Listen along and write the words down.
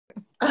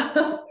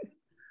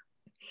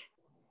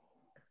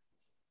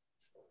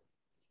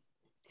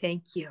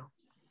Thank you.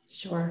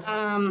 Sure.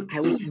 I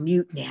will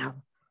mute now.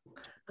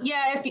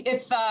 Yeah,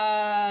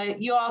 if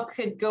you all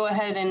could go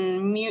ahead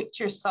and mute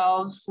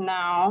yourselves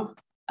now.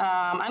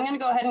 I'm going to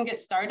go ahead and get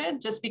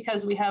started just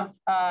because we have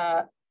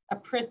a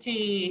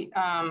pretty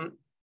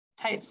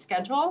tight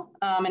schedule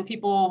and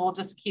people will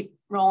just keep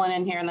rolling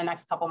in here in the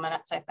next couple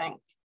minutes, I think.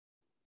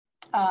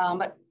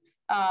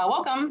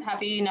 Welcome.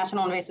 Happy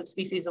National Invasive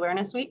Species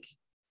Awareness Week.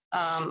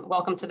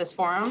 Welcome to this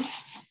forum.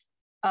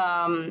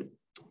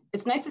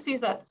 It's nice to see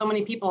that so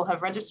many people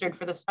have registered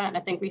for this event. I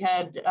think we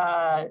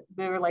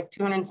were like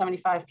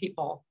 275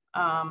 people.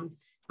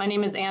 My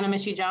name is Anna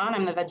Mishi-John.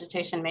 I'm the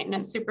Vegetation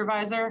Maintenance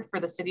Supervisor for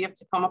the City of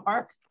Takoma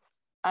Park.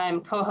 I'm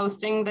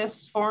co-hosting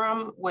this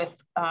forum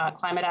with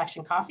Climate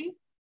Action Coffee.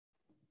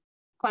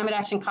 Climate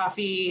Action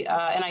Coffee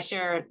and I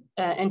share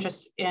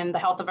interest in the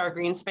health of our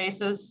green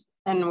spaces,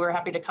 and we're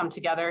happy to come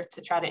together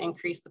to try to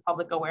increase the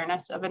public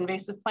awareness of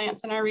invasive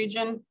plants in our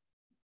region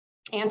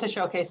and to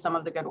showcase some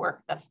of the good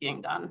work that's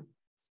being done.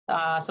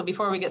 So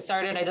before we get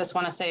started, I just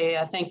want to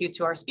say thank you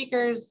to our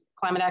speakers,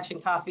 Climate Action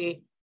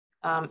Coffee,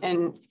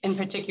 and in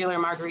particular,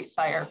 Marguerite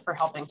Sire for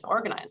helping to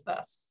organize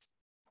this.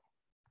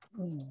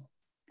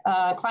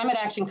 Climate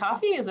Action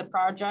Coffee is a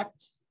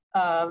project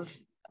of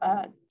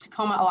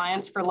Takoma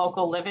Alliance for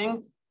Local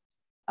Living,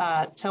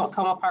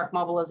 Takoma Park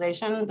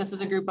Mobilization. This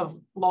is a group of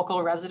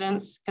local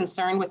residents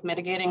concerned with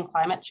mitigating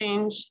climate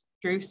change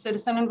through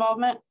citizen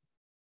involvement.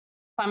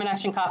 Climate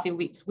Action Coffee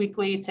meets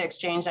weekly to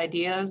exchange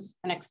ideas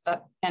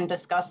and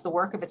discuss the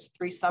work of its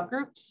 3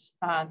 subgroups.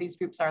 These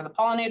groups are the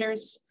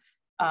pollinators,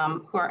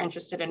 who are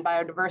interested in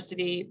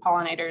biodiversity,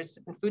 pollinators,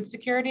 and food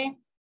security.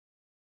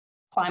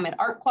 Climate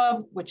Art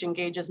Club, which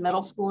engages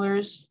middle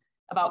schoolers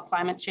about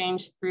climate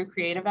change through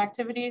creative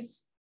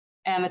activities.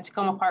 And the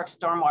Takoma Park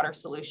Stormwater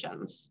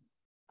Solutions,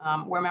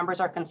 where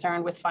members are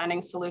concerned with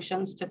finding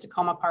solutions to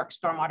Takoma Park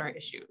stormwater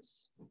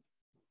issues.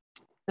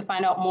 To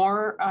find out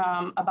more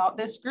about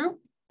this group,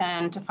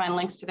 and to find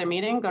links to their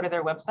meeting, go to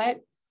their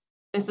website.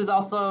 This is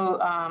also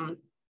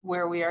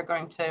where we are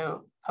going to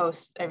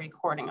post a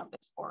recording of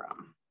this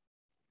forum.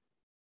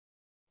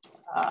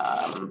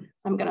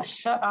 I'm gonna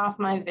shut off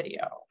my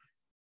video.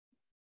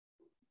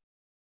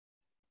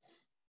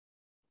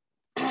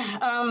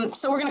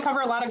 So we're gonna cover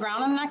a lot of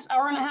ground in the next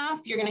hour and a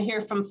half. You're gonna hear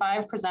from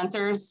 5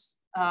 presenters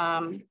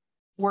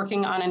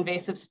working on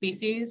invasive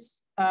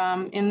species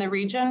in the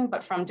region,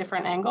 but from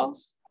different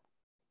angles.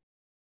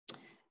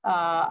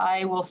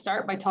 I will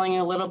start by telling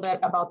you a little bit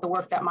about the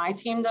work that my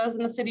team does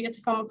in the city of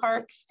Takoma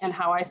Park and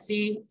how I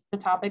see the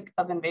topic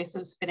of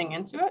invasives fitting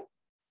into it.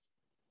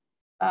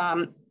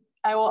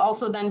 I will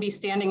also then be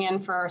standing in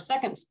for our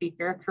second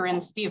speaker,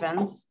 Corinne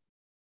Stevens,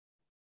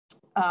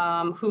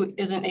 who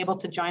isn't able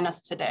to join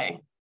us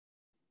today.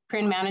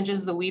 Corinne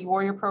manages the Weed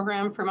Warrior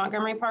program for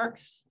Montgomery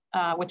Parks,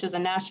 which is a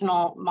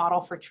national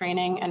model for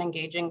training and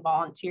engaging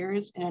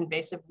volunteers in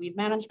invasive weed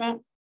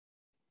management.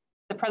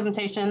 The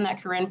presentation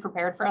that Corinne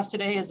prepared for us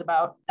today is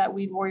about that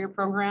Weed Warrior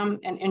program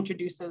and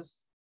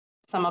introduces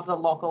some of the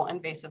local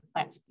invasive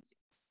plant species.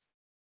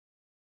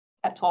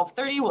 At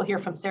 12:30, we'll hear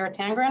from Sarah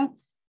Tangren,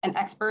 an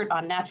expert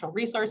on natural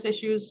resource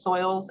issues,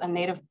 soils, and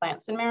native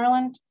plants in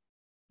Maryland.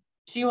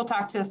 She will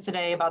talk to us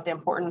today about the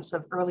importance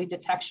of early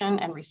detection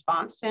and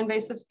response to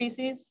invasive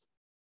species.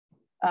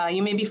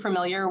 You may be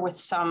familiar with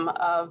some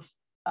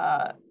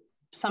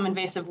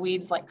invasive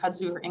weeds like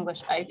kudzu or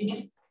English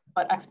ivy,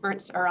 but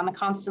experts are on the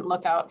constant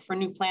lookout for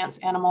new plants,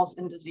 animals,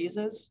 and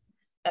diseases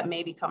that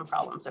may become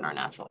problems in our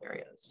natural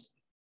areas.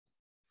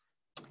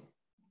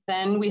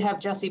 Then we have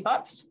Jesse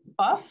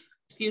Buff,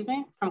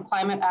 from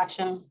Climate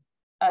Action,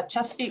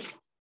 Chesapeake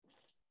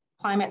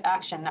Climate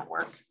Action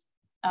Network.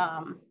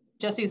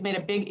 Jesse's made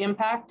a big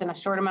impact in a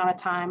short amount of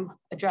time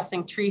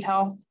addressing tree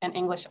health and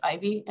English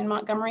ivy in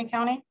Montgomery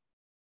County.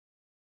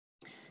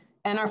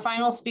 And our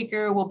final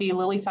speaker will be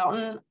Lily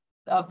Fountain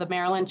of the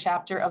Maryland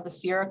chapter of the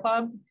Sierra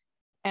Club,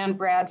 and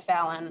Brad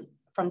Fallon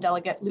from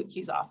Delegate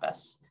Lutke's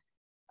office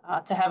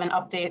to have an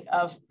update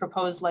of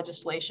proposed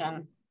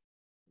legislation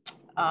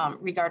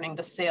regarding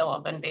the sale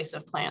of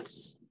invasive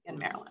plants in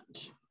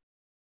Maryland.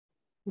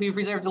 We've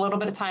reserved a little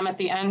bit of time at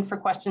the end for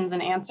questions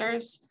and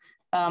answers.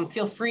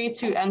 Feel free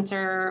to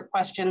enter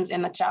questions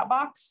in the chat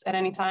box at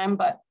any time,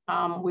 but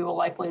we will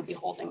likely be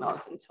holding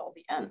those until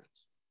the end.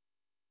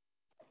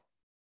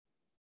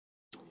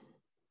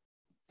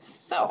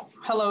 So,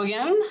 hello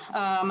again.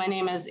 My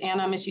name is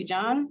Anna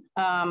Mishi-John.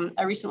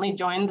 I recently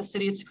joined the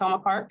City of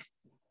Takoma Park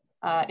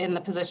in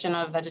the position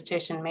of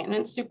Vegetation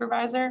Maintenance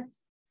Supervisor.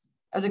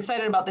 I was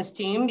excited about this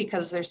team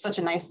because there's such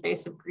a nice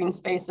base of green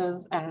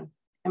spaces and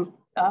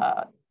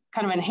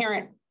kind of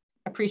inherent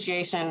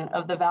appreciation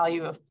of the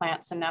value of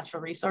plants and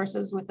natural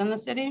resources within the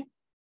city.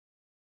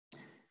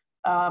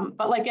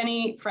 But like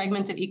any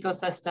fragmented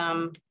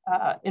ecosystem,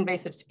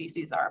 invasive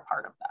species are a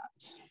part of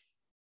that.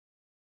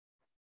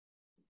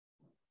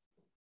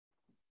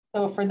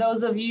 So for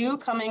those of you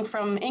coming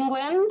from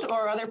England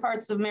or other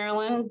parts of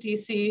Maryland,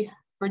 DC,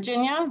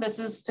 Virginia, this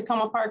is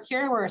Takoma Park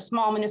here. We're a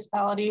small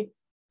municipality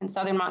in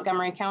southern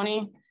Montgomery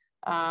County.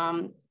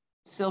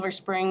 Silver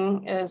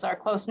Spring is our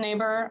close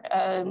neighbor,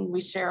 and we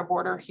share a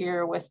border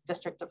here with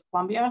District of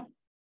Columbia.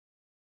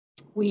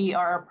 We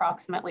are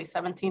approximately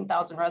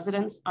 17,000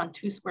 residents on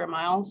 2 square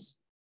miles.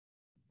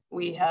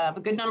 We have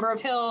a good number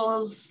of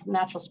hills,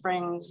 natural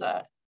springs,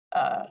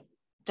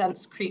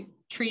 dense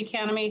tree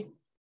canopy.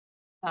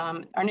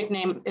 Our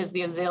nickname is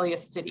the Azalea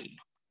City.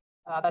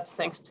 That's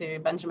thanks to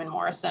Benjamin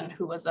Morrison,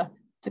 who was a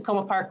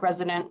Takoma Park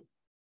resident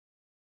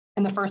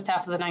in the first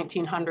half of the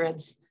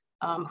 1900s,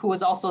 who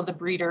was also the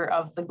breeder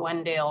of the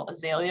Glendale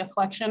Azalea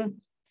collection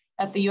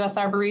at the US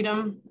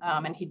Arboretum,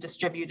 and he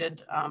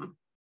distributed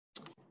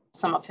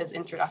some of his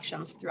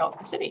introductions throughout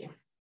the city.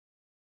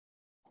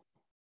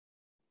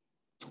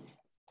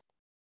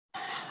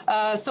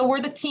 So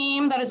we're the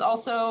team that is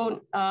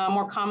also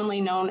more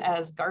commonly known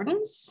as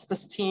Gardens.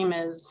 This team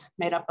is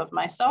made up of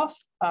myself,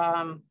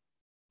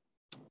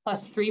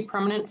 plus 3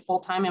 permanent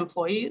full-time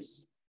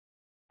employees.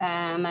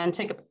 And then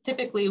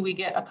typically we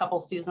get a couple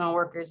seasonal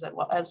workers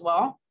as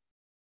well.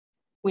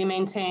 We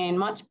maintain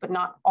much, but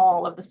not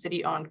all of the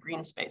city-owned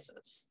green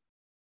spaces.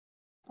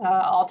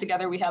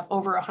 Altogether, we have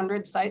over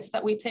 100 sites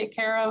that we take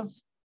care of,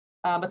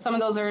 but some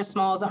of those are as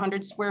small as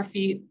 100 square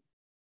feet,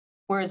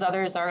 whereas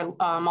others are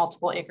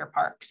multiple acre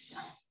parks.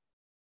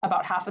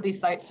 About half of these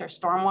sites are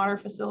stormwater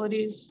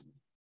facilities.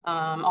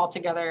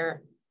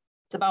 Altogether,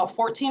 it's about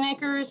 14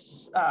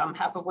 acres,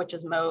 half of which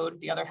is mowed,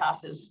 the other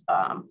half is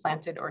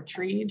planted or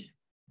treed.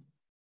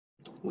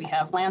 We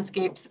have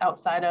landscapes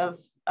outside of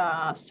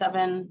 4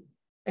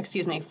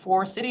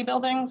 city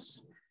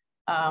buildings.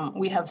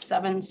 We have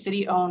 7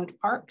 city-owned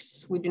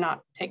parks. We do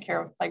not take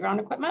care of playground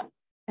equipment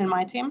in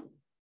my team.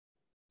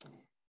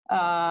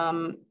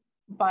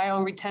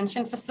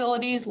 Bioretention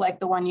facilities like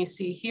the one you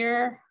see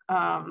here.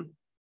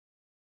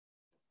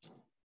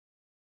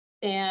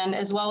 And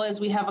as well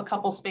as we have a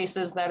couple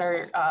spaces that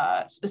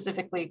are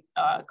specifically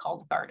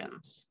called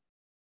gardens.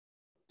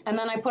 And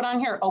then I put on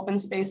here open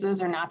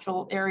spaces or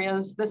natural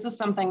areas. This is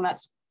something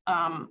that's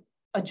a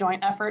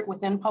joint effort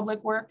within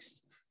Public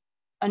Works.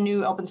 A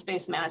new open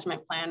space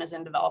management plan is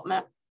in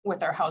development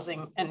with our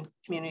Housing and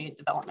Community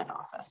Development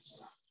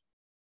Office.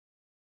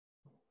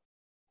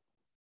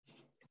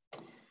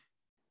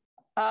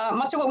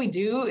 Much of what we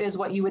do is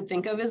what you would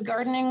think of as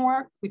gardening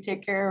work. We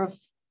take care of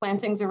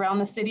plantings around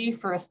the city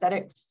for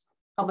aesthetics,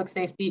 public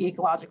safety,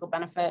 ecological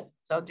benefit.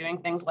 So doing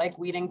things like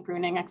weeding,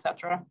 pruning,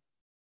 etc.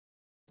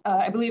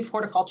 I believe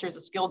horticulture is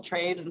a skilled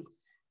trade, and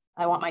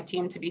I want my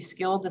team to be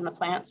skilled in the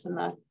plants and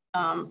the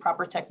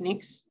proper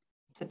techniques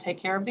to take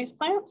care of these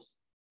plants.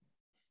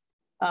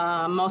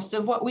 Most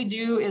of what we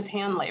do is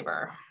hand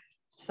labor.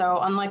 So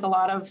unlike a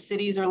lot of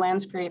cities or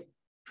landscape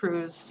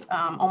crews,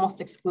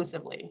 almost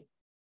exclusively.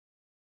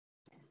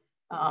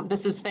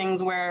 This is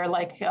things where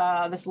like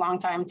this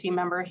longtime team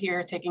member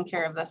here taking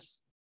care of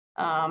this,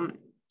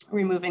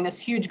 removing this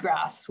huge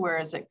grass,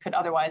 whereas it could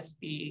otherwise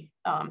be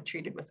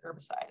treated with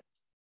herbicides.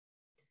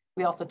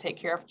 We also take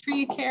care of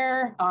tree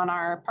care on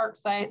our park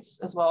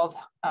sites, as well as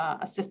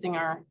assisting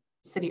our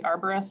city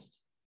arborist.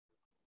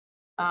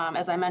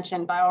 As I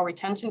mentioned,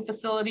 bioretention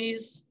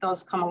facilities,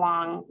 those come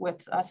along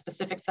with a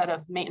specific set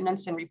of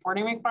maintenance and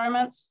reporting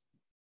requirements.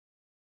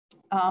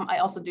 I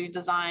also do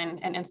design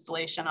and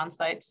installation on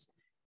sites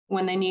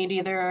when they need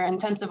either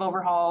intensive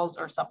overhauls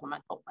or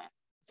supplemental plants.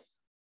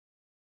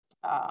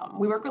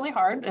 We work really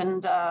hard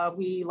and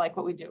we like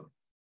what we do.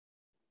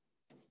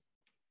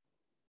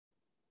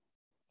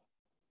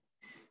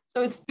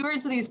 So as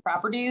stewards of these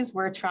properties,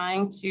 we're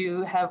trying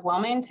to have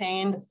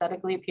well-maintained,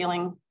 aesthetically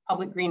appealing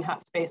public green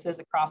spaces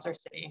across our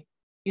city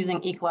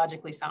using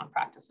ecologically sound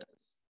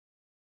practices.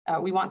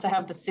 We want to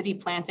have the city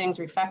plantings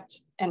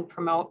reflect and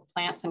promote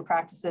plants and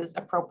practices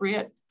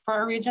appropriate for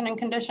our region and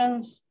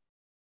conditions,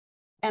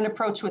 and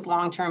approach with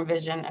long-term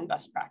vision and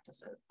best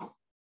practices.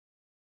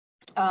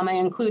 I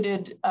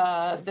included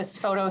this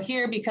photo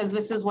here because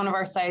this is one of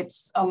our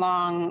sites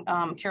along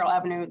Carroll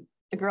Avenue.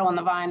 The Girl in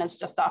the Vine is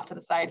just off to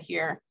the side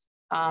here.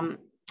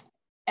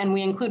 And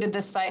we included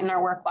this site in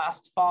our work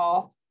last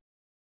fall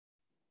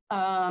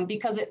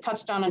because it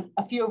touched on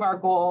a few of our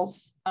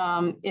goals.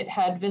 It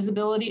had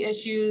visibility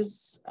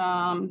issues.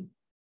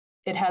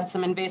 It had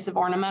some invasive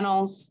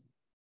ornamentals,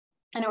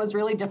 and it was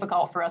really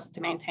difficult for us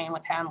to maintain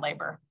with hand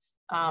labor.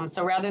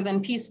 So rather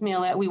than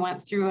piecemeal it, we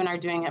went through and are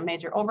doing a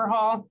major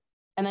overhaul.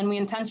 And then we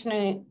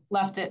intentionally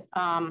left it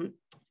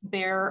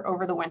bare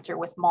over the winter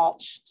with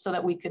mulch so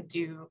that we could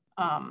do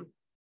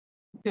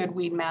good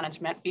weed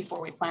management before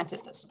we plant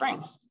it this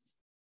spring.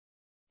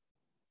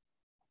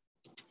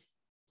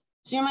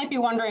 So you might be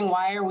wondering,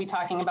 why are we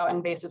talking about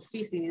invasive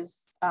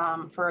species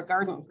for a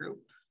garden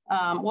group?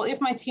 Well,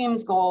 if my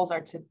team's goals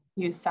are to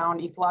use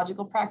sound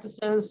ecological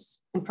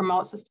practices and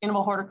promote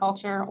sustainable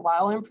horticulture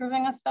while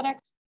improving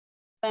aesthetics,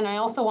 then I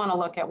also want to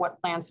look at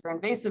what plants are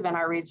invasive in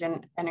our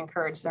region and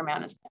encourage their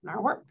management in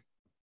our work.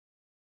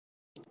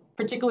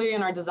 Particularly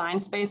in our design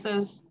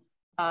spaces,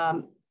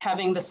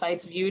 having the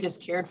sites viewed as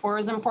cared for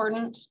is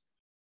important.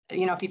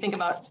 You know, if you think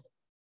about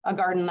a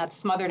garden that's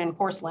smothered in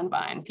porcelain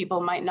vine,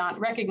 people might not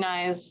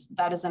recognize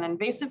that as an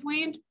invasive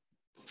weed.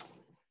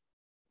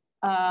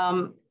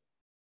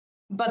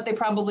 but they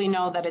probably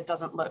know that it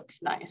doesn't look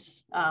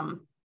nice.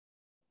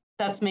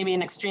 That's maybe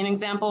an extreme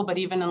example, but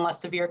even in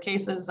less severe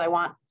cases, I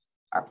want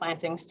our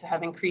plantings to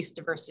have increased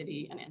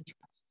diversity and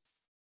interest.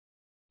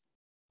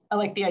 I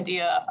like the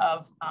idea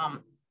of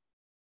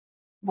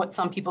what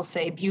some people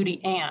say,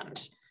 beauty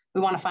and.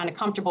 We want to find a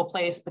comfortable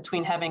place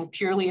between having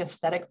purely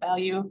aesthetic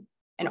value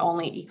and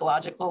only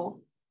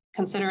ecological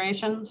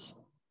considerations.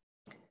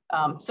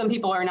 Some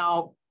people are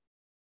now,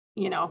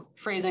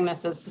 phrasing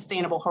this as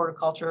sustainable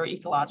horticulture or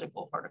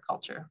ecological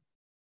horticulture.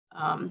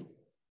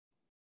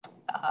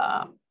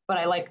 But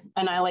I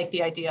like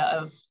the idea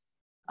of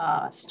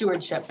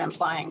stewardship,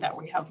 implying that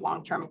we have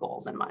long-term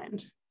goals in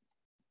mind.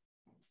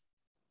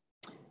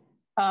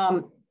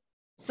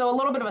 So a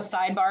little bit of a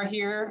sidebar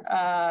here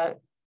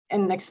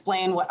and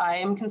explain what I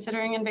am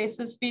considering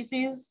invasive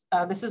species.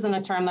 This isn't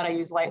a term that I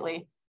use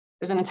lightly.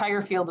 There's an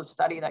entire field of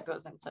study that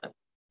goes into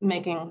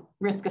making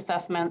risk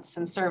assessments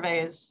and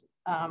surveys,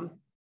 and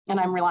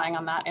I'm relying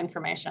on that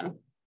information.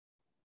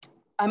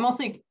 I'm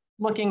mostly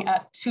looking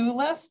at two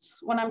lists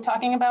when I'm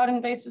talking about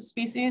invasive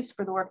species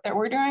for the work that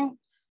we're doing.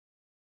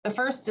 The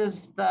first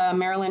is the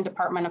Maryland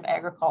Department of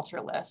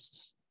Agriculture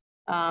list.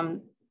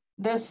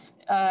 This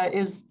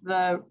is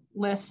the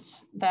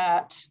list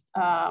that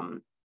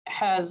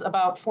has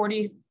about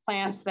 40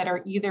 plants that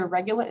are either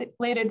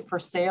regulated for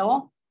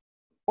sale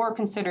or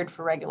considered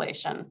for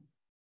regulation.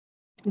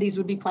 These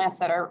would be plants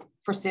that are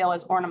for sale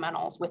as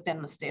ornamentals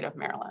within the state of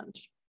Maryland.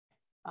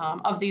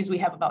 Of these, we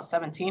have about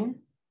 17.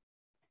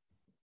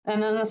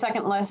 And then the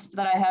second list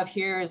that I have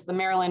here is the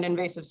Maryland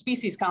Invasive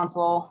Species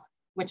Council,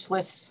 which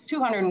lists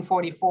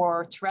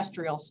 244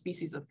 terrestrial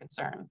species of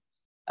concern.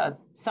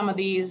 Some of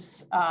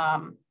these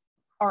are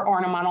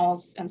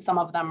ornamentals, and some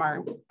of them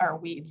are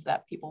weeds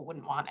that people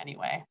wouldn't want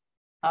anyway.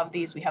 Of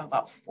these, we have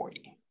about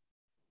 40.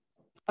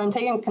 I'm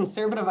taking a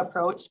conservative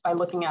approach by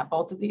looking at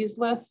both of these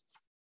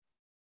lists,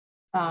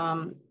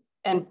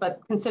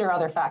 but consider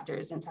other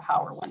factors into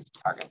how or when to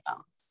target them.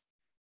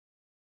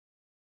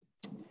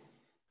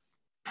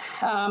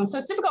 So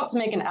it's difficult to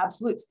make an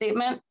absolute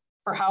statement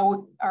for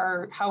how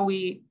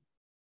we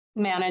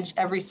manage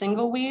every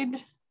single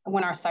weed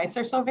when our sites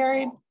are so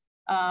varied.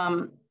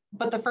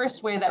 But the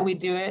first way that we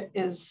do it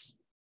is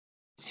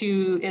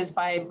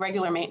by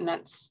regular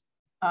maintenance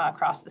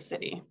across the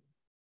city.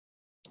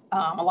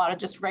 A lot of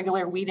just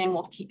regular weeding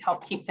will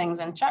help keep things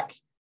in check.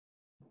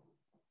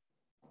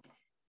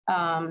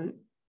 Then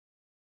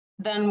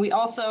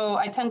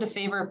I tend to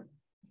favor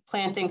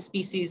planting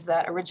species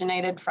that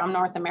originated from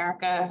North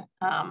America,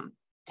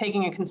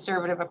 taking a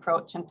conservative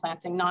approach and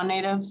planting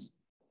non-natives.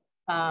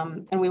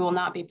 And we will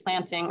not be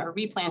planting or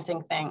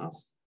replanting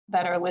things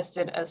that are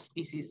listed as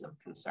species of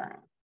concern.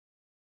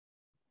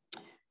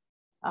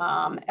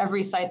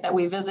 Every site that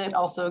we visit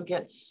also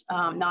gets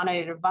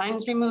non-native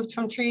vines removed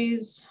from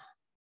trees.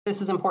 This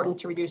is important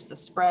to reduce the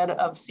spread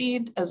of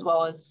seed as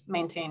well as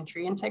maintain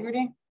tree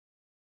integrity.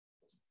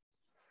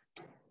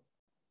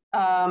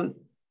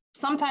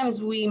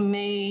 Sometimes we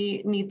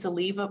may need to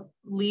leave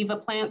a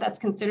plant that's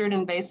considered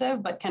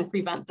invasive, but can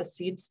prevent the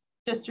seeds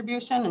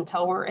distribution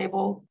until we're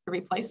able to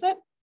replace it.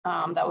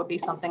 That would be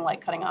something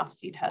like cutting off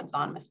seed heads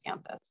on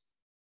miscanthus.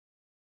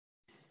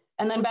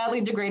 And then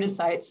badly degraded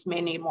sites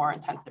may need more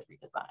intensive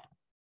redesign.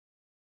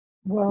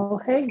 Well,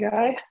 hey,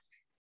 Guy.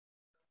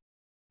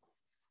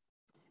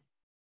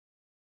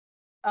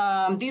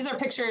 These are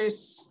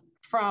pictures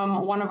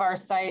from one of our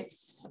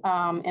sites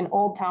in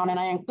Old Town, and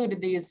I included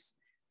these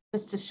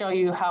just to show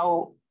you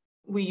how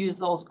we use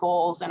those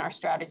goals in our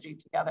strategy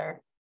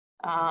together.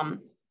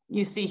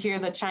 You see here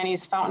the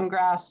Chinese fountain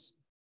grass.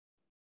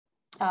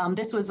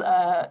 This was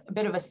a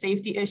bit of a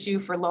safety issue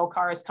for low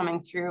cars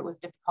coming through. It was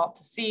difficult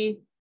to see.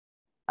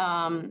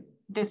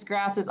 This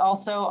grass is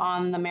also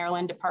on the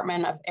Maryland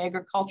Department of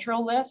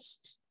Agricultural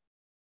list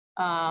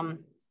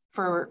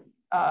for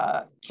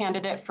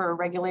candidate for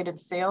regulated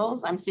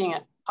sales. I'm seeing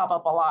it pop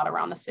up a lot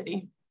around the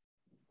city.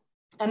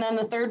 And then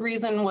the third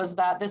reason was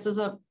that this is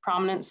a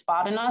prominent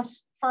spot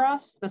for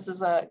us. This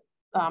is a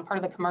part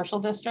of the commercial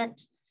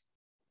district.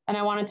 And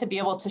I wanted to be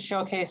able to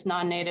showcase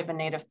non-native and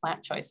native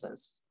plant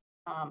choices.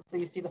 So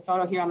you see the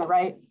photo here on the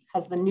right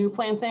has the new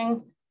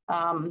planting.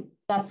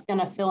 That's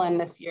gonna fill in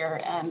this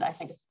year, and I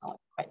think it's gonna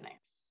look quite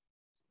nice.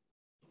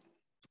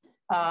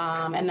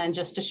 And then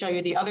just to show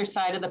you the other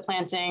side of the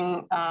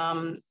planting,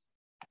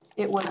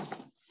 it was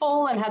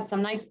full and had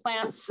some nice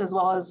plants as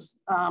well as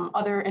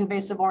other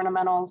invasive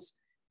ornamentals,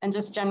 and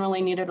just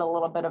generally needed a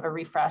little bit of a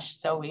refresh.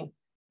 So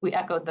we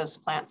echoed those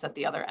plants at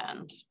the other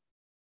end.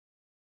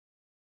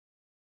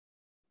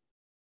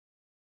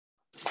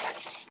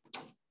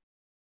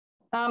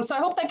 So I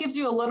hope that gives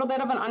you a little bit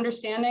of an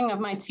understanding of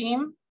my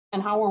team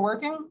and how we're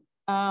working.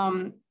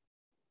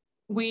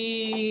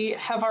 We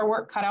have our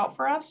work cut out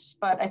for us,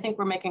 but I think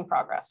we're making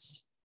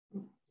progress.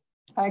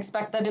 I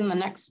expect that in the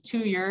next 2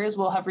 years,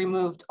 we'll have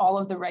removed all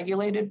of the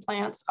regulated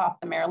plants off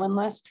the Maryland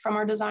list from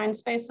our design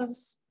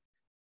spaces.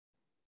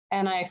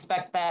 And I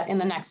expect that in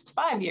the next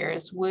 5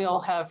 years, we'll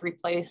have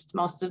replaced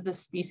most of the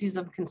species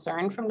of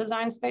concern from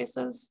design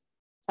spaces.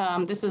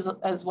 This is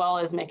as well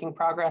as making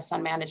progress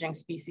on managing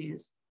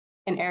species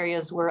in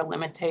areas where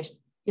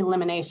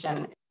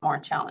elimination is more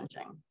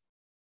challenging.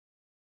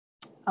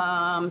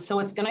 So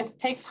it's going to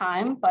take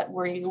time, but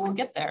we will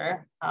get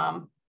there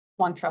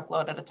one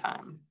truckload at a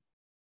time.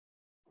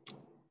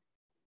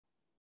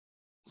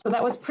 So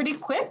that was pretty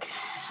quick.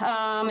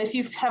 If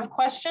you have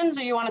questions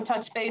or you want to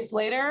touch base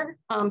later,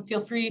 feel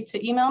free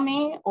to email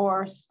me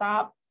or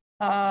stop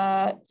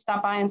by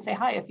and say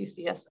hi if you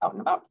see us out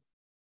and about.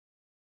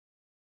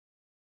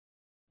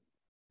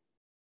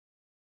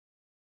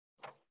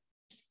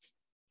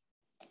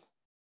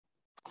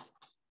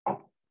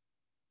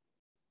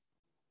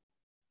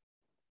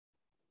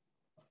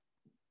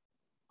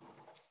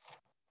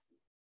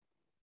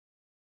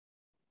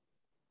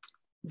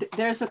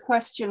 There's a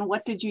question,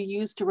 what did you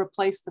use to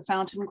replace the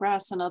fountain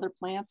grass and other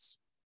plants?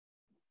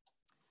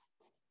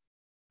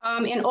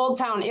 In Old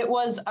Town, it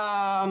was,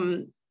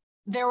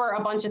 there were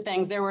a bunch of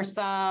things. There were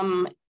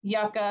some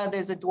yucca,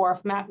 there's a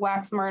dwarf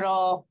wax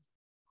myrtle,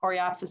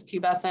 Coreopsis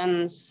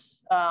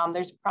pubescens.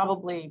 There's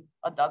probably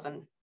a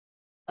dozen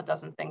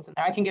things in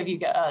there. I can give you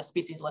a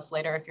species list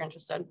later if you're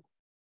interested.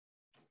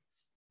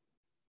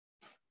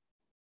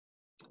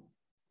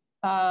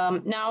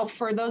 Now,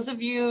 for those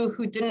of you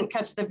who didn't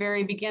catch the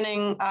very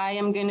beginning, I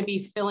am going to be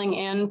filling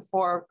in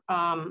for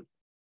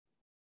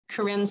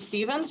Corinne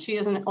Stevens. She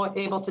isn't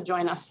able to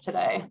join us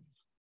today.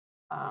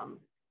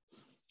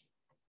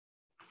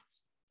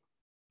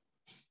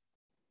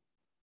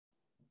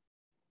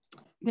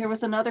 There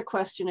was another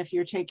question if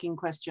you're taking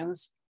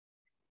questions.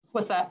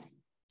 What's that?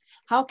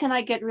 How can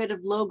I get rid of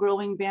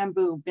low-growing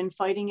bamboo? Been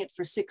fighting it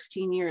for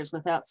 16 years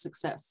without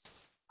success.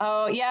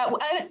 Oh, yeah.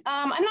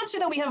 I'm not sure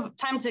that we have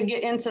time to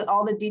get into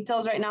all the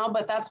details right now,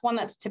 but that's one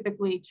that's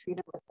typically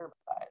treated with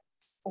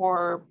herbicides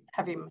or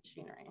heavy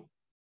machinery,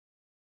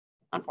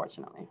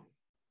 unfortunately.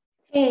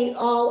 Hey,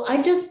 all, I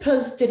just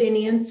posted an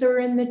answer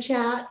in the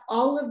chat.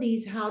 All of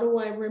these how do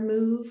I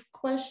remove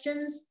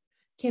questions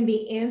can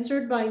be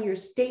answered by your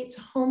state's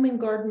Home and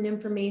Garden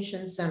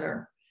Information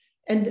Center,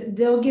 and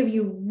they'll give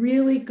you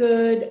really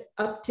good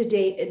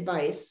up-to-date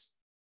advice.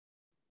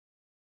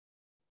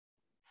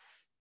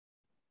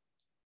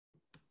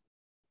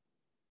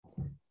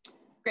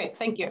 Great,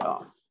 thank you.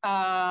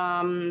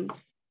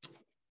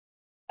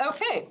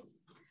 Okay,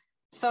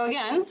 so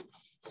again,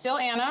 still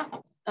Anna,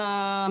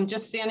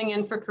 just standing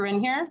in for Corinne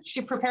here.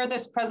 She prepared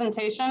this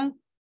presentation,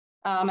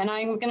 and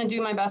I'm gonna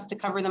do my best to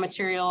cover the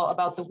material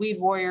about the Weed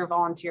Warrior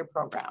Volunteer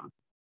Program.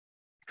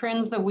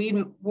 Corinne's the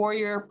Weed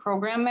Warrior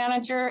Program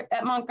Manager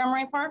at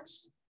Montgomery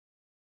Parks.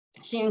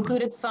 She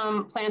included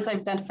some plant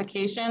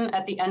identification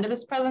at the end of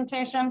this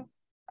presentation.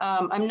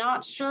 I'm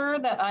not sure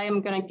that I am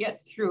gonna get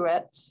through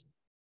it.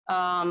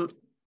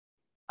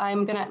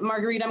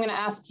 Marguerite, I'm gonna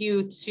ask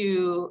you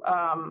to,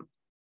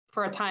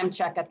 for a time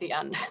check at the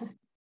end.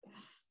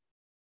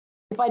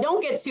 If I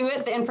don't get to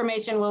it, the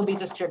information will be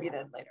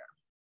distributed later.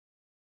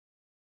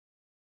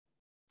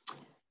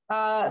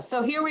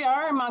 So here we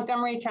are in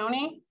Montgomery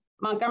County.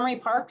 Montgomery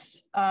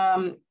Parks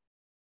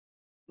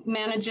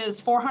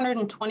manages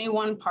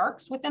 421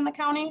 parks within the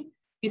county.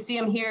 You see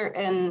them here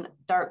in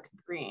dark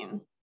green.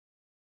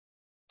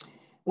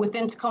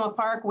 Within Takoma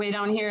Park, way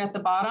down here at the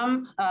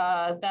bottom,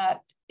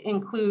 that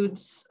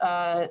includes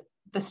the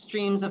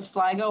streams of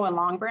Sligo and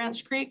Long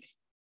Branch Creek.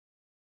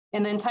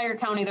 In the entire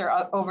county, there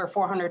are over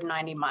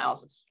 490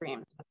 miles of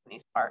streams within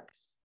these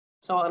parks.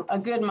 So a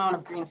good amount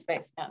of green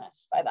space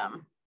managed by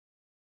them.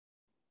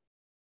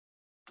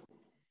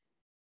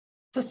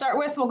 To start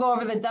with, we'll go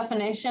over the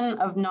definition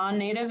of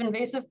non-native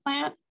invasive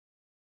plant.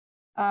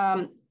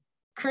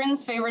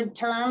 Corinne's favorite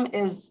term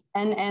is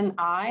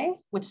NNI,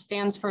 which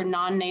stands for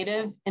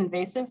non-native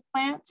invasive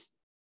plant.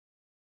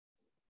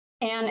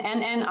 And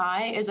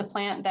NNI is a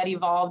plant that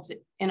evolved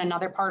in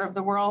another part of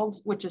the world,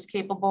 which is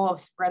capable of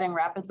spreading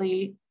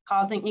rapidly,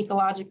 causing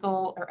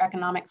ecological or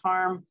economic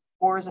harm,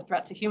 or is a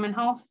threat to human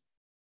health.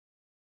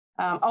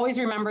 Always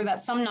remember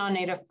that some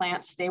non-native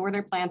plants stay where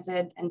they're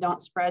planted and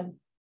don't spread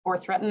or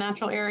threaten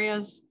natural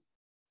areas.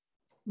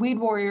 Weed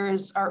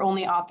warriors are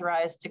only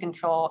authorized to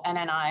control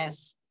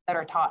NNIs that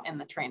are taught in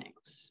the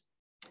trainings.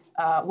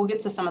 We'll get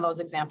to some of those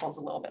examples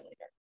a little bit later.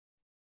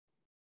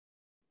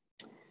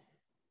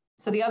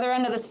 So the other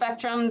end of the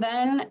spectrum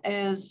then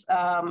is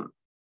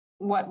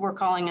what we're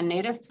calling a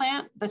native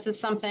plant. This is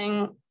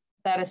something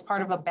that is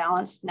part of a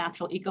balanced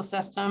natural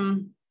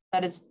ecosystem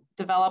that is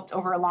developed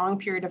over a long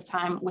period of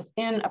time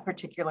within a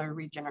particular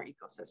region or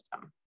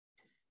ecosystem.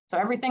 So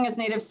everything is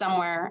native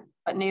somewhere,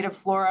 but native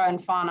flora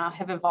and fauna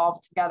have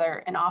evolved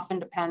together and often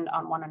depend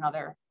on one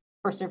another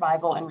for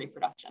survival and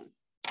reproduction.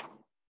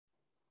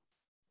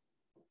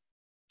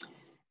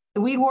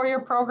 The Weed Warrior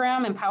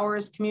program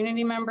empowers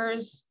community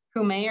members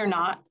who may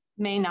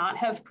not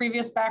have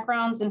previous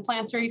backgrounds in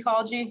plants or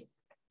ecology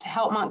to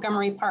help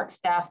Montgomery Park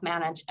staff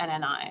manage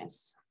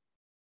NNIs.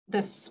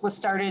 This was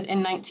started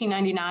in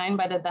 1999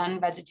 by the then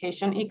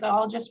vegetation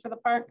ecologist for the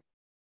park.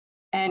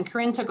 And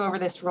Corinne took over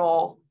this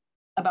role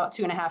about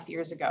 2.5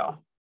 years ago.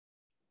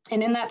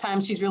 And in that time,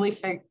 she's really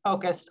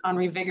focused on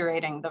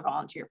revigorating the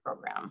volunteer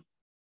program.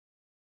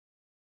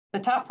 The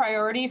top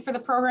priority for the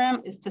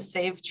program is to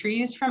save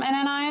trees from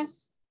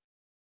NNIs.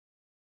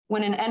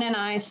 When an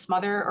NNI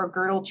smother or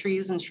girdle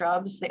trees and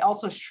shrubs, they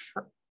also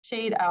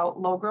shade out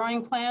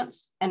low-growing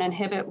plants and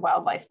inhibit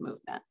wildlife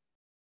movement.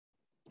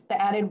 The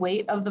added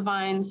weight of the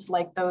vines,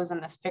 like those in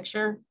this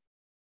picture,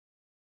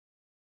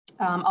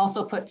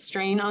 also put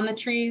strain on the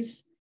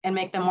trees and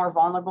make them more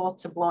vulnerable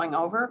to blowing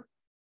over.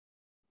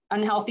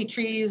 Unhealthy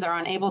trees are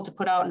unable to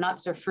put out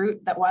nuts or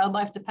fruit that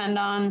wildlife depend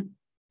on,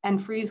 and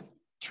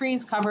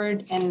trees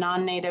covered in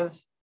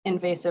non-native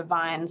invasive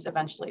vines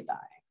eventually die.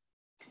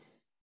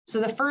 So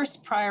the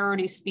first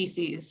priority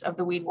species of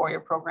the Weed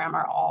Warrior program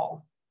are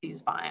all these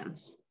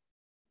vines.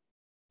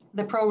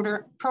 The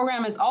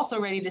program is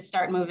also ready to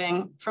start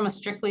moving from a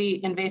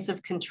strictly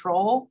invasive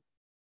control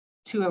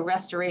to a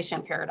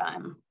restoration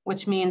paradigm,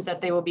 which means that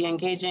they will be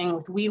engaging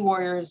with weed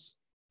warriors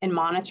in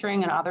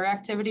monitoring and other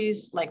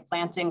activities like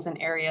plantings in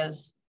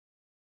areas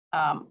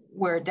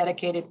where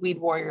dedicated weed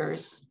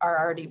warriors are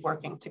already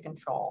working to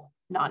control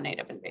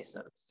non-native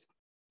invasives.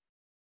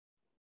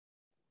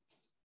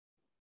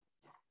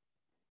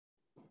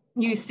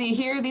 You see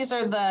here, these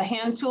are the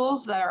hand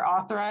tools that are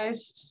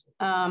authorized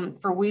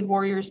for weed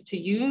warriors to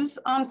use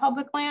on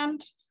public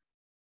land.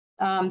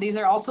 These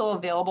are also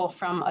available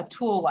from a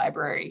tool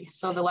library,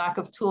 so the lack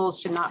of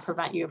tools should not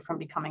prevent you from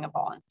becoming a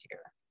volunteer.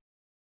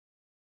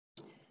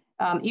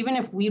 Even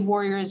if weed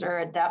warriors are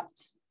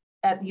adept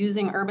at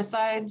using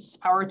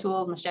herbicides, power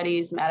tools,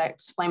 machetes,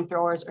 mattocks,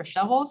 flamethrowers, or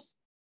shovels,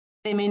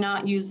 they may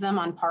not use them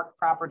on park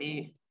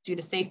property due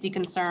to safety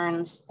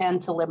concerns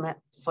and to limit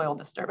soil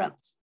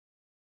disturbance.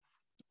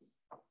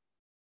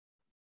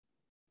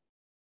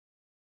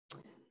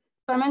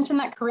 So I mentioned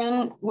that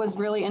Corinne was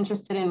really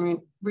interested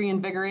in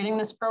reinvigorating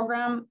this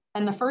program.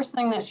 And the first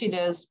thing that she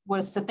did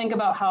was to think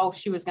about how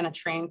she was going to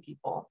train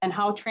people and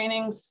how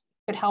trainings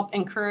could help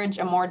encourage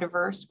a more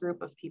diverse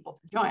group of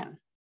people to join.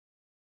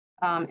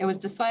 It was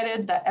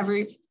decided that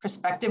every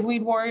prospective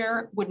weed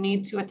warrior would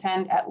need to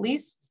attend at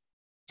least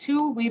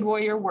 2 weed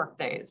warrior work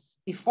days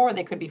before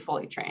they could be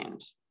fully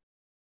trained.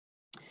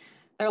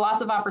 There are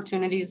lots of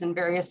opportunities in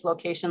various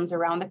locations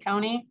around the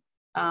county.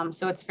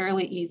 So it's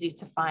fairly easy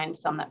to find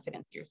some that fit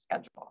into your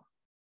schedule.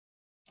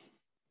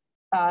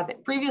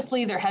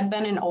 Previously, there had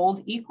been an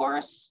old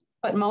e-course,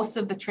 but most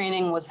of the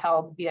training was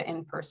held via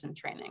in-person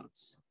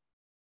trainings.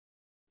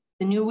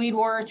 The new weed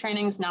warrior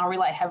trainings now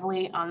rely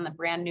heavily on the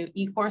brand new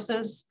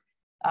e-courses,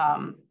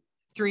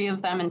 3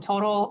 of them in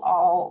total,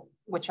 all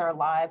which are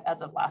live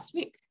as of last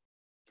week.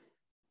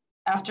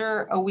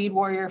 After a weed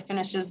warrior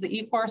finishes the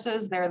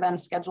e-courses, they're then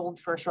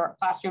scheduled for short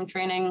classroom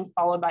training,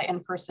 followed by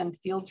in-person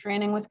field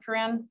training with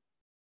Corinne.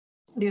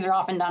 These are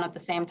often done at the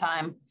same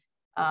time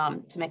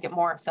to make it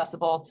more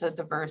accessible to a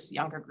diverse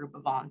younger group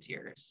of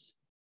volunteers.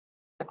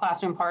 The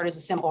classroom part is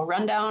a simple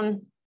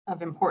rundown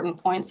of important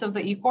points of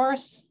the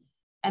e-course,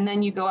 and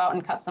then you go out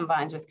and cut some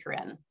vines with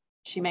Corinne.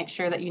 She makes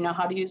sure that you know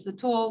how to use the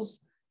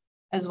tools,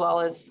 as well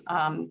as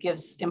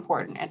gives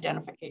important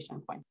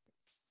identification points.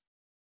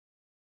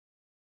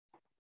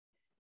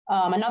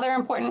 Another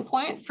important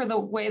point for the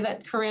way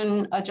that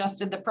Corinne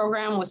adjusted the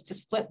program was to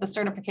split the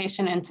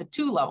certification into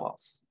 2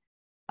 levels.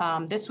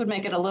 This would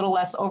make it a little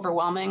less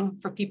overwhelming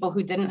for people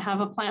who didn't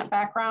have a plant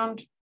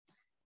background.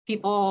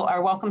 People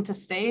are welcome to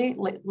stay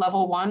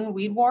level 1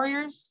 weed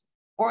warriors,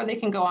 or they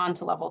can go on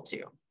to level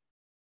 2.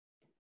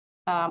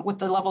 With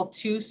the level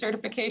 2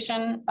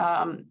 certification,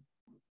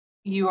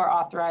 you are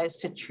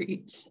authorized to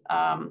treat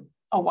a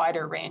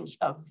wider range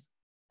of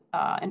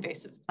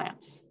invasive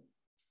plants.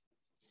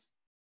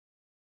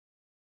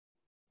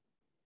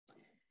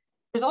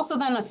 There's also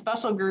then a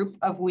special group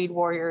of weed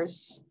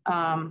warriors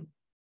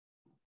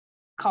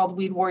called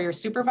weed warrior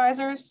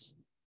supervisors.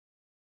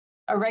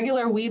 A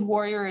regular weed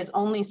warrior is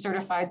only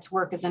certified to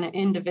work as an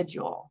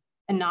individual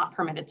and not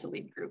permitted to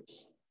lead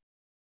groups.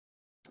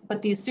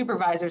 But these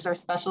supervisors are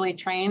specially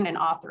trained and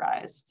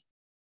authorized.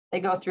 They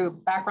go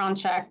through background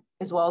check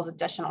as well as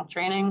additional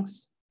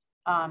trainings.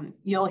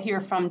 You'll hear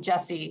from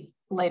Jesse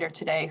later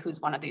today,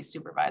 who's one of these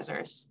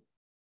supervisors.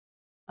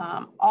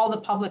 All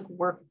the public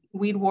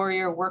weed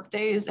warrior work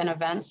days and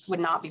events would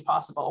not be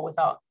possible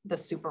without the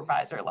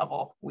supervisor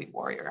level weed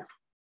warrior.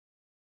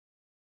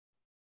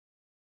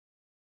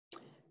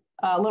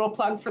 A little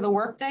plug for the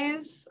work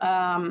days.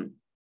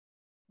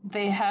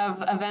 They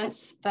have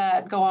events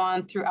that go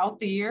on throughout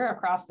the year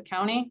across the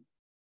county.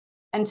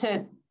 And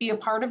to be a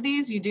part of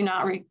these,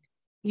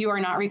 you are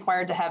not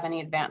required to have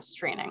any advanced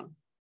training.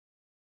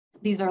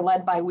 These are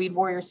led by weed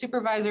warrior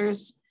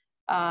supervisors,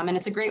 and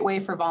it's a great way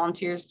for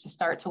volunteers to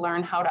start to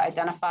learn how to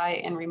identify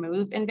and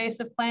remove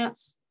invasive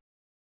plants.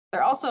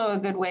 They're also a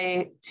good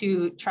way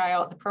to try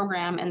out the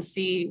program and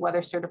see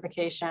whether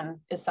certification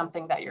is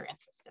something that you're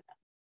interested in.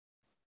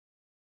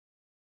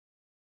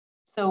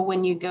 So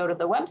when you go to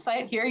the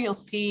website here, you'll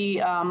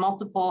see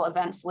multiple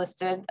events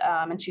listed,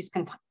 and she's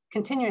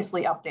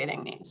continuously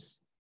updating these.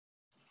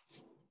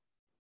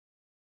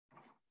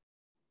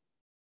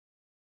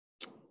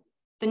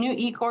 The new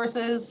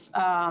e-courses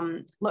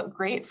look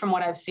great from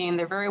what I've seen.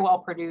 They're very well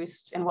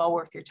produced and well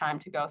worth your time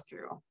to go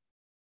through.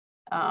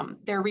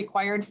 They're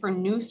required for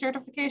new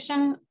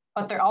certification,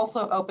 but they're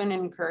also open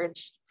and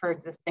encouraged for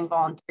existing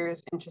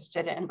volunteers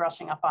interested in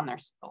brushing up on their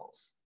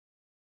skills.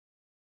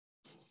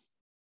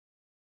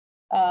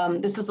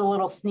 This is a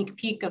little sneak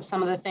peek of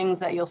some of the things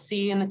that you'll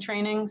see in the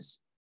trainings.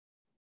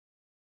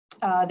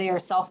 They are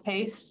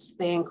self-paced.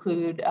 They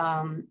include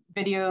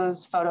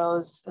videos,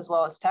 photos, as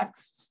well as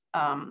texts.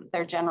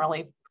 They're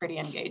generally pretty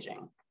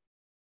engaging.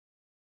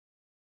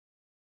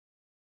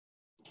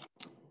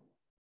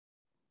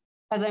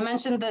 As I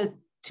mentioned, the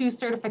 2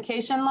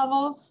 certification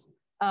levels,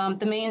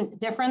 the main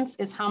difference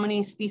is how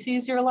many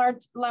species you're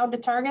allowed to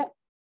target.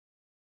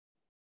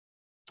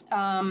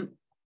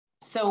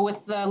 So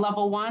with the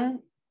level 1,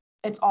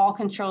 it's all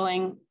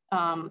controlling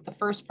the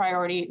first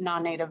priority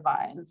non-native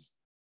vines.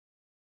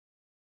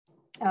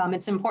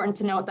 It's important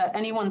to note that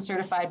anyone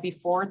certified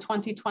before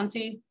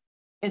 2020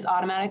 is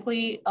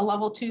automatically a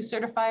level 2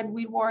 certified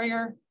weed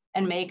warrior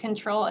and may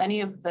control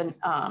any of the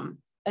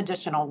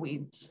additional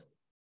weeds.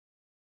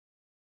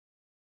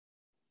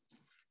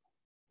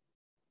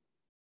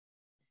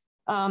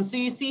 So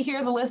you see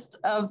here the list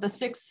of the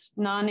 6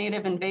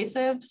 non-native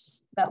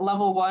invasives that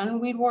level 1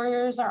 weed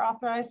warriors are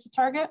authorized to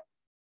target.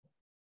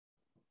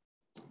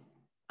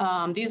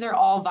 These are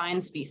all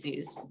vine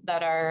species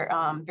that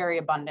are very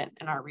abundant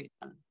in our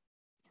region.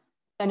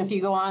 Then if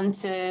you go on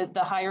to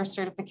the higher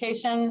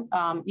certification,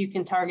 you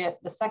can target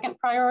the 2nd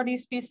priority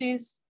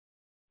species,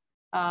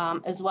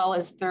 as well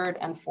as 3rd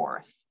and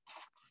 4th.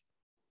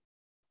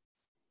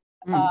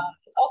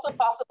 It's also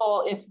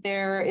possible if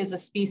there is a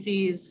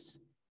species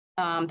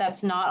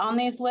that's not on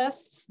these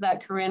lists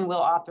that Corinne will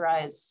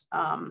authorize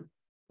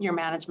your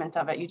management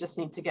of it. You just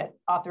need to get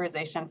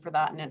authorization for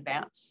that in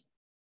advance.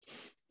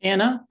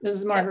 Anna, this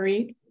is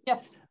Marguerite.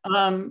 Yes.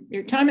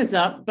 Your time is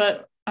up,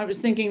 but I was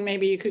thinking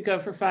maybe you could go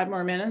for 5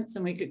 more minutes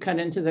and we could cut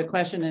into the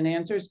question and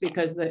answers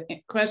because the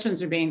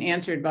questions are being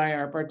answered by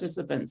our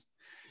participants.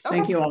 Okay.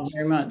 Thank you all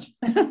very much.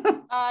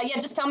 Yeah,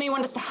 just tell me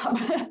when to stop.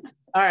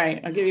 All right,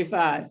 I'll give you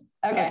 5.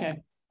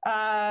 Okay.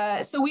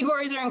 So weed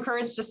warriors are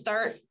encouraged to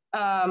start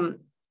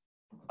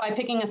by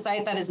picking a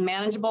site that is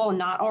manageable and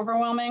not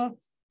overwhelming.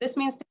 This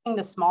means picking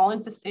the small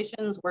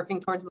infestations,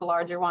 working towards the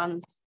larger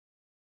ones,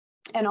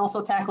 and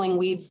also tackling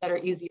weeds that are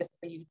easiest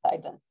for you to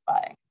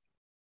identify.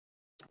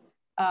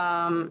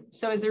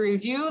 So as a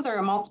review, there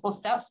are multiple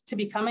steps to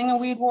becoming a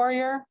weed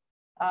warrior.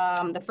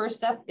 The first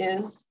step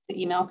is to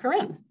email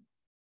Corinne.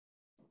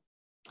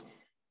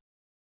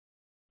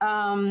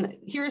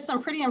 Here are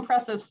some pretty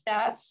impressive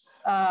stats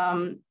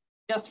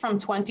just from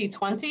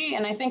 2020.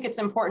 And I think it's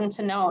important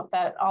to note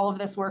that all of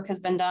this work has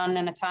been done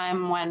in a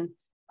time when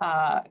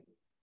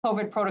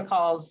COVID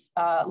protocols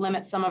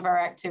limit some of our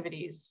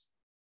activities.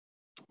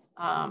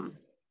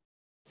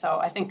 So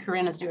I think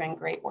Corinne is doing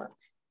great work.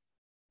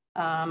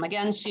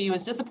 Again, she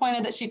was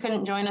disappointed that she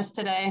couldn't join us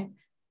today,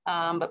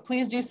 but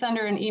please do send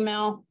her an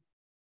email.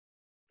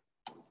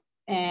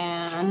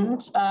 And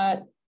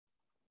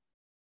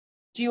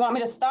do you want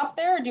me to stop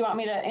there, or do you want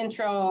me to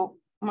intro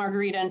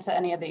Margarita into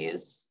any of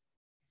these?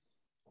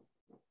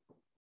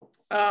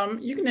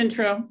 You can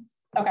intro.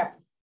 Okay.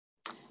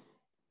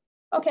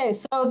 Okay,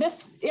 so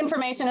this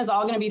information is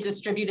all going to be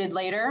distributed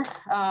later.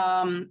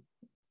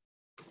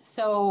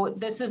 So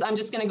this is, I'm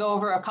just going to go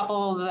over a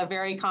couple of the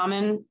very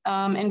common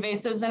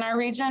invasives in our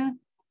region.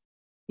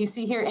 You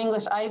see here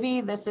English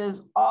ivy. This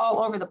is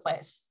all over the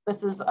place.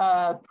 This is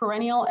a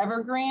perennial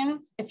evergreen.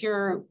 If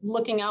you're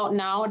looking out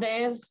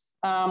nowadays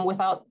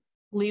without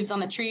leaves on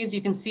the trees,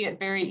 you can see it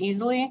very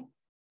easily.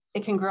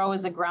 It can grow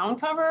as a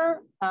ground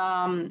cover,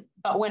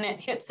 but when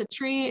it hits a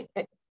tree,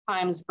 it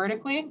climbs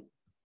vertically.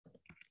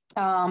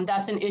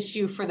 That's an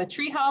issue for the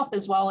tree health,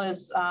 as well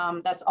as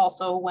that's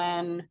also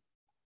when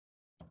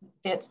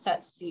it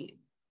sets seed.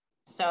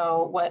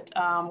 So what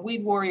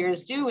weed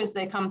warriors do is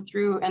they come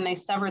through and they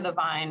sever the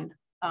vine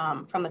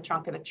from the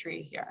trunk of the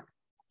tree here.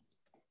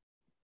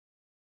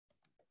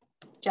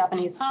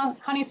 Japanese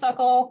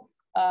honeysuckle,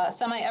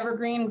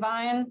 semi-evergreen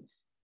vine.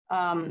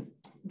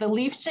 The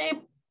leaf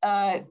shape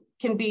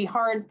can be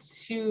hard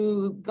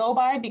to go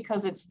by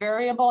because it's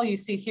variable. You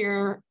see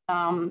here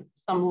some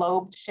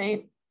lobed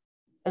shape,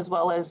 as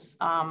well as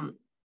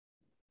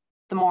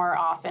the more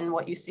often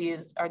what you see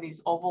are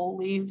these oval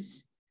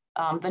leaves.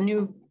 The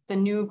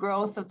new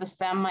growth of the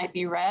stem might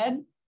be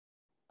red,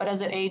 but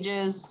as it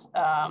ages,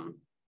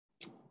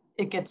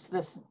 it gets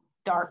this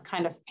dark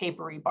kind of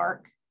papery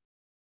bark.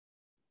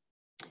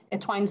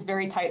 It twines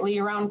very tightly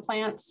around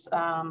plants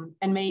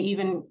and may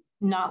even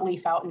not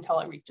leaf out until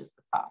it reaches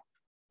the top.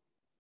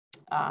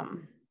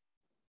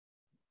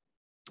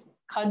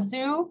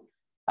 Kudzu,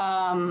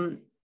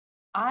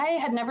 I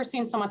had never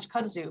seen so much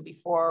kudzu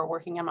before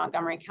working in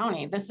Montgomery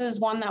County. This is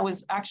one that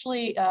was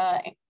actually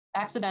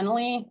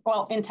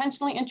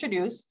intentionally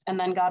introduced and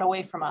then got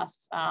away from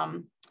us.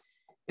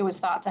 It was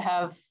thought to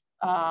have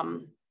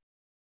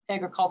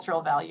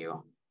agricultural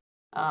value.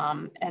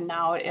 And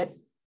now it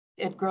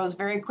grows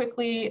very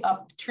quickly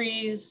up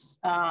trees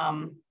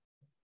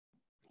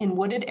in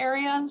wooded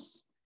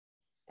areas.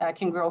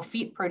 Can grow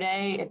feet per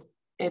day.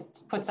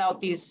 It puts out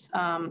these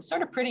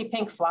sort of pretty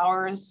pink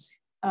flowers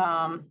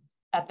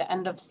at the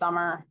end of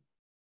summer.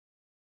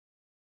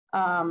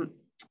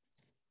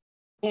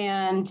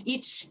 And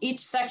each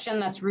section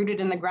that's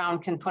rooted in the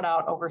ground can put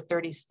out over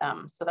 30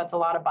 stems. So that's a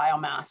lot of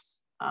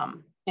biomass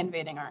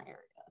invading our areas.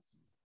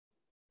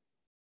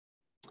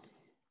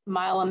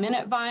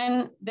 Mile-a-minute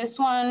vine, this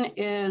one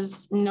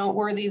is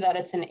noteworthy that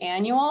it's an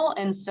annual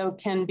and so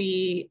can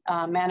be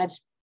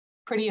managed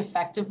pretty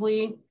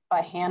effectively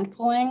by hand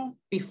pulling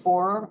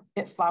before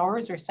it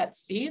flowers or sets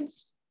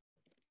seeds.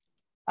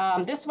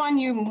 This one,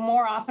 you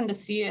more often to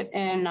see it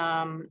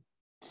in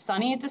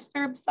sunny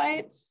disturbed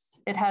sites.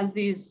 It has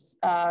these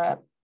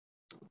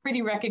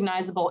pretty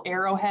recognizable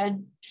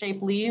arrowhead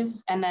shaped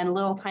leaves and then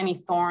little tiny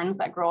thorns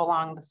that grow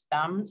along the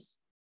stems.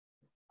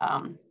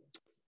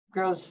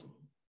 Grows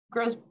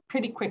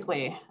pretty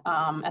quickly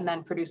and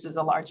then produces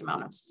a large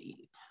amount of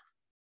seed.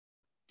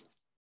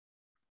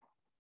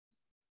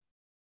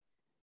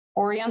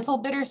 Oriental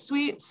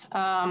bittersweet.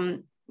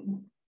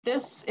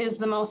 This is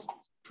the most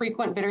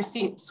frequent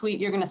bittersweet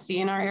you're going to see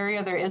in our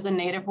area. There is a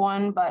native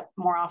one, but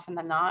more often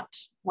than not,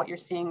 what you're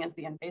seeing is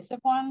the invasive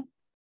one.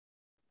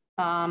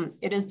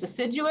 It is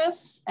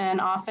deciduous, and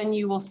often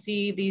you will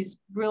see these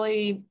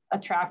really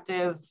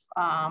attractive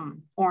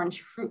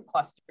orange fruit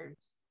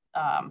clusters.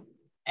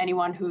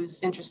 Anyone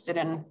who's interested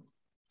in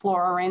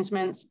floral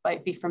arrangements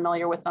might be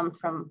familiar with them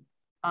from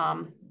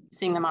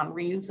seeing them on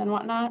wreaths and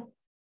whatnot.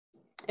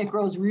 It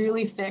grows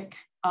really thick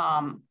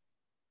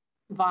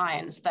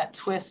vines that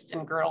twist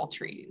and girdle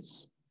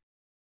trees.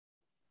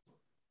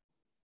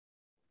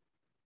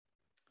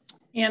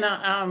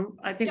 Anna,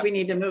 I think we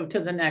need to move to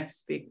the next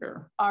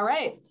speaker. All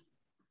right,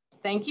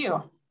 thank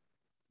you.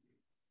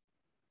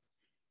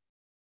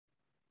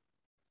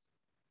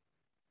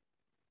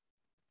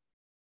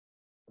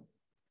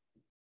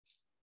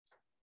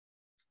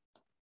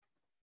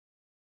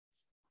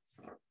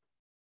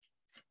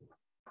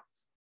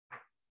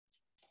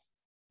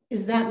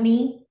 Is that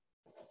me?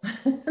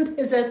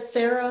 Is that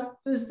Sarah?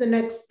 Who's the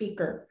next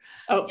speaker?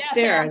 Oh, Yeah,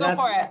 Sarah, go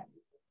for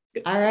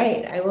it. All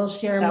right, I will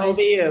share my That'll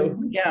be you.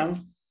 screen. Yeah.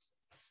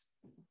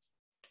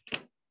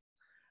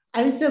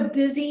 I was so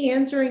busy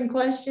answering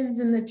questions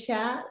in the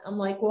chat. I'm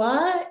like,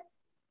 what?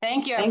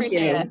 Thank you, I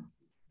appreciate it.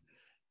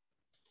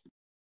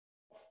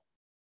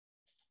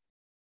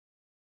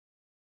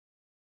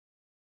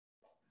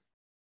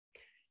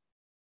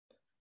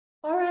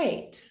 All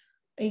right,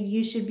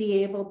 you should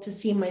be able to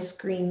see my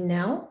screen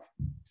now.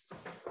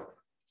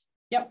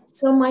 Yep.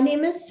 So my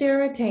name is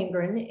Sarah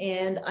Tangren,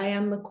 and I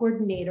am the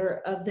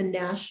coordinator of the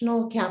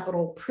National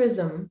Capital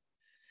PRISM.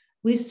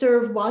 We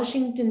serve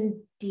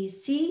Washington,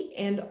 D.C.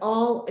 and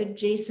all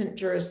adjacent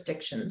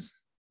jurisdictions.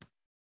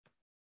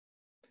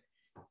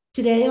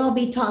 Today, I'll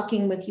be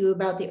talking with you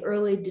about the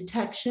early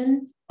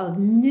detection of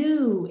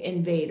new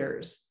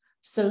invaders.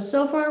 So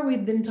far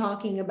we've been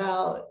talking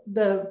about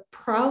the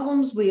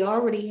problems we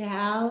already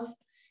have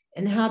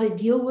and how to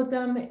deal with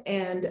them,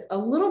 and a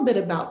little bit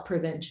about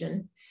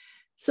prevention.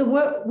 So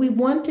what we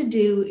want to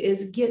do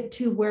is get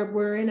to where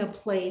we're in a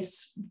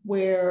place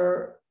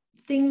where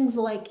things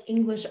like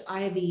English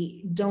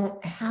ivy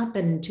don't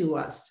happen to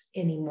us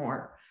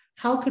anymore.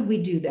 How could we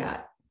do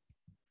that?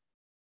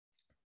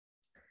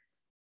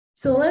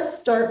 So let's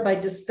start by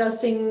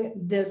discussing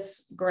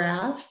this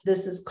graph.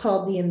 This is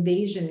called the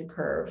invasion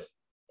curve.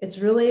 It's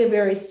really a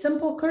very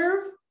simple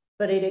curve,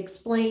 but it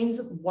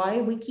explains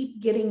why we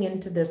keep getting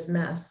into this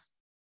mess.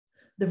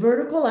 The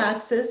vertical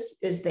axis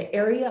is the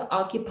area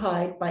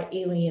occupied by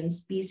alien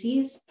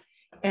species,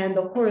 and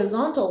the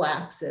horizontal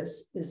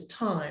axis is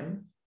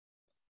time.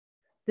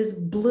 This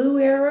blue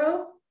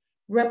arrow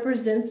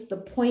represents the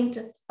point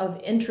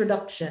of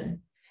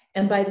introduction.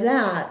 And by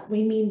that,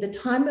 we mean the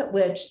time at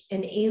which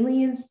an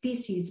alien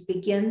species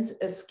begins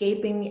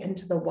escaping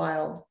into the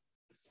wild.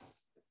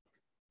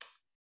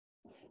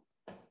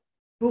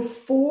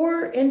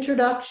 Before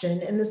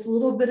introduction, in this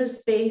little bit of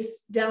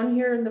space down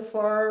here in the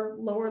far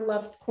lower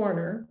left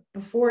corner,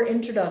 before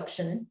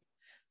introduction,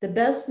 the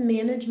best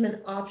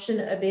management option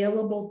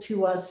available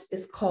to us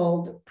is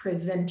called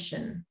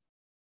prevention.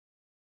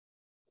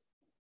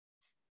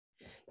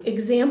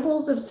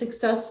 Examples of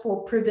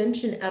successful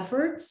prevention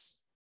efforts.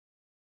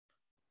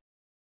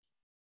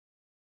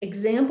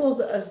 Examples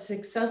of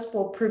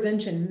successful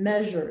prevention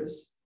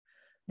measures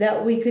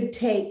that we could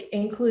take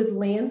include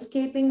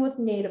landscaping with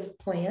native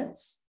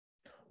plants,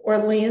 or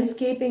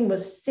landscaping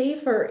with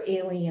safer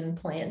alien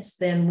plants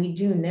than we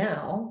do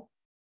now,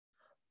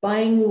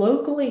 buying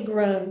locally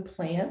grown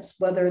plants,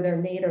 whether they're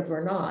native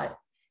or not,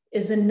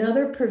 is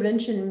another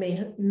prevention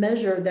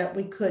measure that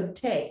we could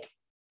take.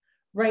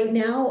 Right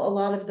now, a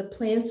lot of the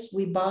plants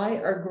we buy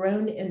are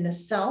grown in the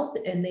South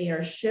and they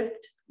are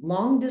shipped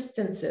long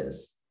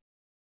distances.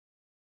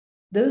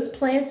 Those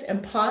plants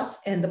and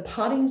pots and the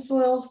potting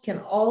soils can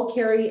all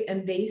carry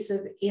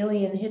invasive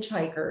alien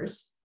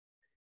hitchhikers.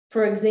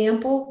 For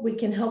example, we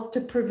can help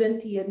to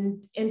prevent the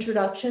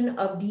introduction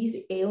of these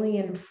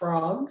alien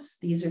frogs.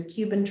 These are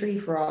Cuban tree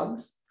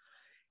frogs.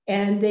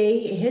 And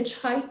they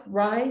hitchhike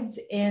rides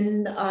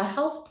in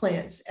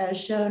houseplants, as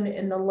shown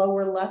in the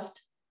lower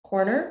left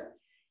corner.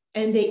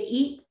 And they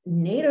eat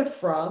native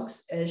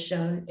frogs, as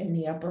shown in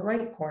the upper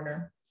right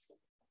corner.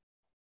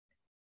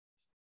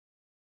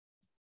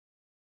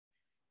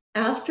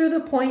 After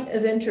the point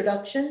of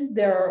introduction,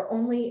 there are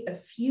only a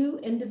few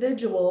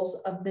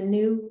individuals of the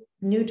new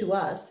to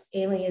us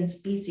alien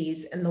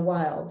species in the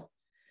wild,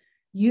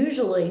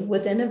 usually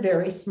within a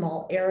very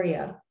small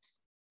area.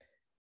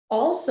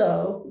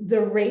 Also,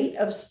 the rate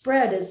of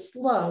spread is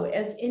slow,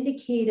 as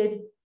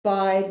indicated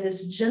by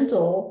this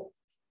gentle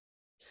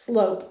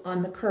slope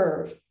on the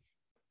curve.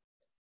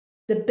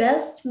 The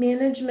best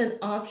management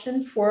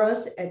option for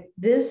us at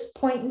this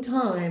point in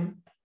time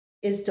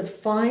is to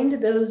find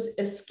those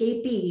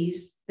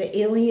escapees, the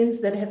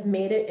aliens that have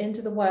made it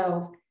into the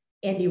wild,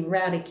 and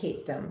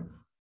eradicate them.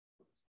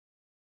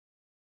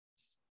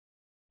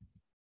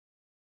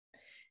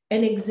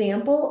 An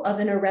example of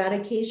an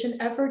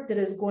eradication effort that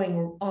is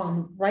going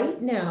on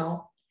right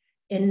now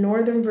in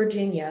Northern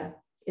Virginia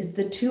is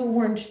the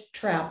two-horned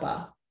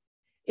trappa.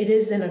 It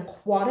is an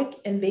aquatic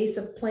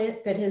invasive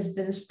plant that has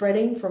been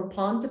spreading from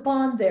pond to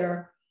pond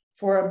there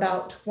for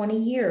about 20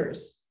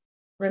 years.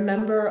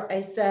 Remember,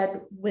 I said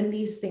when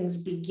these things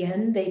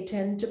begin, they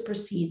tend to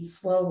proceed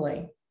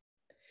slowly.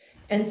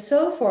 And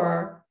so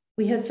far,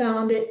 we have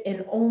found it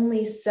in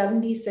only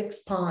 76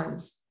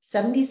 ponds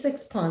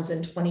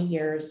in 20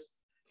 years.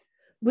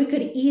 We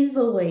could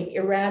easily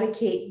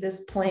eradicate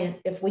this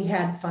plant if we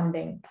had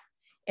funding.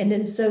 And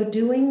in so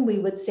doing, we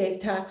would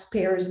save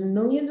taxpayers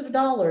millions of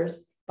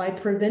dollars by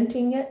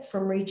preventing it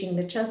from reaching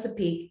the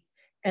Chesapeake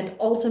and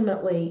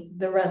ultimately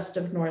the rest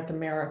of North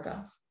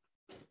America.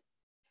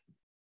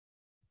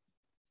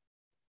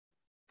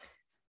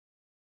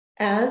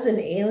 As an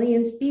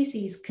alien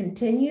species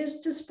continues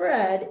to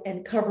spread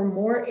and cover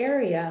more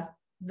area,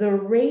 the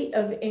rate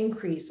of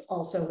increase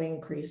also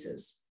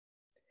increases,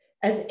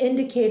 as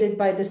indicated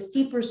by the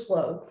steeper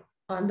slope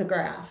on the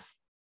graph.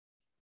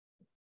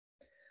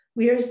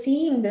 We are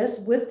seeing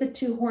this with the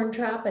two-horned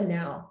trappa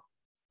now,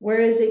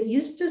 whereas it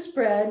used to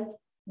spread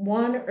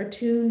 1 or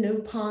 2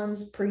 new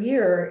ponds per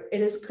year, it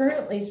is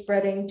currently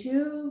spreading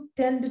 10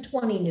 to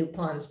 20 new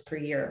ponds per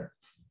year.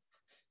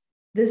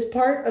 This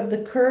part of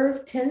the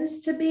curve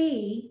tends to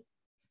be,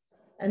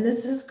 and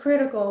this is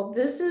critical,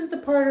 this is the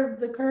part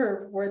of the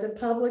curve where the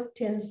public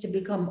tends to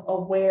become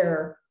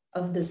aware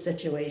of the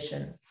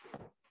situation.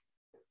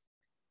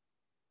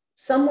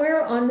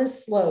 Somewhere on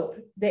this slope,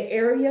 the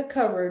area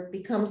covered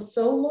becomes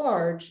so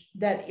large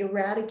that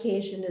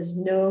eradication is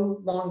no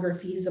longer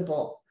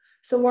feasible.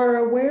 So our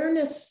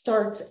awareness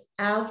starts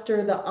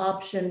after the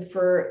option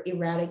for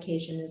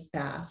eradication is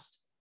passed.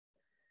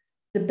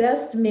 The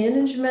best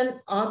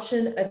management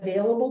option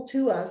available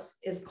to us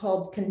is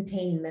called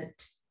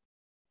containment.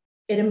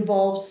 It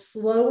involves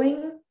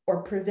slowing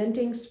or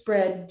preventing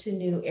spread to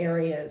new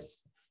areas.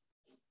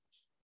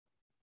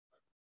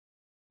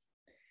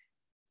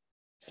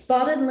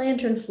 Spotted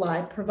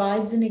lanternfly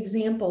provides an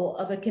example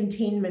of a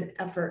containment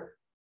effort.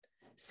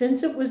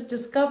 Since it was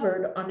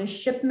discovered on a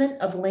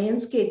shipment of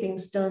landscaping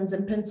stones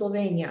in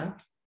Pennsylvania,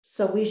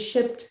 so we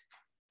shipped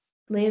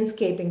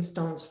landscaping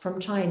stones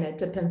from China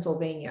to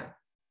Pennsylvania.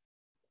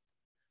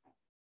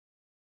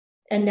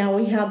 And now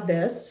we have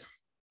this.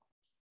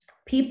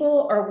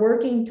 People are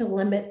working to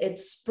limit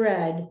its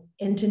spread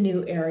into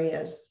new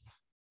areas.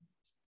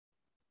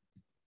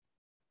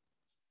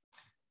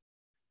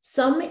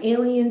 Some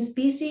alien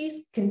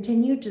species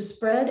continue to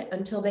spread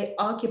until they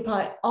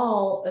occupy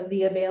all of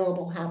the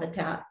available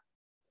habitat.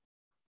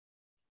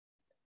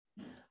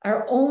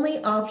 Our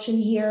only option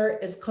here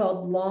is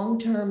called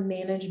long-term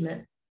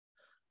management.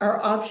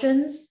 Our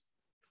options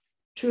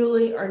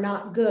truly are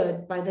not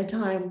good by the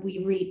time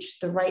we reach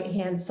the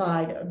right-hand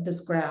side of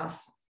this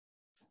graph.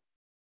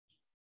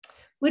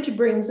 Which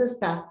brings us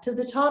back to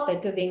the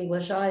topic of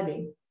English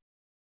ivy.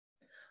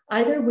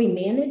 Either we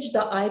manage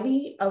the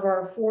ivy of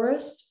our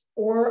forest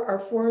or our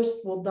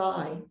forest will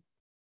die.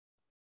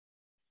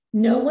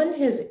 No one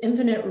has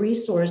infinite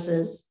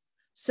resources,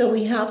 so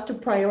we have to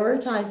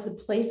prioritize the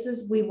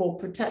places we will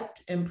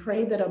protect and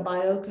pray that a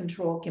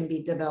biocontrol can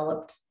be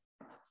developed.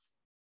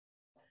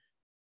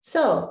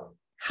 So,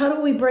 how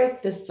do we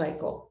break this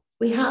cycle?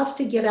 We have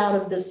to get out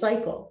of this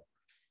cycle.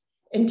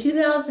 In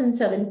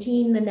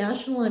 2017, the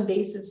National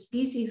Invasive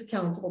Species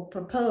Council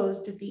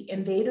proposed the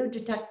Invader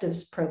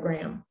Detectives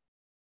Program.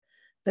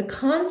 The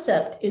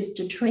concept is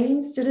to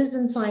train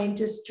citizen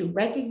scientists to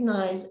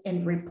recognize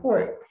and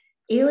report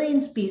alien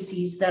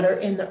species that are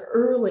in the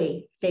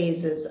early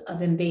phases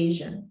of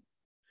invasion.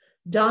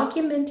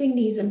 Documenting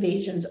these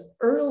invasions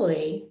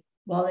early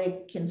while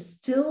they can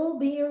still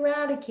be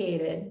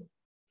eradicated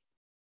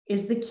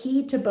is the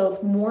key to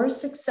both more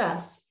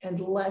success and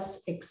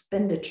less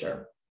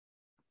expenditure.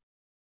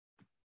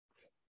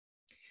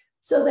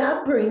 So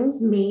that brings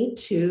me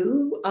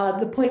to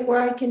the point where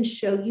I can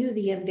show you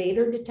the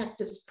Invader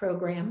Detectives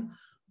Program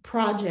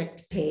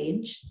project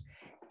page.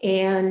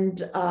 And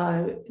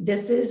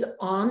this is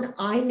on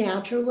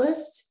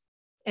iNaturalist,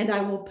 and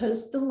I will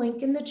post the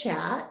link in the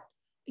chat.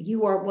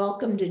 You are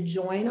welcome to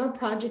join our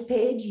project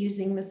page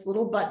using this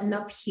little button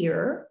up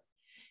here.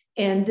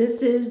 And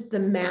this is the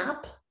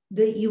map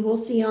that you will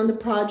see on the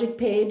project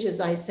page, as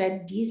I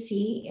said,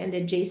 DC and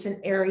adjacent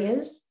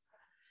areas.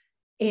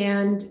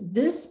 And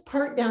this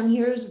part down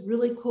here is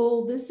really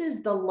cool. This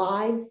is the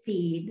live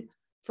feed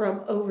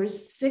from over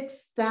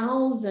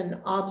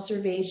 6,000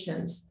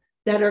 observations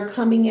that are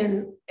coming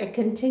in a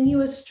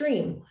continuous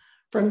stream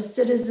from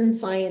citizen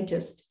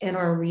scientists in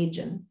our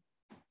region.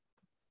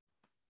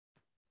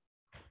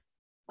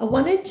 I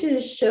wanted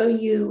to show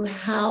you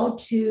how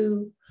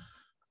to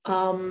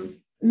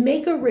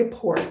make a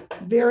report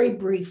very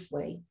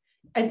briefly.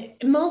 And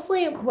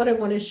mostly what I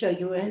want to show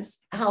you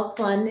is how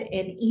fun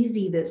and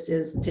easy this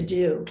is to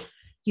do.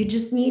 You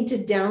just need to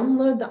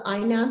download the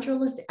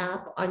iNaturalist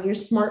app on your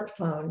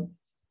smartphone,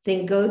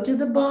 then go to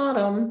the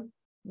bottom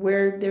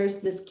where there's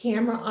this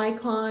camera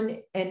icon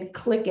and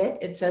click it.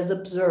 It says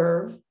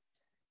observe.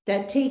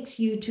 That takes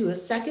you to a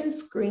second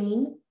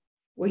screen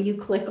where you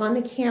click on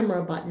the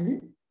camera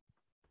button.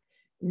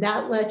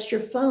 That lets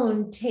your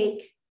phone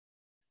take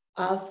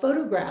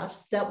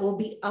photographs that will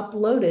be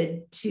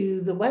uploaded to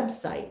the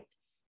website.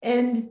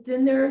 And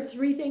then there are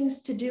 3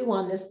 things to do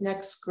on this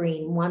next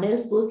screen. One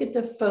is look at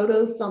the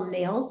photo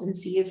thumbnails and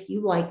see if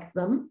you like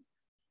them.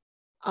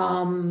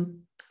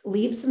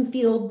 Leave some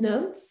field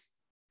notes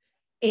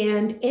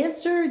and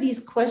answer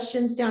these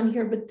questions down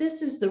here. But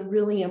this is the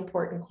really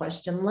important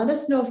question. Let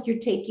us know if you're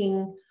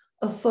taking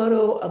a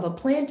photo of a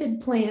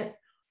planted plant,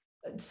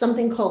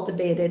 something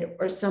cultivated,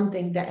 or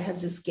something that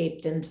has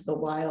escaped into the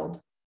wild.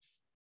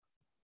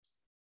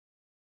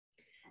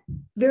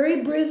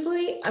 Very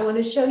briefly, I want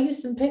to show you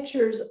some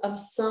pictures of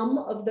some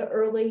of the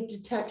early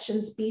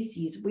detection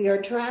species. We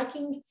are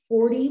tracking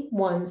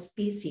 41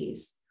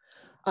 species,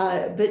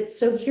 but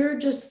so here are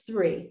just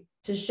 3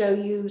 to show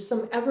you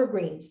some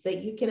evergreens that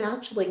you can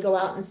actually go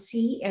out and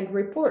see and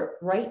report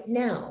right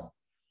now.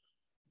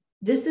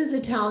 This is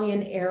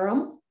Italian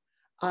arum.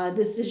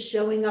 This is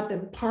showing up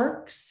in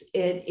parks.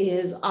 It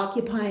is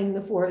occupying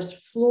the forest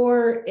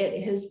floor.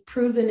 It has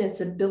proven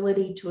its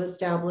ability to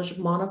establish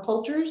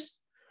monocultures,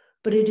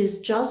 but it is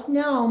just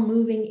now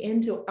moving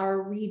into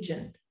our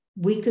region.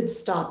 We could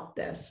stop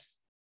this.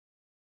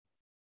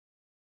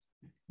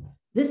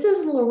 This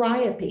is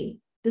liriope.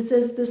 This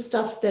is the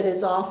stuff that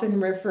is often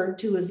referred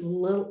to as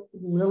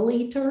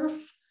lily turf.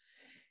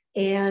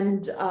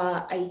 And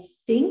I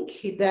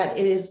think that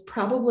it is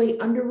probably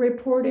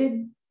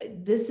underreported.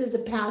 This is a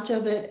patch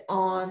of it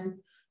on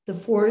the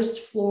forest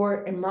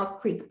floor in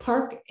Rock Creek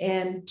Park.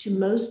 And to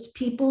most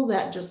people,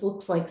 that just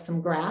looks like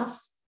some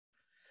grass.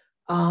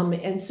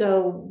 And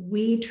so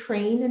we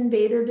train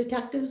invader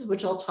detectives,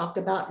 which I'll talk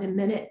about in a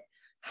minute,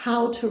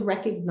 how to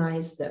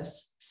recognize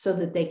this so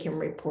that they can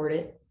report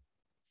it.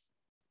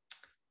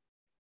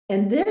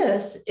 And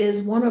this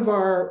is one of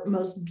our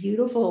most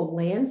beautiful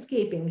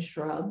landscaping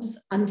shrubs.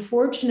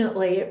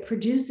 Unfortunately, it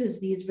produces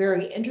these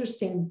very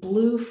interesting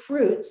blue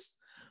fruits,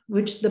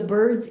 which the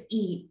birds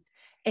eat.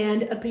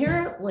 And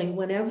apparently,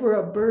 whenever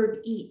a bird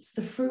eats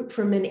the fruit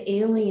from an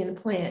alien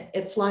plant,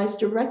 it flies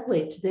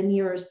directly to the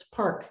nearest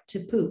park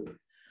to poop.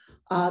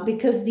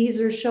 Because these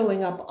are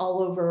showing up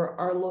all over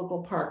our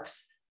local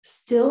parks,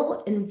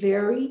 still in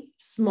very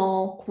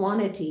small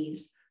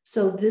quantities.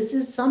 So this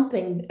is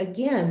something,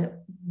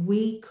 again,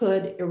 we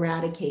could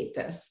eradicate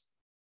this.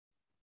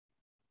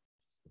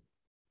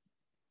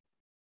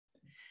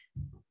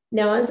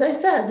 Now, as I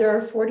said, there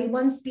are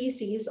 41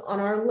 species on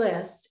our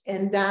list,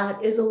 and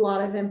that is a lot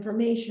of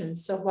information.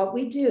 So what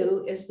we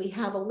do is we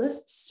have a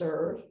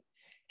listserv,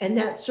 and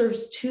that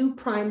serves 2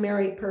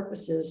 primary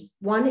purposes.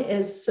 One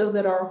is so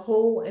that our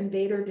whole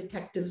invader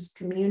detectives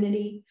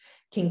community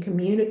can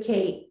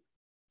communicate,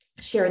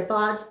 share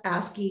thoughts,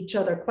 ask each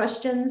other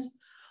questions,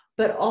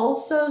 but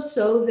also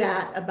so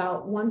that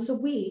about once a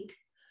week,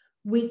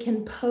 we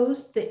can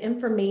post the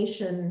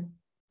information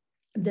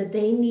that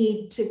they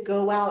need to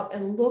go out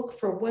and look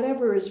for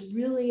whatever is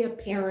really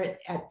apparent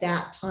at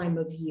that time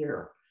of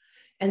year.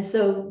 And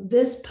so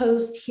this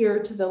post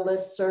here to the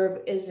listserv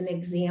is an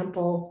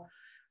example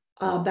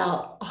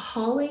about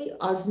Holly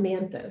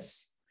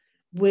osmanthus,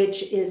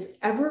 which is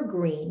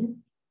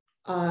evergreen,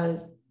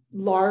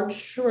 large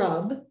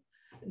shrub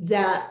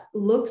that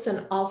looks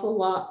an awful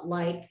lot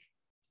like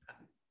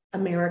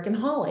American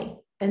holly.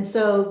 And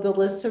so the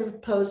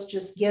listserv post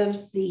just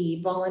gives the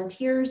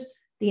volunteers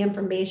the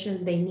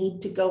information they need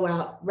to go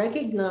out,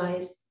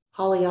 recognize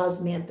Holly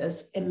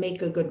osmanthus, and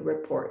make a good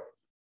report.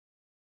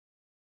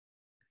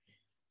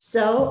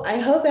 So I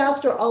hope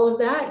after all of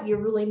that,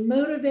 you're really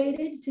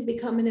motivated to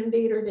become an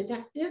invader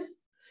detective.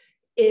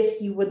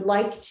 If you would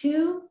like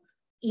to,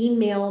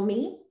 email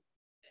me.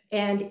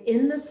 And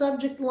in the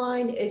subject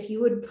line, if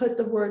you would put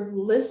the word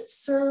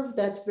listserv,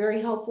 that's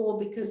very helpful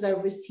because I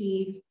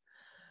receive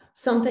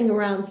something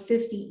around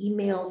 50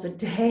 emails a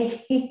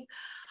day.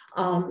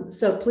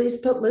 So please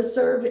put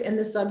listserv in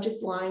the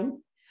subject line.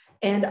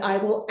 And I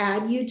will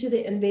add you to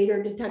the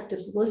Invader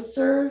Detectives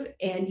listserv,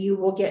 and you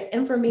will get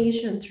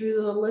information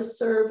through the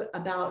listserv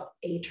about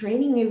a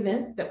training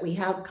event that we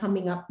have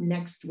coming up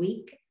next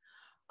week.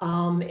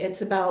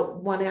 It's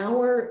about 1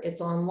 hour, it's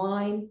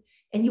online,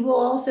 and you will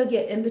also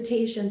get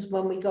invitations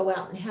when we go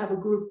out and have a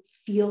group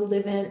field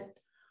event.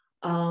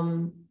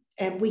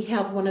 And we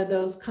have one of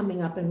those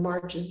coming up in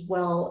March as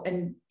well.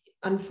 And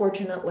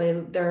unfortunately,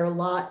 there are a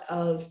lot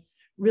of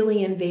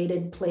really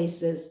invaded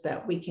places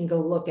that we can go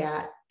look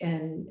at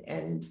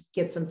and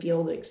get some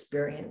field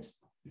experience.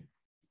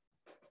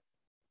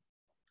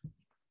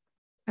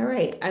 All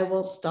right, I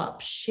will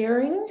stop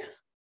sharing.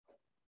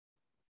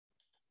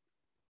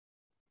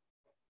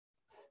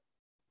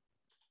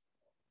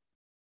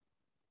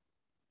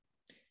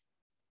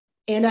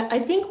 And I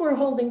think we're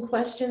holding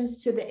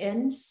questions to the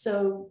end.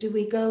 So do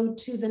we go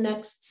to the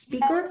next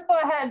speaker? Let's go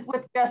ahead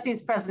with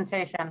Jesse's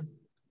presentation.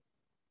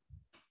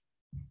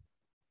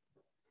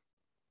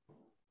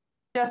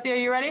 Jesse, are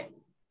you ready?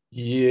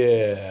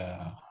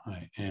 Yeah,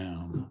 I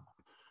am.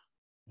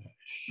 I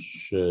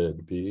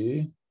should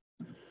be.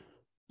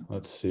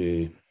 Let's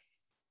see.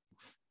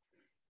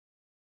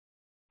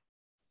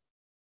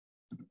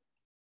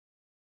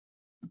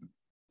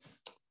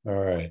 All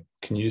right.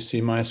 Can you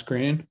see my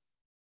screen?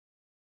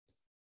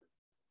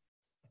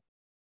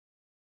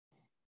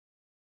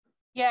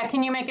 Yeah,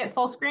 can you make it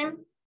full screen?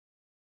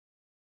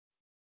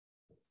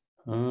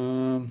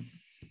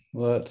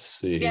 Let's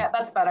see. Yeah,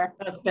 that's better.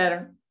 That's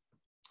better.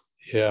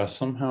 Yeah,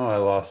 somehow I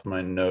lost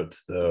my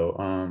notes though.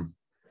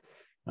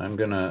 I'm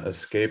gonna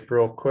escape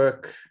real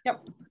quick.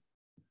 Yep.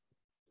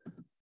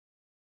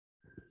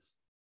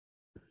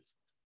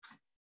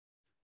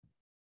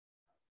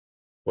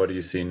 What do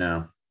you see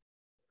now?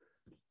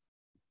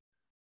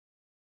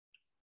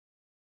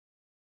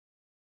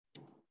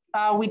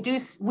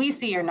 We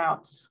see your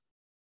notes.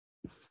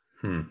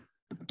 All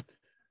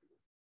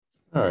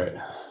right,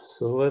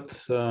 so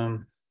let's let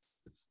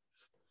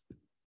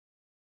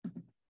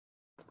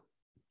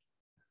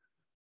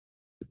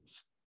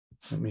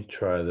me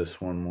try this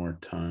one more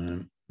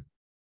time.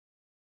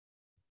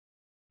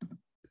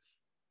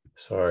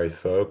 Sorry,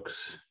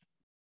 folks.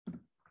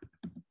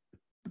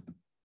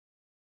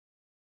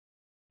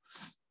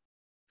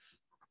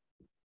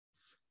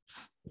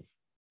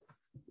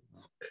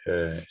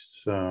 Okay,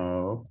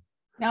 so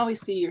Now we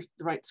see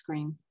the right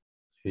screen.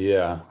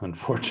 yeah,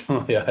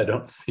 unfortunately, I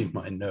don't see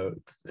my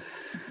notes.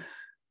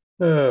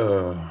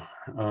 Oh,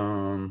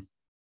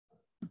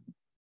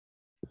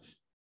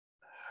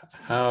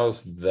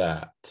 how's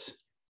that?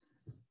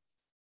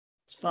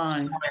 It's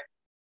fine.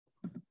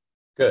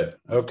 Good.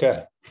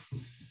 Okay.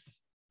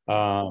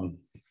 Hi,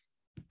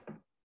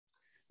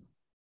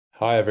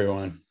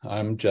 everyone.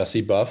 I'm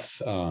Jesse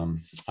Buff.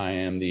 I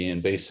am the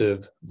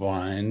Invasive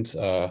Vines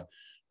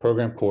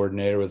Program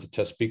Coordinator with the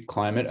Chesapeake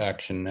Climate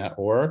Action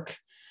Network.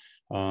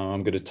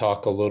 I'm going to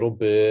talk a little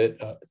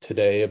bit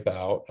today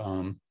about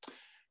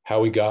how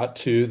we got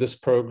to this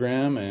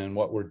program and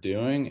what we're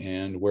doing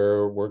and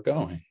where we're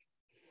going.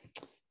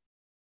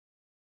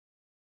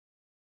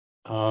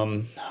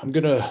 I'm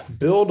going to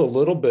build a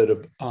little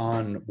bit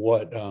on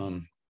what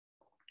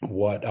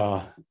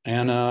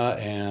Anna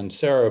and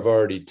Sarah have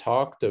already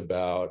talked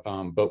about,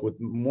 but with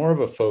more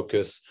of a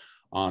focus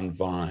on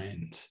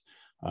vines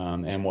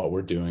and what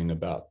we're doing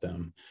about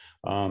them.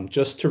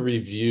 Just to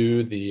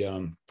review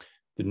the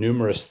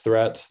numerous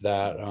threats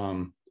that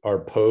are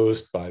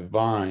posed by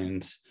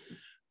vines.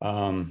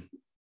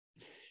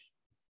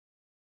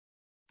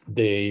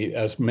 They,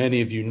 as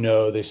many of you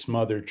know, they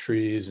smother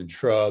trees and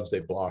shrubs, they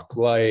block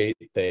light,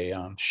 they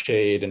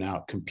shade and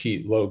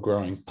outcompete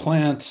low-growing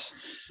plants,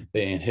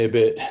 they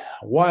inhibit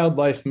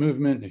wildlife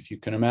movement. If you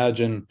can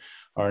imagine,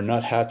 our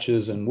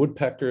nuthatches and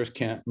woodpeckers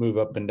can't move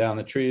up and down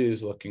the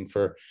trees looking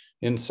for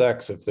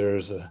insects if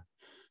there's a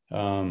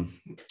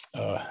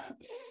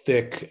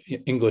thick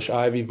English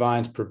ivy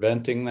vines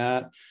preventing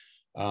that.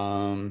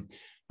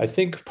 I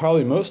think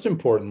probably most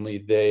importantly,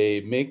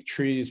 they make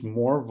trees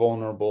more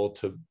vulnerable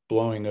to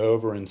blowing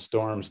over in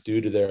storms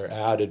due to their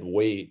added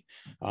weight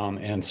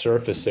and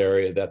surface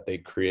area that they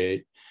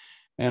create.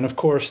 And of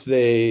course,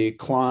 they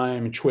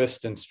climb,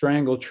 twist, and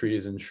strangle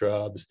trees and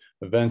shrubs,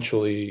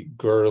 eventually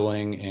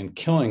girdling and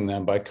killing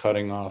them by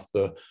cutting off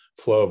the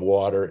flow of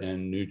water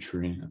and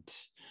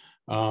nutrients.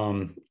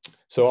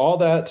 So all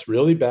that's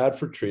really bad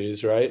for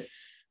trees, right?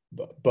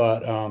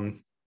 But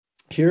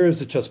here is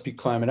the Chesapeake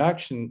Climate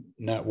Action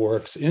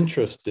Network's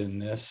interest in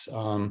this.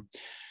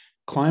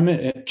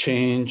 Climate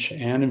change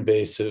and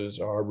invasives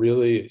are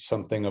really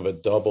something of a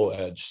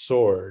double-edged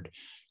sword.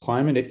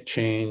 Climate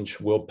change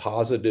will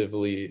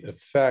positively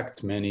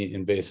affect many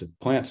invasive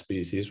plant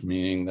species,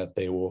 meaning that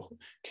they will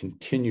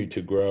continue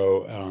to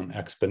grow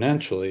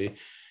exponentially.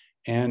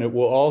 And it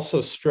will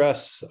also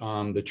stress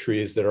the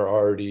trees that are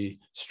already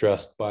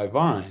stressed by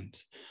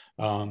vines.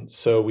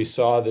 So we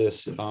saw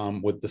this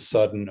with the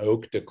sudden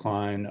oak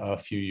decline a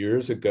few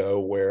years ago,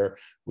 where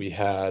we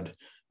had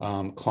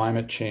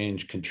climate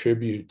change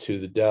contribute to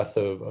the death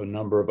of a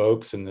number of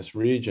oaks in this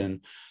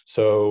region.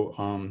 So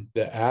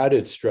the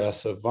added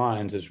stress of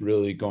vines is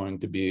really going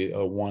to be a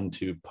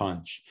 1-2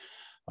 punch.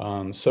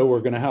 So we're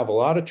going to have a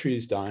lot of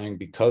trees dying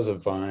because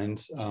of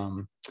vines.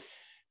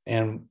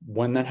 And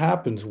when that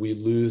happens, we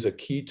lose a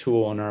key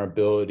tool in our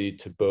ability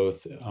to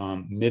both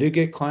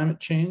mitigate climate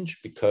change,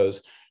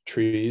 because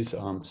trees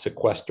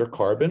sequester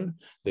carbon,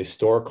 they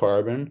store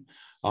carbon,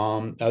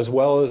 as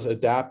well as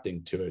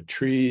adapting to it.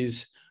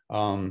 Trees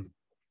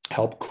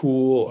help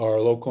cool our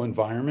local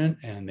environment,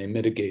 and they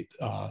mitigate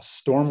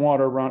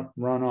stormwater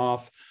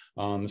runoff.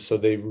 So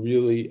they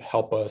really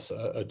help us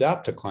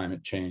adapt to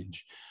climate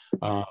change.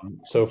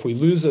 So if we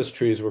lose those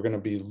trees, we're going to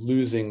be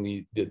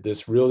losing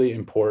this really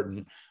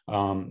important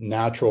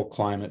natural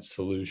climate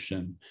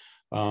solution.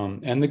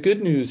 And the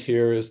good news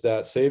here is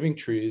that saving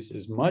trees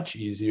is much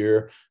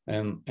easier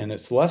and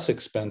it's less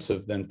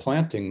expensive than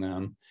planting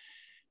them.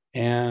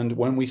 And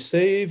when we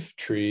save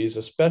trees,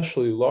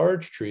 especially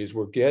large trees,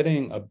 we're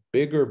getting a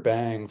bigger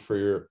bang for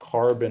your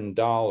carbon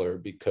dollar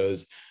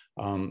because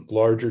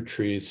larger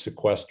trees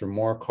sequester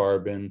more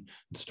carbon,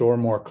 store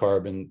more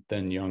carbon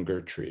than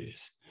younger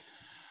trees.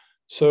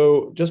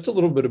 So just a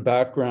little bit of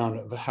background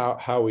of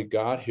how we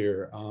got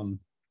here.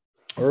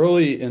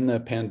 Early in the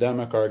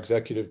pandemic, our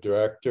executive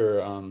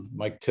director,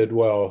 Mike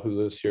Tidwell, who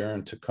lives here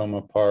in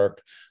Takoma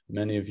Park,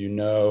 many of you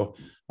know,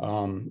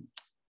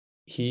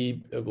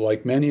 he,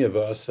 like many of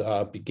us,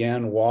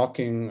 began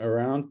walking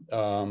around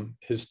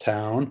his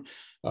town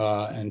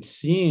and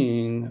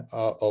seeing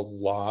a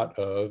lot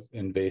of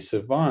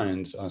invasive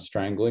vines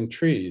strangling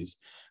trees.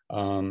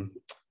 And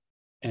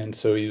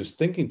so he was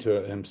thinking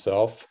to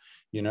himself,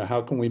 you know,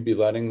 how can we be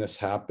letting this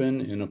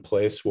happen in a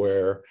place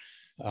where,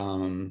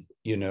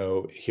 you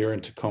know, here in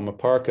Takoma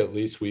Park, at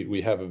least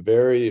we have a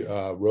very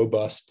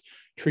robust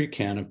tree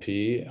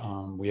canopy.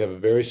 We have a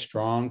very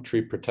strong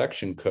tree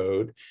protection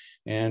code,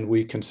 and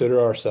we consider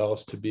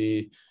ourselves to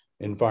be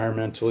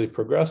environmentally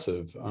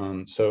progressive.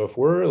 So if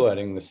we're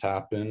letting this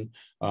happen,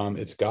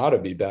 it's got to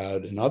be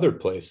bad in other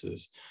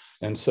places.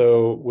 And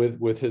so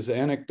with his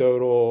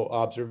anecdotal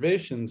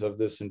observations of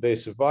this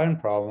invasive vine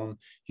problem,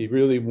 he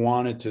really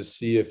wanted to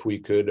see if we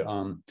could,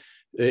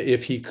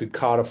 if he could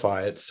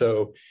codify it.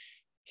 So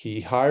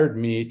he hired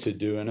me to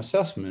do an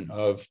assessment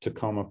of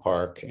Takoma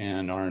Park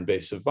and our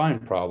invasive vine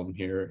problem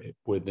here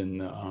within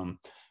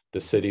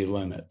the city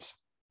limits.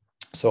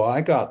 So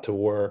I got to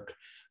work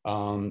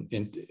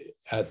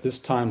at this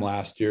time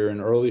last year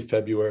in early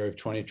February of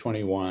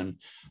 2021,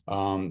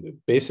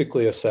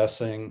 basically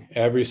assessing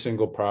every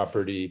single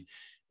property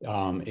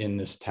in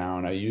this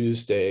town. I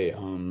used a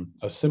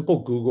simple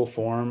Google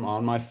form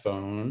on my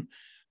phone.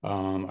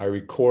 I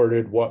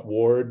recorded what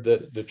ward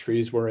the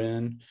trees were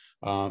in.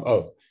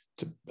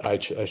 I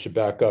should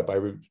back up.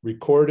 I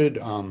recorded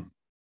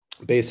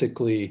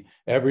basically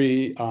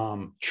every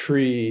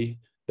tree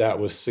that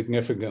was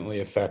significantly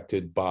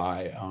affected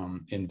by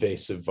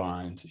invasive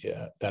vines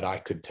that I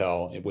could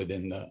tell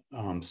within the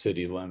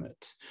city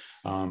limits.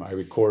 I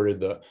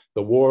recorded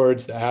the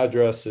wards, the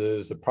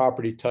addresses, the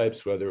property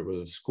types, whether it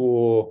was a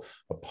school,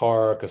 a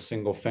park, a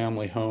single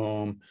family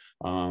home,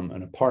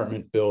 an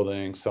apartment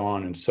building, so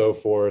on and so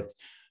forth.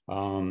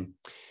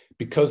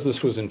 Because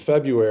this was in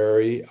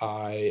February,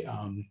 I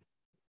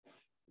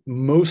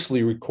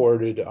mostly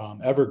recorded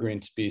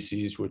evergreen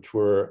species, which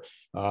were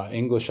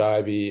English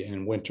ivy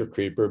and winter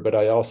creeper, but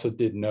I also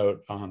did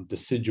note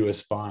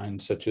deciduous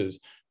vines such as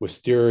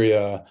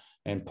wisteria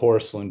and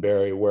porcelain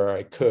berry where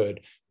I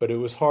could, but it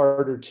was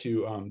harder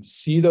to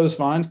see those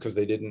vines because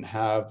they didn't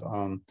have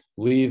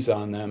leaves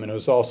on them. And it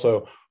was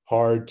also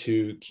hard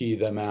to key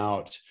them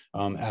out,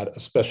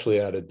 especially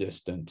at a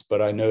distance,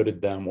 but I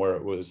noted them where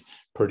it was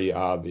pretty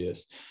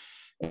obvious.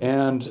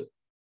 And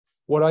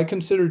what I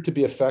considered to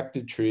be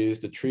affected trees,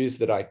 the trees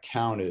that I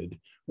counted,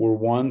 were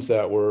ones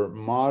that were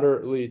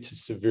moderately to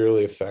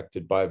severely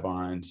affected by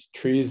vines,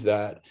 trees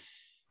that,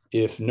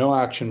 if no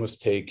action was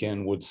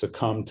taken, would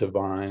succumb to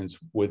vines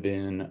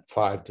within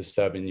 5 to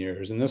 7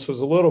 years. And this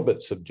was a little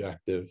bit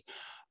subjective,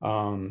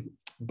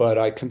 but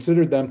I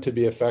considered them to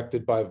be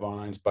affected by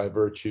vines by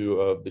virtue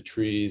of the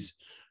tree's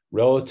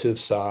relative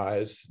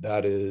size,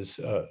 that is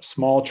a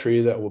small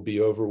tree that will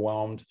be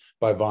overwhelmed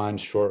by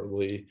vines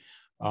shortly,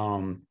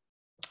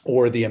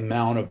 or the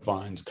amount of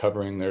vines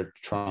covering their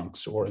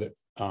trunks or the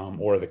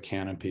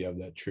canopy of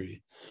that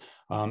tree.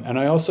 And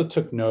I also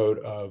took note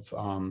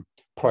of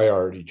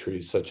priority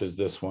trees, such as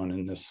this one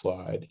in this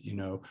slide, you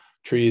know,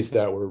 trees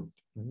that were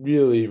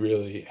really,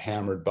 really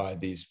hammered by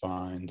these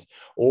vines,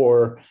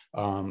 or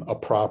a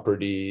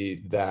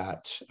property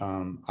that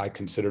I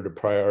considered a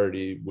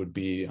priority would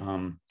be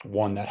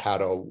one that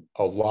had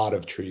a lot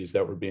of trees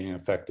that were being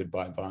affected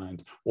by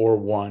vines, or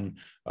one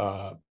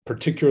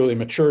particularly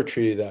mature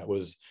tree that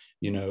was,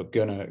 you know,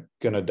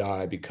 gonna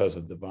die because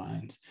of the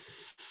vines.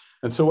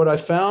 And so what I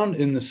found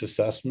in this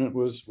assessment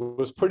was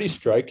pretty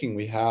striking.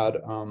 We had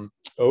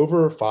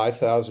over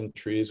 5,000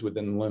 trees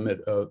within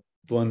limits of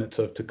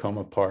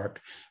Takoma Park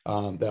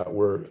that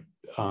were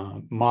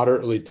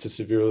moderately to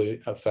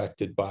severely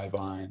affected by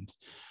vines.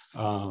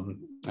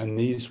 And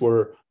these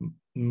were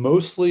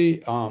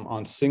mostly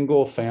on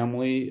single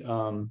family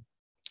homes,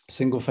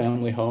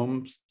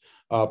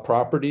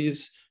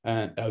 properties,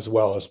 and as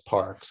well as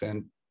parks.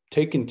 And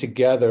taken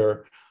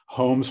together,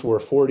 homes were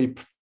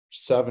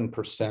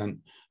 47%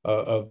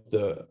 of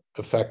the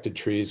affected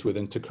trees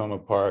within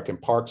Takoma Park,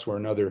 and parks were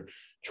another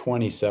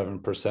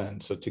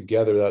 27%. So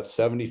together, that's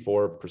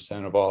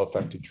 74% of all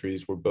affected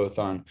trees were both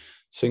on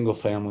single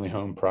family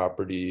home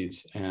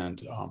properties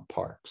and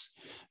parks.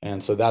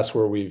 And so that's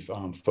where we've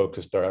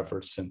focused our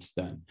efforts since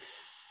then.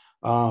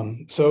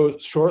 So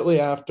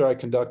shortly after I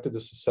conducted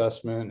this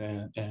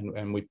assessment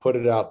and we put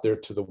it out there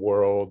to the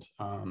world,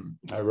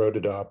 I wrote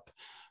it up.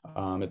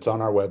 It's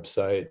on our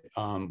website.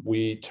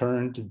 We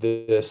turned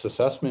this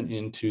assessment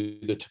into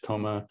the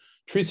Takoma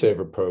Tree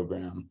Saver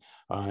program.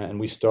 And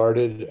we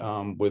started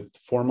with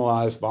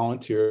formalized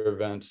volunteer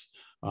events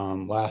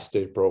last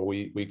April.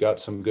 We got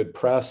some good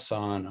press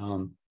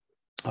on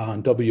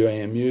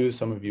WAMU.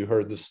 Some of you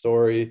heard the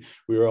story.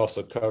 We were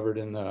also covered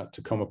in the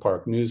Takoma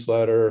Park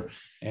newsletter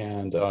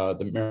and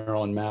the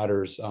Maryland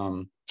Matters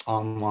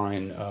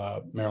online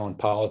Maryland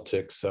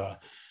Politics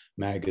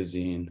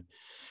magazine.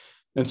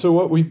 And so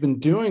what we've been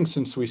doing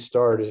since we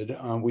started,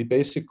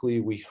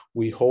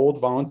 we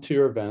hold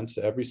volunteer events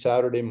every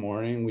Saturday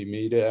morning. We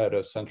meet at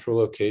a central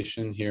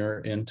location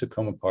here in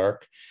Takoma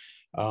Park.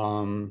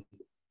 And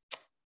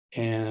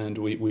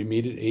we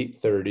meet at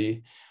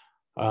 8:30.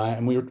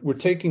 And we're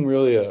taking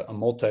really a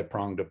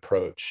multi-pronged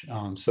approach.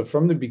 So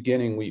from the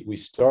beginning, we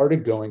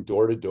started going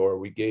door to door.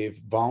 We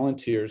gave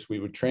volunteers, we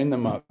would train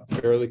them up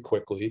fairly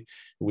quickly.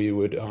 We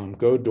would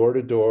go door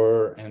to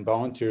door, and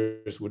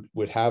volunteers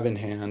would have in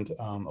hand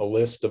a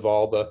list of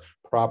all the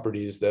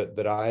properties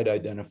that I had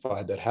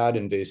identified that had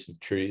invasive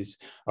trees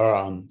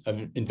or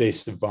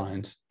invasive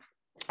vines.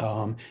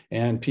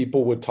 And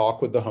people would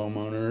talk with the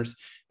homeowners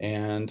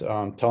and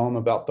tell them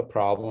about the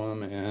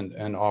problem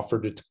and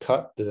offer to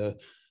cut the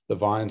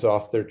vines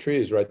off their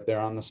trees right there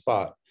on the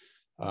spot.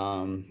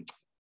 And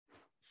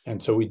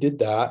so we did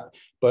that,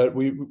 but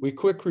we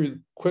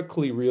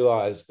quickly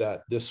realized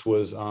that this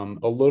was a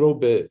little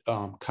bit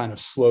kind of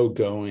slow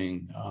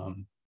going.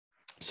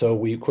 So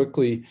we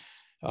quickly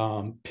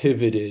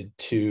pivoted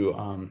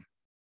to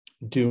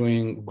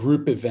doing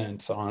group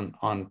events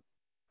on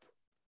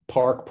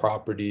park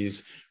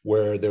properties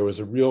where there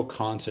was a real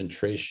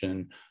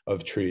concentration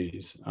of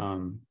trees.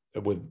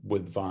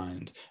 With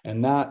vines,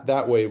 and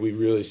that way we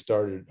really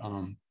started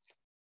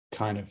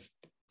kind of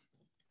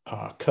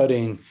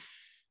cutting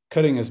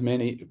as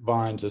many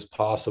vines as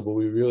possible.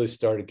 We really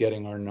started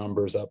getting our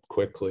numbers up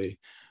quickly,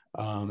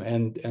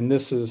 and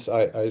this is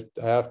I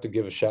have to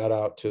give a shout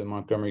out to the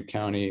Montgomery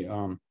County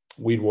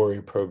Weed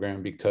Warrior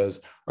program,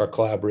 because our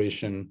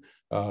collaboration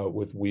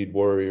with Weed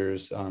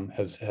Warriors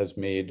has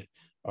made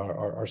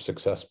our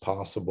success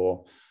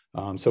possible.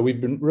 So we've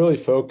been really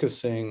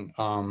focusing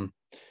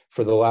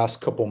for the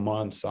last couple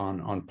months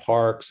on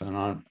parks and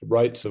on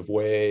rights of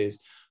ways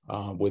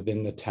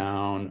within the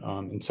town.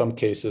 In some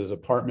cases,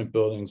 apartment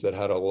buildings that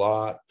had a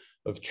lot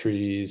of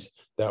trees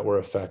that were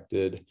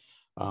affected.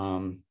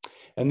 And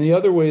the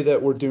other way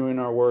that we're doing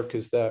our work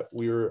is that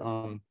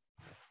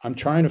I'm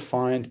trying to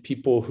find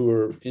people who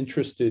are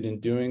interested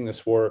in doing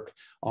this work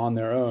on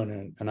their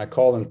own, and I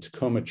call them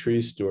Takoma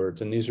tree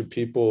stewards. And these are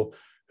people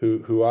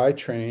who I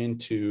train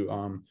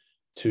to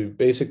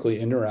basically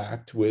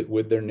interact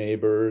with their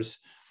neighbors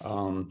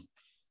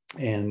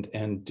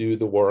and do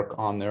the work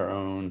on their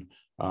own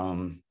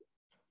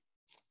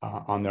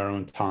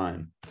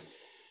time.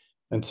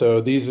 And so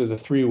these are the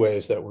three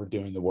ways that we're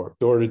doing the work: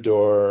 door to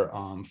door,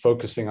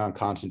 focusing on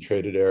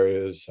concentrated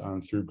areas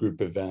through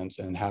group events,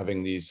 and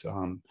having these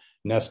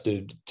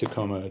nested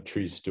Takoma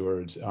tree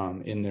stewards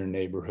in their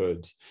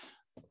neighborhoods.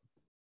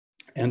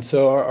 And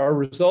so our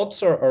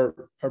results are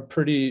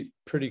pretty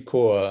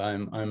cool.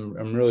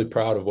 I'm really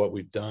proud of what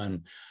we've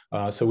done.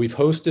 So we've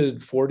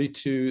hosted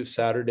 42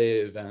 Saturday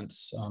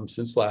events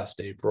since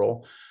last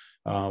April.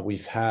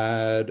 We've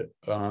had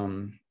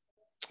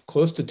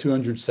close to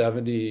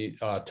 270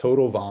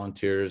 total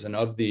volunteers, and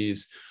of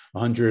these,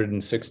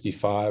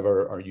 165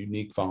 are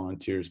unique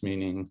volunteers,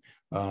 meaning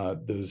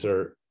those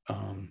are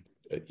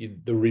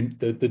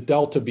the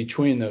delta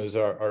between those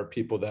are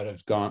people that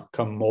have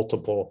come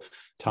multiple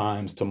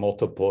times to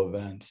multiple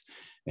events.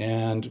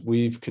 And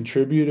we've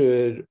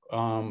contributed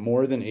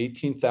more than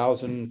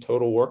 18,000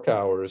 total work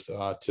hours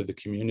to the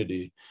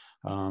community.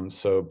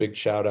 So big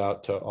shout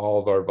out to all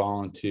of our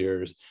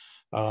volunteers.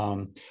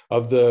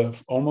 Of the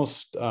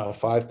almost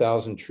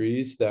 5,000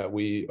 trees that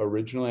we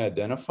originally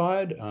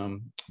identified,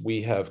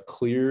 we have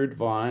cleared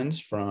vines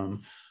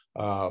from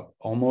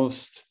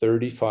almost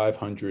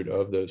 3,500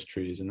 of those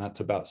trees, and that's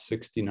about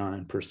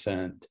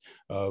 69%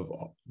 of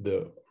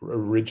the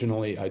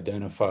originally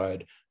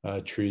identified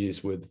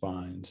trees with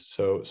vines.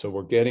 So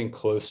we're getting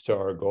close to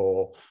our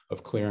goal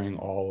of clearing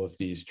all of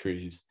these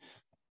trees.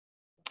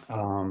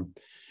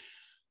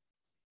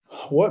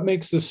 What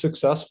makes this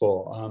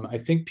successful? I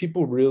think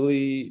people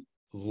really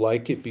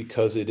like it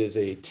because it is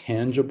a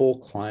tangible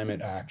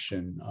climate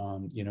action. A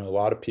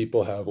lot of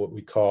people have what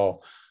we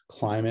call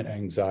climate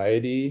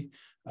anxiety.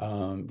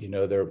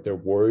 They're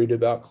worried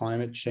about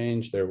climate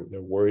change. They're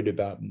worried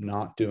about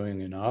not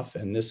doing enough.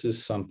 And this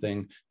is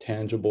something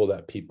tangible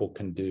that people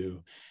can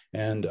do.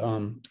 And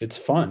it's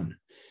fun.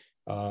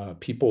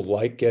 People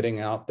like getting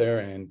out there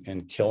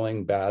and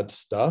killing bad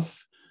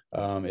stuff.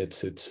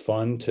 It's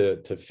fun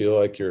to feel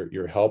like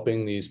you're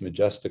helping these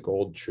majestic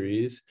old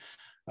trees.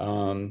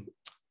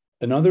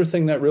 Another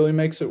thing that really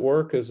makes it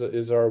work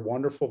is our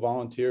wonderful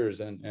volunteers,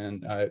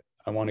 and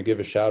I want to give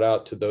a shout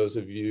out to those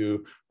of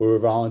you who are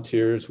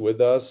volunteers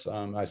with us.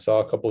 I saw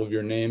a couple of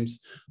your names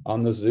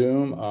on the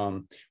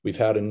Zoom. We've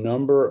had a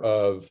number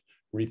of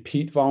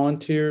repeat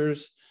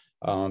volunteers,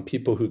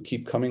 people who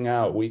keep coming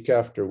out week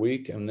after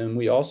week. And then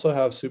we also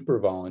have super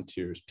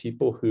volunteers,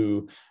 people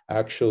who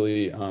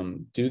actually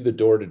do the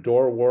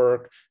door-to-door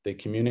work. They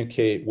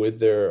communicate with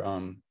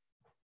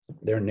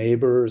their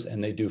neighbors,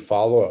 and they do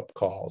follow-up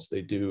calls.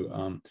 They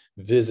do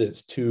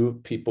visits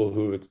to people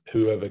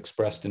who have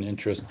expressed an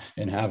interest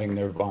in having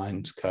their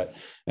vines cut.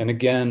 And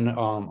again,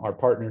 our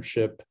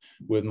partnership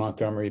with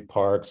Montgomery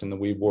Parks and the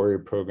Weed Warrior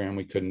program,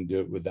 we couldn't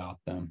do it without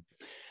them.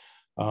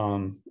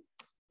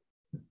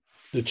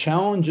 The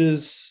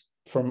challenges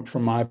from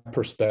my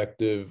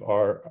perspective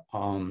are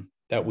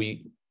that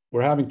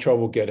we're having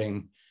trouble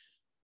getting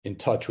in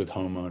touch with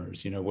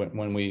homeowners. You know,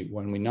 when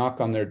we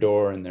knock on their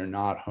door and they're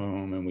not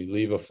home, and we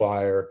leave a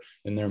flyer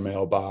in their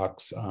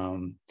mailbox,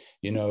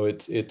 you know,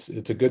 it's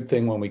a good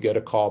thing when we get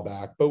a call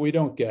back, but we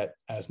don't get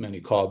as many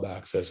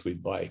callbacks as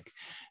we'd like.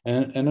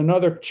 And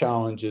another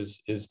challenge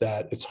is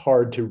that it's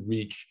hard to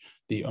reach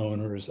the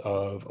owners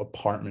of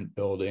apartment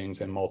buildings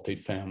and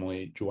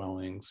multifamily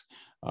dwellings.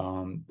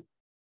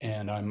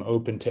 And I'm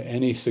open to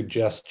any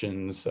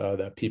suggestions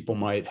that people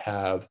might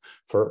have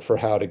for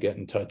how to get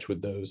in touch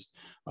with those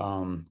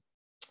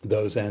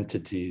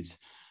entities.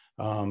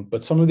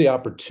 But some of the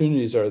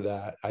opportunities are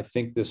that I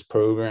think this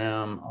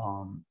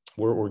program,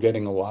 we're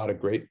getting a lot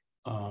of great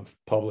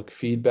public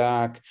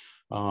feedback.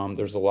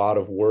 There's a lot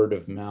of word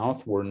of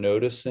mouth. We're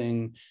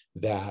noticing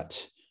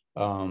that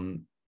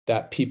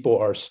that people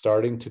are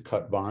starting to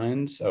cut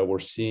vines. We're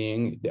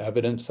seeing the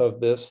evidence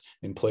of this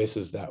in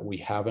places that we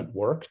haven't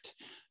worked.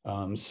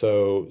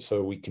 So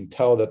we can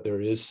tell that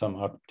there is some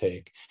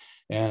uptake.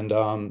 And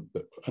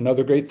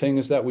another great thing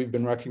is that we've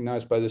been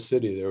recognized by the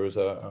city. There was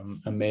a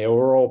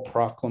mayoral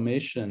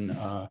proclamation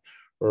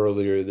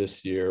earlier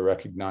this year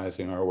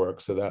recognizing our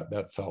work, so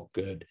that felt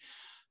good.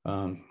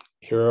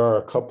 Here are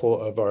a couple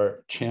of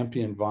our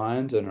champion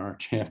vines and our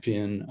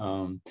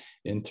champion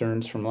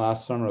interns from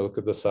last summer. Look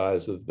at the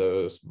size of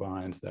those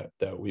vines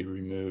that we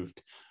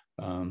removed.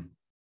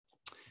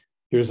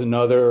 Here's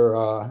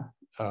another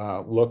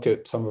look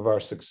at some of our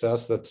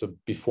success. That's a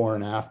before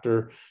and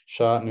after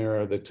shot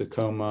near the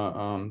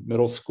Takoma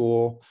Middle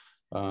School.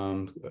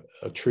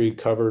 A tree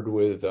covered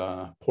with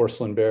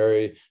porcelain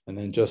berry, and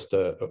then just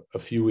a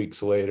few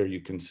weeks later,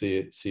 you can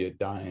see it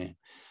dying.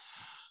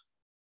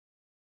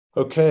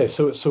 Okay,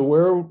 so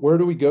where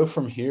do we go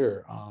from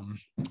here?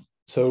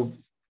 So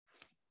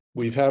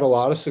we've had a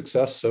lot of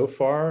success so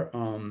far.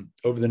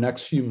 Over the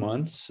next few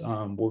months,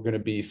 we're going to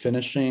be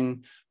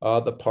finishing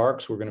the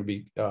parks. We're going to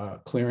be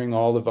clearing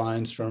all the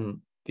vines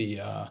from the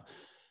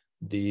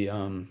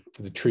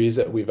trees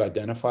that we've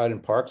identified in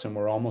parks, and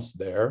we're almost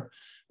there.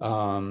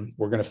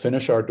 We're going to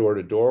finish our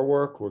door-to-door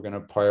work. We're going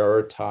to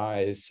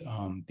prioritize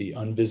the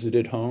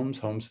unvisited homes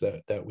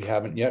that we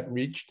haven't yet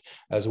reached,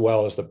 as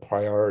well as the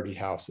priority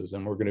houses,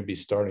 and we're going to be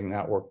starting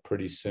that work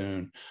pretty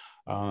soon.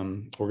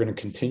 We're going to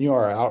continue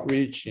our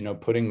outreach, you know,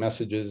 putting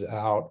messages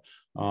out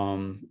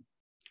on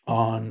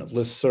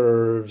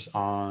listservs,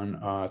 on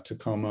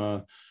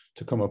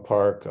Takoma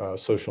Park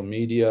social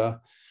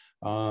media.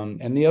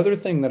 And the other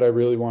thing that I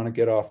really want to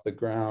get off the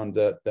ground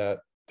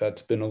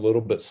that's been a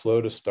little bit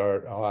slow to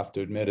start, I'll have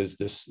to admit, is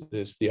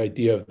the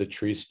idea of the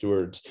tree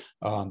stewards.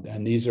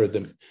 And these are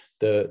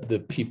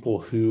the people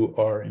who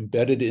are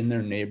embedded in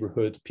their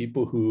neighborhoods,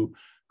 people who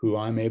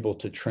I'm able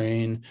to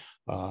train.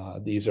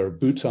 These are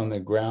boots on the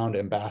ground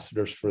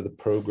ambassadors for the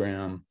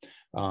program.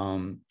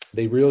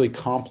 They really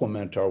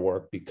complement our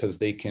work because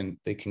they can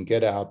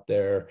get out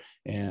there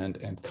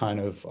and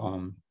kind of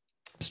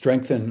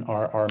strengthen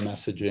our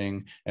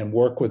messaging and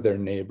work with their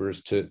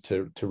neighbors to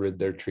rid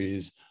their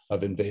trees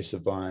of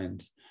invasive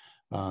vines.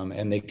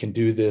 And they can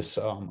do this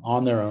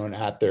on their own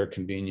at their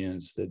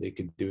convenience, that they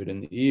can do it in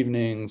the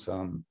evenings,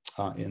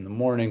 in the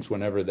mornings,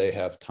 whenever they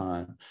have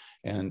time.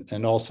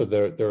 And also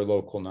their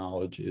local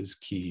knowledge is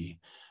key.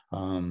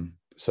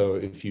 So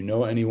if you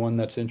know anyone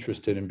that's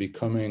interested in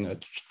becoming a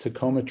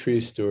Takoma tree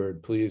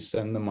steward, please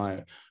send them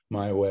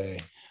my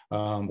way.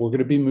 We're going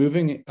to be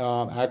moving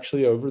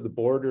actually over the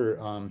border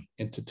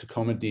into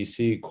Takoma,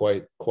 DC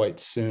quite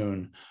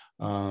soon.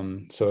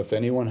 So if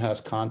anyone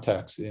has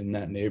contacts in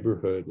that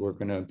neighborhood, we're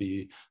going to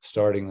be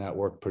starting that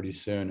work pretty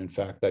soon. In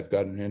fact, I've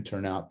got an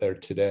intern out there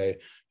today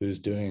who's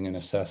doing an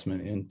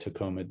assessment in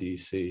Takoma,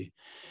 DC.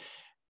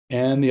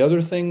 And the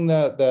other thing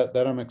that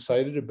I'm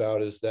excited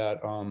about is that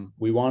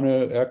we want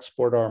to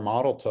export our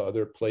model to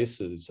other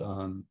places.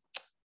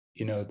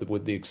 You know,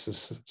 with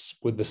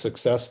the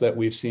success that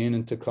we've seen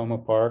in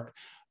Takoma Park,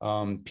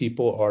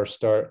 people are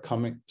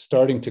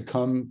starting to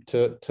come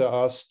to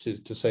us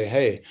to say,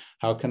 hey,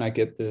 how can I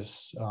get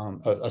this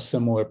a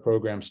similar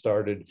program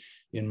started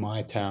in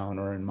my town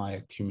or in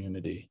my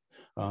community?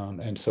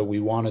 And so we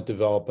want to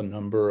develop a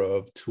number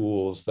of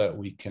tools that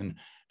we can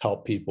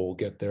help people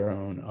get their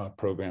own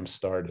programs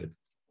started.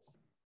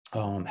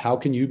 How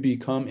can you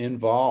become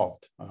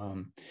involved?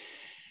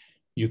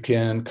 You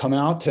can come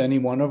out to any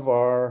one of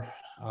our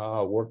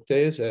work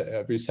days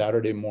every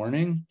Saturday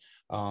morning.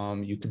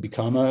 You could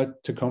become a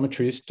Takoma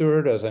tree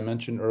steward. As I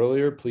mentioned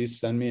earlier, please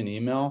send me an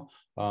email.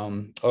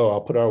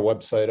 I'll put our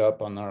website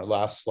up on our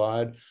last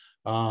slide.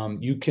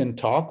 You can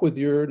talk with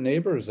your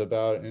neighbors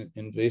about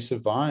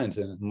invasive vines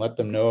and let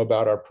them know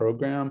about our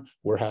program.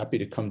 We're happy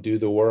to come do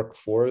the work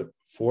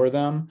for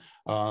them.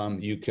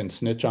 You can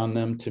snitch on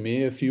them to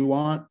me if you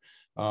want.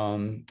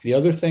 The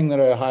other thing that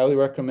I highly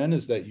recommend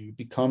is that you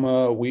become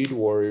a weed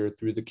warrior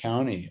through the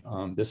county.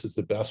 This is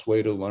the best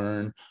way to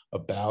learn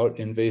about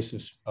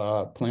invasive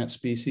plant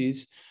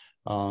species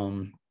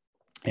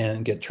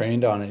and get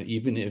trained on it,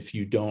 even if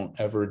you don't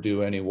ever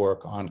do any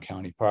work on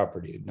county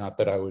property. Not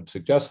that I would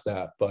suggest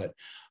that, but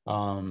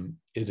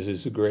it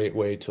is a great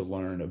way to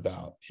learn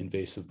about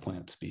invasive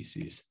plant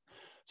species.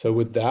 So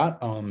with that,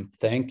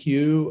 thank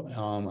you.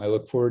 I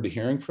look forward to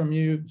hearing from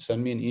you.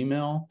 Send me an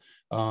email.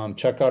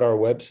 Check out our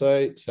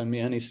website. Send me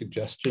any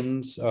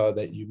suggestions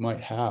that you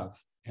might have,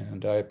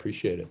 and I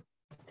appreciate it.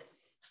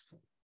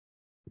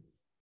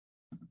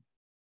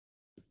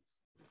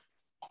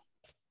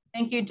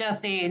 Thank you,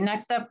 Jesse.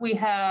 Next up, we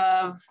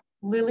have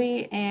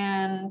Lily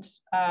and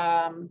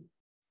the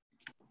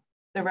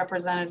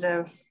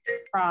representative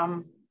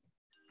from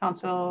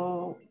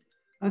Council,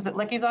 was it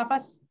Licky's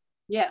office?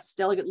 Yes,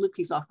 Delegate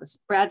Lukey's office.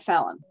 Brad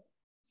Fallon.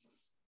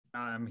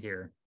 I'm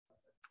here.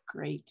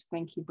 Great,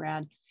 thank you,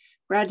 Brad.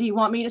 Brad, do you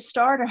want me to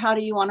start or how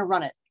do you want to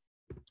run it?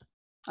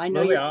 I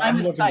know Lily, your time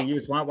is tight.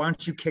 why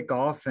don't you kick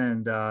off,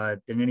 and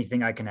then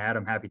anything I can add,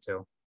 I'm happy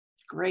to.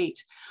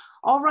 Great.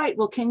 All right,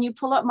 well, can you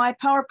pull up my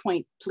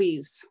PowerPoint,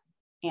 please,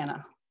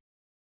 Anna?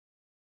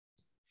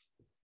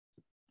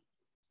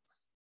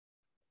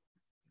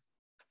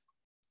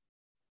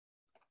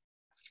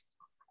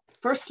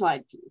 First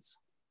slide, please.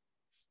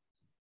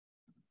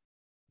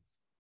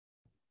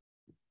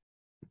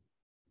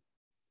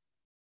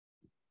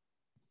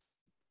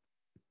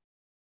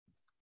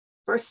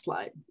 First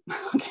slide.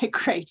 Okay,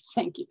 great,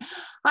 thank you.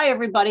 Hi,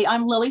 everybody,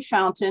 I'm Lily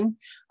Fountain.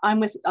 I'm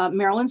with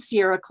Maryland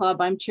Sierra Club.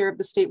 I'm chair of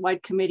the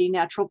statewide committee,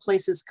 Natural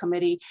Places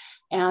Committee,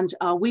 and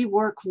we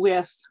work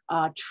with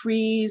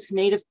trees,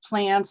 native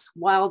plants,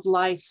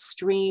 wildlife,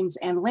 streams,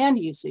 and land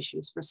use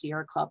issues for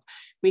Sierra Club.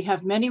 We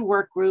have many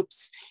work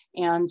groups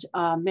and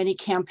many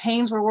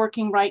campaigns we're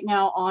working right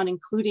now on,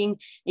 including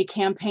a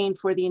campaign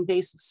for the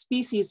invasive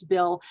species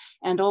bill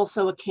and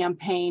also a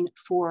campaign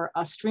for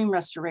stream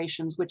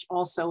restorations, which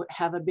also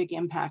have a big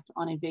impact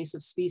on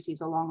invasive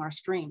species along our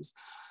streams.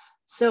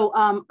 So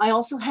I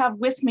also have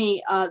with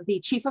me the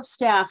Chief of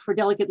Staff for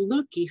Delegate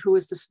Lukey, who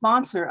is the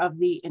sponsor of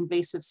the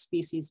invasive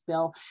species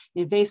bill,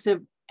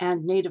 invasive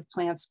and native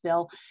plants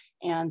bill.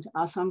 And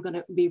so I'm going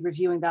to be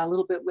reviewing that a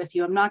little bit with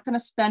you. I'm not going to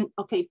spend,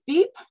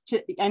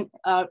 I'm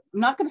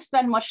not going to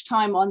spend much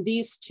time on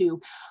these two.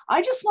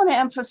 I just want to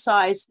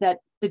emphasize that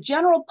the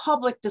general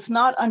public does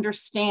not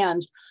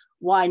understand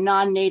why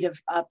non-native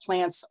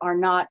plants are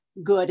not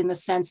good in the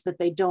sense that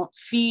they don't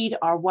feed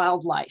our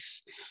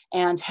wildlife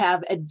and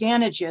have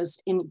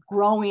advantages in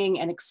growing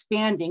and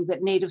expanding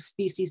that native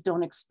species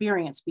don't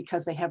experience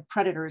because they have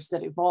predators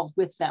that evolve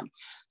with them.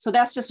 So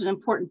that's just an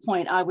important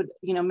point. I would,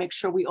 make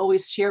sure we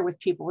always share with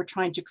people. We're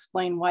trying to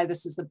explain why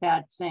this is a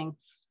bad thing.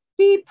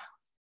 Beep.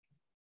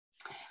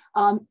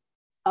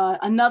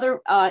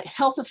 Another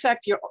health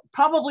effect you're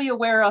probably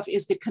aware of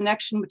is the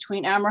connection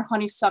between Amur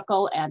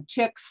honeysuckle and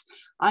ticks.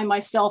 I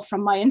myself,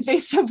 from my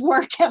invasive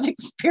work, have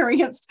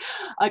experienced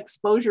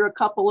exposure a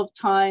couple of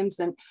times.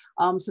 And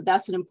so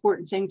that's an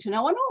important thing to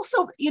know. And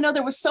also,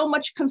 there was so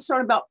much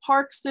concern about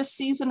parks this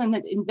season, and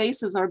that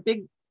invasives are a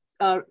big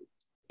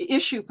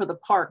issue for the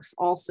parks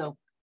also.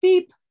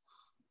 Beep.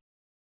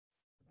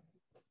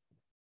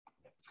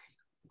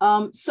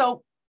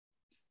 So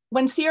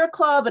when Sierra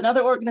Club and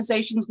other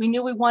organizations, we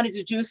knew we wanted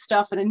to do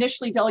stuff, and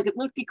initially Delegate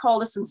Lukey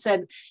called us and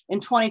said in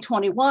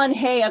 2021,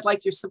 hey, I'd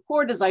like your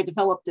support as I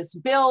develop this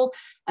bill.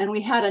 And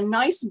we had a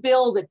nice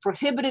bill that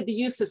prohibited the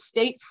use of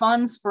state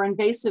funds for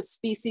invasive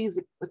species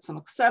with some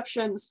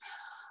exceptions.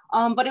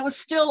 But it was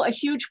still a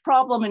huge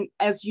problem. And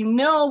as you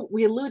know,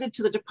 we alluded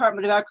to the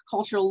Department of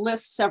Agricultural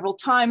list several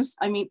times.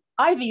 I mean,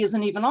 ivy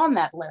isn't even on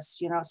that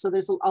list, so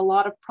there's a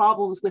lot of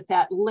problems with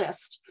that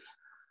list.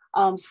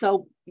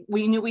 So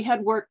we knew we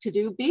had work to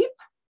do. Beep,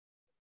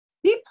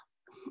 beep.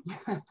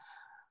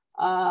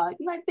 I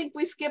think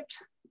we skipped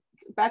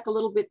back a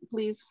little bit,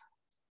 please.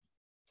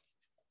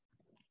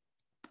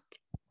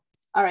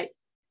 All right,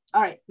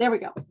 there we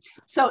go.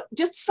 So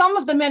just some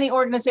of the many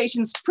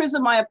organizations.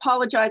 PRISM, I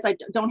apologize, I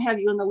don't have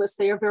you on the list.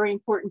 They are very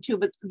important too,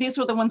 but these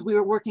were the ones we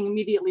were working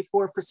immediately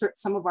for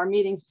some of our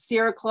meetings.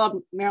 Sierra Club,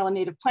 Maryland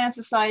Native Plant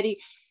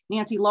Society,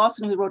 Nancy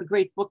Lawson, who wrote a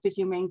great book, The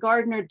Humane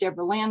Gardener,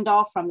 Deborah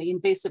Landau from the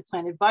Invasive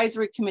Plant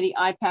Advisory Committee,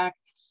 IPAC,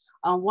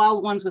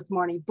 Wild Ones with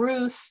Marnie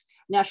Bruce,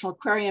 National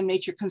Aquarium,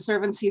 Nature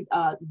Conservancy.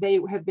 They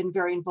have been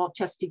very involved,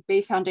 Chesapeake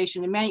Bay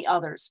Foundation and many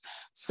others.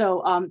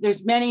 So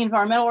there's many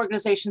environmental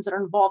organizations that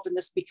are involved in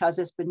this because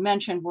it's been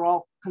mentioned, we're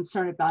all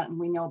concerned about it and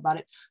we know about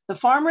it. The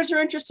farmers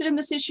are interested in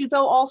this issue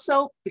though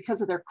also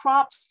because of their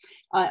crops.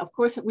 Of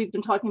course, we've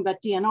been talking about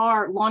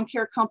DNR, lawn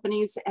care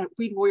companies, and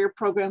weed warrior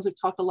programs we've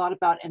talked a lot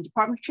about, and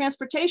Department of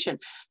Transportation.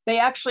 They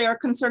actually are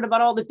concerned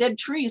about all the dead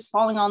trees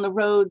falling on the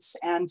roads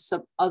and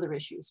some other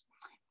issues.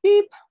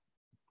 Beep.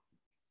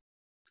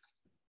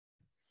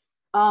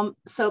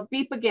 So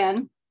beep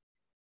again.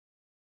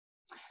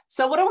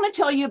 So what I want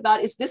to tell you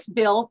about is this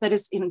bill that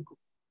is in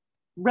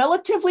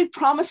relatively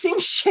promising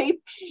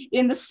shape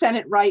in the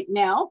Senate right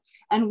now.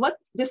 And what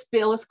this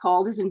bill is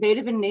called is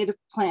Invasive and Native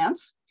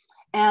Plants.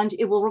 And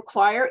it will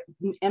require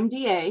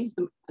MDA,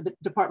 the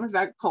Department of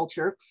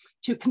Agriculture,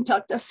 to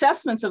conduct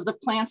assessments of the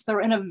plants that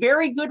are in a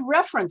very good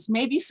reference.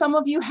 Maybe some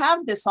of you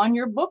have this on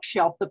your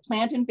bookshelf, The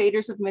Plant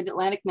Invaders of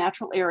Mid-Atlantic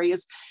Natural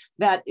Areas,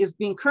 that is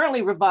being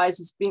currently revised,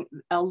 is being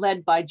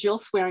led by Jill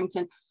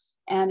Swearington.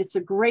 And it's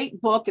a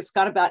great book. It's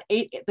got about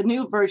 8, the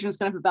new version is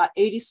going to have about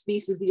 80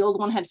 species. The old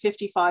one had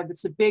 55.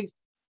 It's a big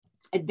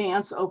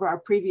advance over our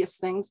previous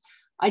things.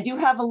 I do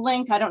have a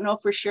link. I don't know if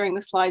we're sharing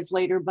the slides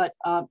later, but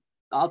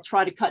I'll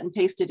try to cut and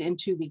paste it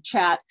into the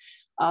chat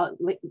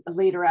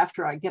later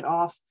after I get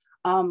off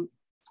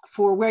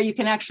for where you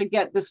can actually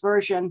get this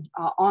version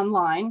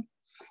online.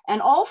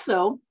 And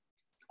also,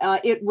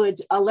 it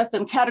would let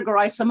them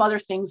categorize some other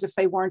things if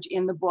they weren't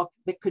in the book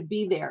that could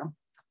be there.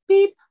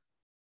 Beep.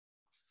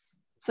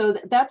 So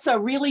that's a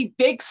really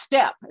big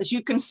step. As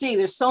you can see,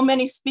 there's so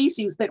many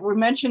species that were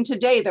mentioned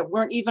today that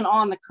weren't even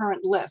on the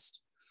current list.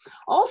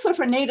 Also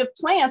for native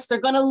plants,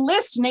 they're going to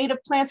list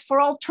native plants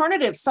for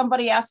alternatives.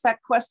 Somebody asked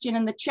that question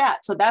in the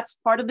chat. So that's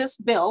part of this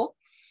bill.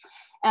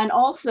 And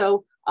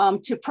also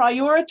to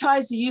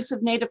prioritize the use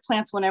of native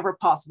plants whenever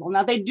possible.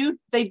 Now they do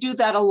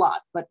that a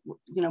lot, but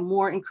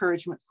more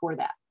encouragement for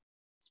that.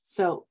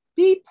 So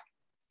beep.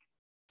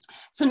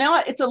 So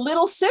now it's a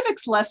little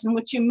civics lesson,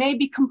 which you may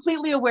be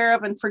completely aware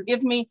of, and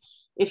forgive me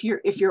if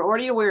you're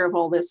already aware of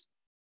all this.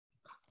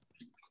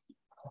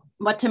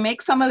 But to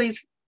make some of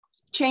these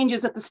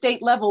changes at the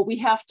state level, we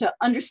have to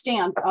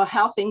understand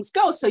how things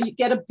go. So you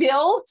get a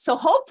bill. So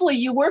hopefully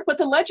you work with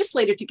the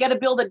legislator to get a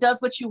bill that does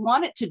what you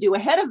want it to do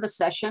ahead of the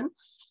session.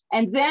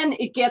 And then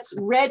it gets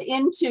read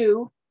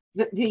into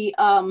the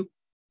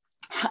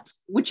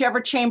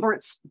whichever chamber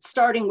it's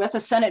starting with. A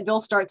Senate bill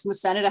starts in the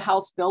Senate, a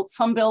House bill.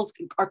 Some bills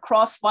are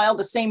cross-filed,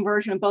 the same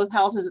version in both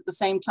houses at the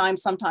same time.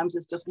 Sometimes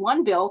it's just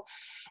one bill,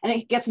 and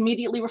it gets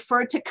immediately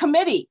referred to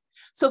committee.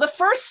 So the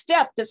first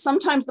step that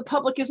sometimes the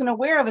public isn't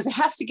aware of is it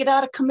has to get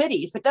out of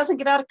committee. If it doesn't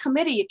get out of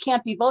committee, it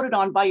can't be voted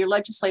on by your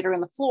legislator on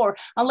the floor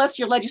unless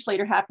your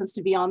legislator happens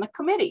to be on the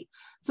committee.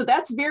 So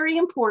that's very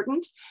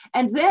important.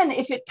 And then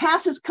if it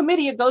passes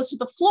committee, it goes to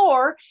the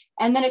floor,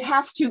 and then it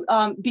has to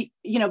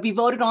be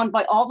voted on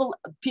by all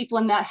the people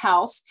in that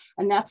house.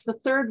 And that's the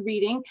third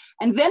reading.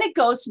 And then it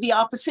goes to the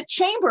opposite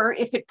chamber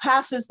if it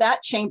passes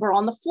that chamber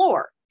on the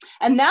floor.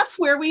 And that's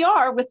where we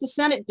are with the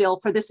Senate bill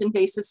for this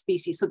invasive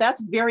species. So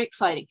that's very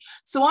exciting.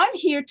 So I'm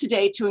here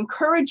today to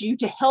encourage you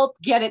to help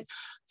get it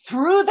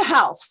through the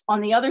House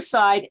on the other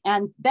side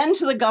and then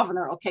to the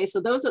governor. Okay, so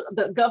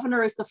the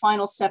governor is the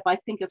final step. I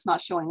think it's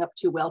not showing up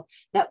too well.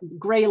 That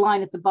gray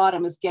line at the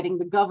bottom is getting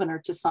the governor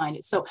to sign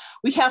it. So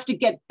we have to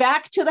get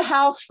back to the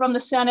House from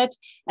the Senate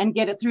and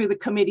get it through the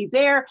committee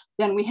there.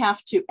 Then we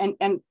have to,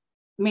 and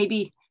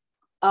maybe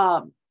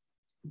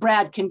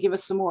Brad can give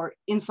us some more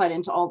insight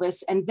into all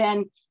this. And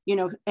then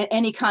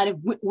any kind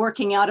of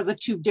working out of the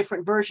two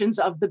different versions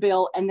of the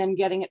bill and then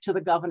getting it to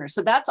the governor.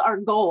 So that's our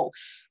goal.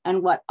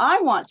 And what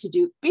I want to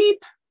do,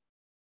 beep,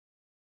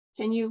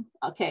 can you,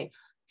 okay.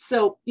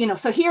 So,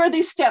 so here are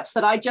these steps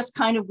that I just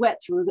kind of went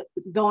through,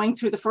 going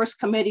through the first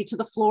committee to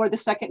the floor, the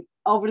second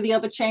over to the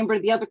other chamber,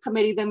 the other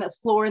committee, then the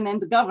floor, and then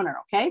the governor,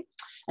 okay?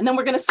 And then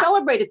we're going to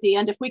celebrate at the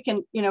end if we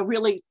can,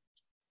 really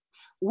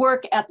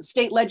work at the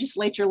state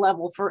legislature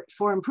level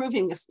for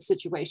improving this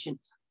situation.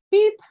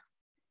 Beep.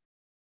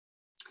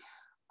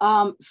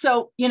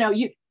 So,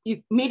 you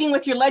meeting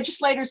with your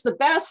legislators the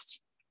best.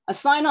 A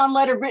sign-on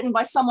letter written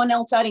by someone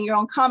else adding your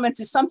own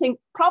comments is something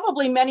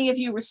probably many of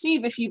you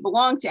receive if you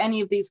belong to any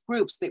of these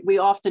groups, that we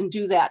often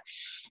do that.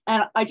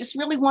 And I just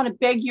really want to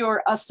beg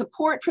your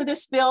support for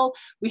this bill.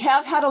 We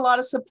have had a lot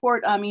of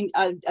support. I mean,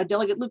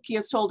 Delegate Lukey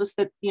has told us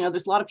that,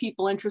 there's a lot of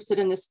people interested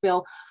in this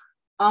bill.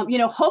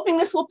 Hoping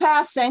this will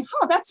pass, saying,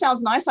 oh, that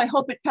sounds nice, I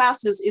hope it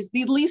passes, is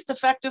the least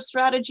effective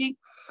strategy.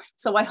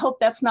 So I hope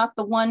that's not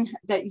the one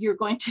that you're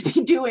going to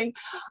be doing,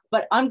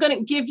 but I'm going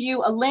to give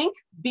you a link,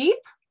 beep,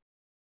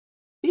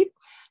 beep.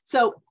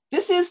 So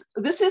this is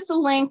the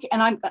link,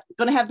 and I'm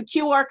going to have the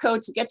QR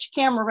code, so get your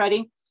camera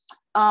ready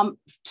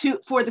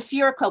for the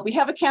Sierra Club. We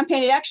have a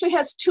campaign. It actually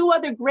has 2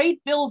 other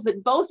great bills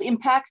that both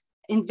impact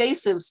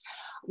invasives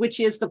which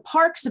is the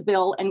parks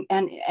bill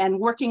and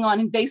working on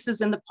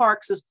invasives in the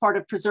parks as part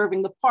of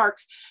preserving the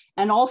parks,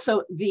 and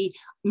also the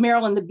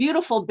Maryland the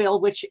Beautiful bill,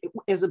 which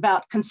is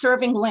about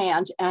conserving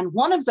land. And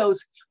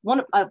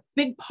a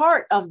big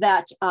part of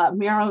that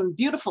Maryland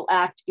Beautiful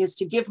Act is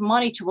to give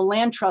money to a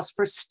land trust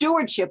for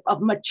stewardship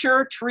of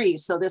mature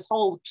trees. So this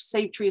whole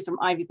save trees from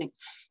ivy thing,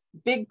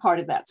 big part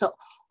of that. So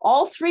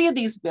all three of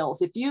these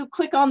bills, if you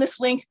click on this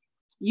link,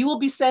 you will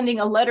be sending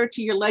a letter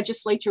to your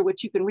legislature,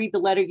 which you can read the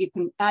letter, you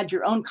can add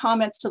your own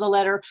comments to the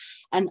letter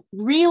and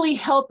really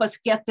help us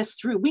get this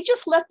through. We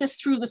just let this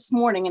through this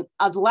morning.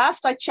 And the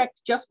last I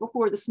checked just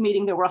before this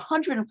meeting, there were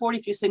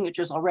 143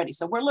 signatures already.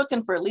 So we're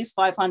looking for at least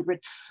 500.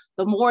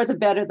 The more, the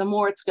better, the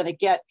more it's gonna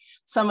get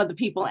some of the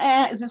people,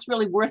 is this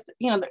really worth it?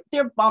 You know,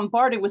 they're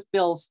bombarded with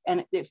bills.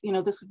 And if, you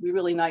know, this would be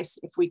really nice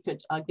if we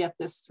could get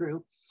this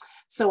through.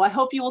 So I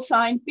hope you will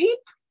sign. Beep.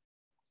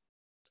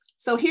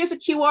 So here's a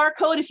QR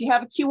code. If you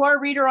have a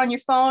QR reader on your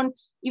phone,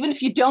 even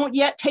if you don't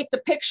yet, take the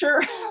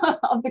picture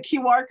of the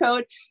QR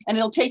code and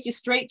it'll take you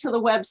straight to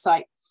the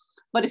website.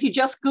 But if you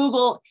just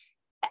Google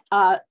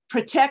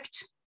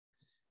protect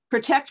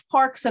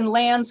Parks and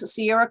Lands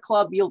Sierra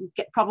Club, you'll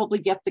probably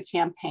get the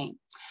campaign.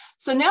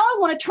 So now I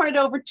want to turn it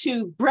over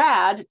to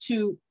Brad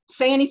to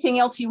say anything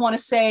else you want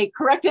to say,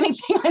 correct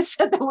anything I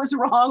said that was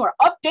wrong, or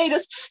update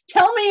us.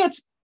 Tell me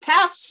it's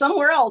passed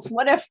somewhere else.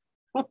 What have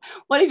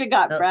you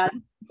got, Brad?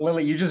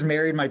 Lily, you just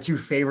married my two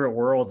favorite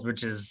worlds,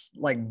 which is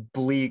like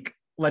bleak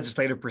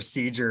legislative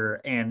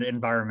procedure and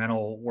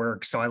environmental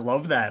work. So I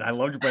love that. I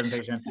loved your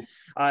presentation.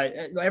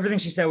 Everything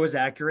she said was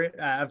accurate,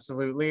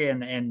 absolutely.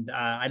 And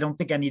I don't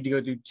think I need to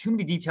go through too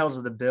many details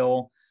of the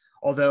bill.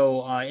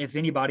 Although if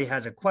anybody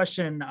has a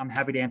question, I'm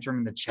happy to answer them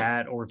in the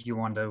chat, or if you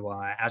want to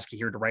ask it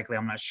here directly.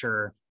 I'm not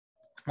sure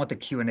what the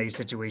Q&A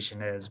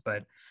situation is,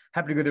 but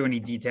happy to go through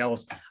any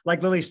details.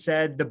 Like Lily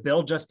said, the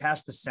bill just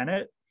passed the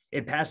Senate.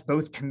 It passed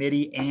both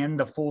committee and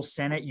the full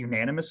Senate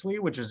unanimously,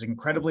 which is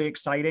incredibly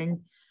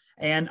exciting.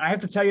 And I have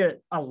to tell you,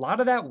 a lot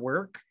of that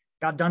work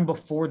got done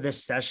before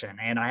this session.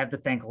 And I have to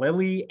thank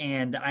Lily,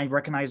 and I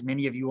recognize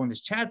many of you on this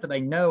chat that I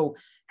know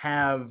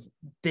have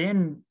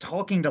been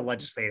talking to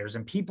legislators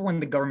and people in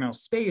the governmental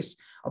space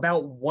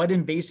about what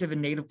invasive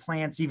and native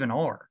plants even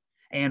are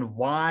and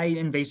why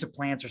invasive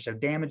plants are so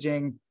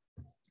damaging,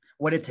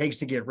 what it takes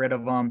to get rid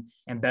of them,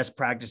 and best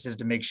practices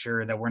to make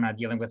sure that we're not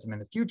dealing with them in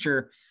the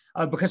future.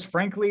 Because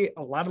frankly,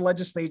 a lot of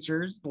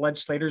legislators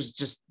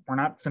just were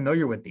not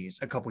familiar with these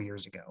a couple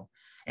years ago.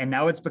 And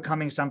now it's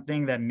becoming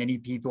something that many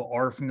people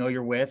are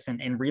familiar with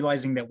and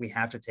realizing that we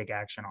have to take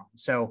action on.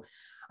 So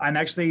I'm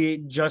actually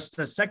just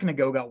a second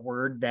ago got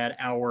word that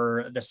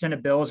the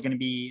Senate bill is going to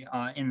be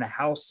in the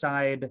House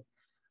side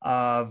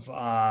of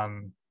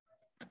the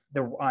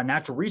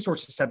Natural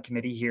Resources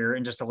Subcommittee here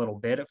in just a little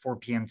bit at 4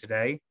 p.m.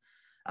 today.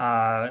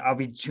 I'll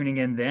be tuning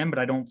in then, but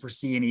I don't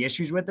foresee any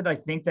issues with it. I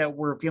think that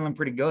we're feeling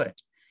pretty good.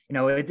 You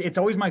know, it's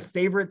always my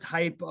favorite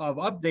type of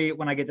update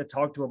when I get to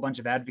talk to a bunch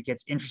of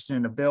advocates interested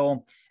in a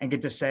bill and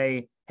get to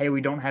say, hey, we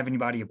don't have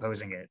anybody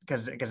opposing it,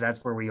 because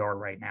that's where we are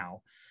right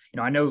now. You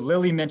know, I know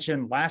Lily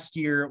mentioned last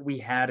year we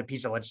had a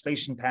piece of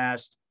legislation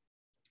passed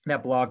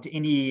that blocked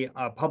any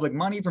public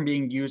money from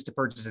being used to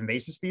purchase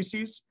invasive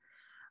species.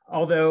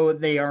 Although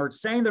they are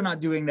saying they're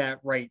not doing that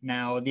right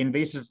now, the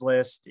invasive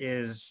list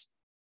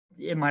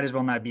it might as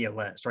well not be a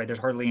list, right? There's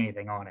hardly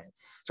anything on it.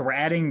 So we're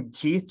adding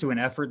teeth to an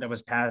effort that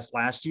was passed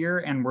last year,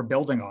 and we're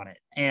building on it.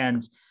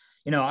 And,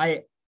 you know,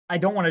 I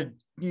don't want to,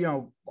 you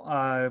know,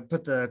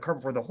 put the cart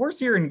before the horse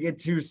here and get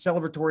too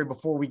celebratory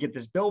before we get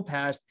this bill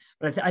passed.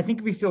 But I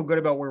think we feel good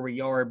about where we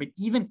are. But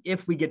even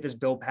if we get this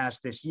bill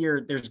passed this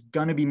year, there's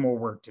going to be more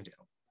work to do.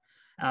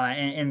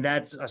 And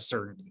that's a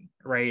certainty,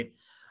 right?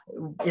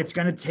 It's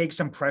going to take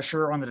some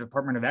pressure on the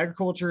Department of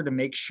Agriculture to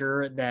make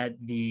sure that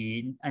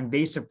the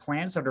invasive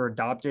plants that are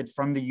adopted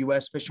from the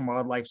U.S. Fish and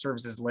Wildlife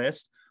Services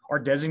list are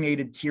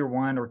designated Tier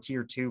 1 or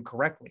Tier 2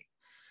 correctly,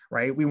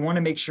 right? We want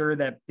to make sure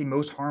that the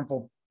most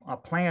harmful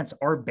plants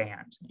are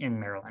banned in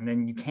Maryland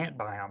and you can't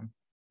buy them.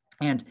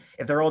 And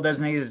if they're all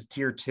designated as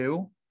Tier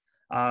 2,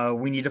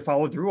 we need to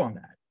follow through on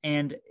that.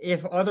 And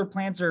if other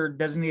plants are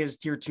designated as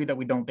Tier 2 that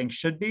we don't think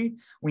should be,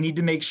 we need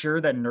to make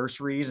sure that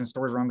nurseries and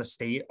stores around the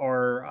state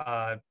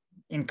are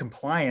in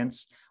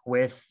compliance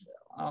with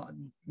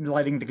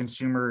letting the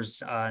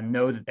consumers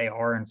know that they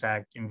are in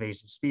fact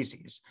invasive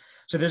species.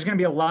 So there's going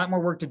to be a lot more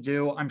work to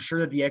do. I'm sure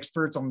that the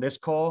experts on this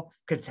call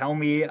could tell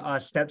me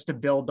steps to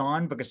build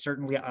on, because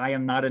certainly I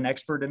am not an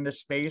expert in this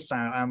space.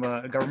 I'm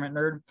a government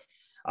nerd.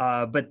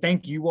 But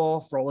thank you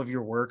all for all of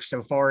your work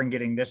so far in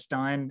getting this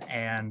done.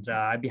 And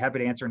I'd be happy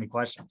to answer any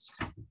questions.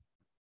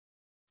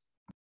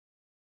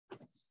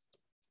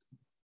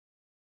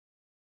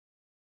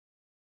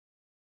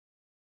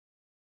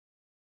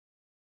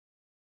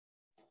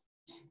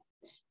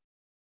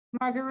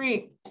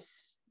 Marguerite.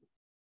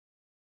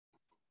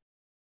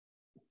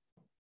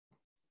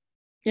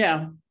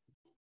 Yeah.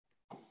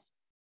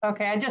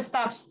 Okay, I just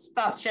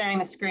stopped sharing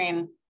the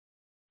screen.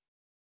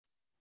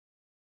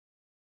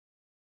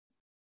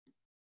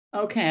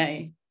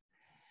 Okay.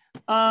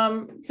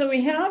 So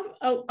we have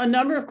a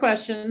number of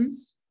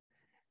questions.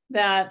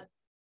 that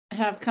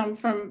have come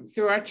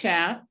through our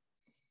chat.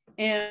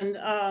 And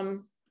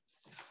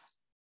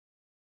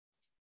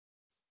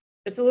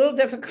it's a little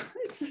difficult.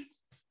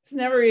 It's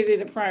never easy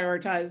to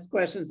prioritize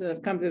questions that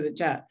have come through the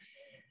chat.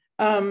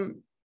 I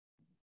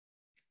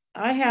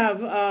have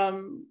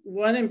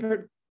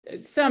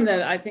some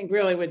that I think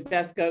really would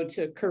best go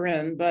to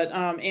Corinne, but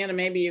Anna,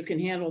 maybe you can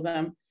handle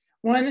them.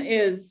 One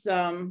is,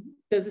 does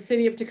the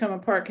city of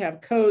Takoma Park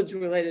have codes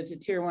related to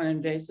Tier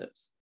 1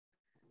 invasives?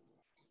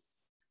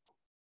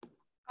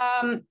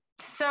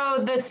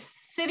 So the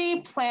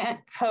city plant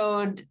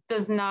code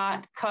does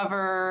not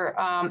cover,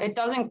 it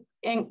does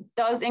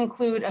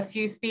include a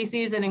few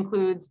species. It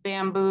includes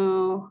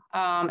bamboo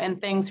and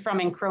things from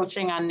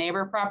encroaching on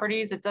neighbor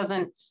properties. It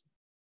doesn't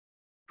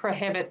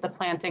prohibit the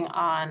planting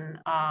on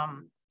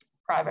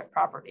private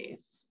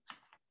properties.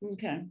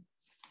 Okay.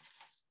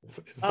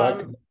 If I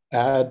could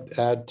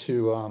add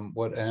to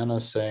what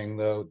Anna's saying,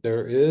 though,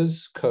 there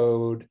is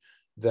code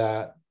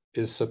that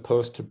is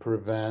supposed to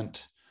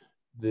prevent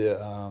the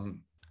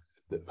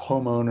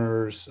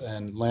homeowners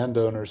and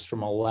landowners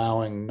from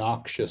allowing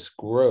noxious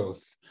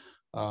growth.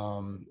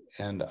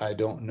 And I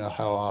don't know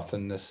how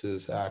often this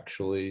is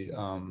actually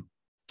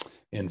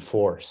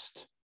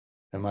enforced.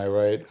 Am I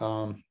right,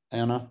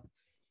 Anna?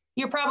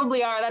 You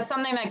probably are. That's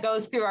something that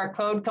goes through our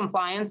code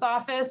compliance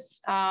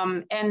office.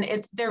 And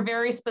they're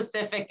very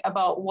specific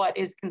about what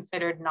is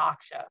considered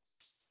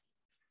noxious.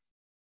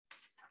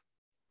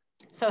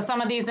 So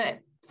some of these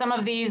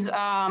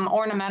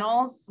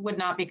ornamentals would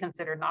not be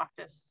considered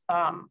noxious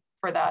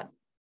for that,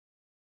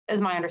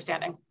 is my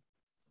understanding.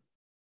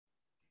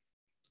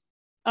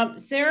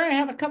 Sarah, I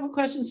have a couple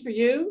questions for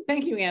you.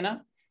 Thank you,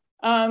 Anna.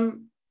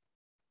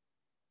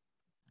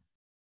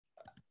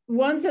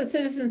 Once a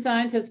citizen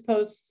scientist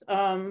posts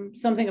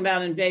something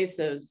about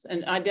invasives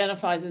and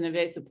identifies an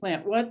invasive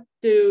plant, what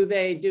do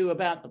they do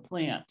about the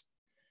plant?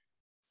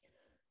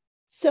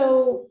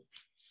 So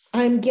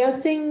I'm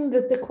guessing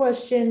that the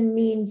question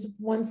means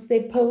once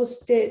they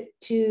post it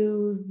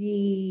to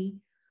the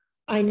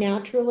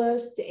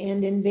iNaturalist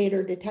and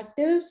invader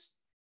detectives.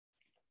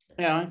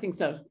 Yeah, I think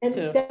so And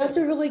too. that's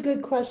a really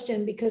good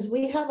question because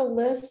we have a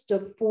list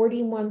of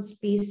 41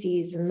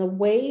 species, and the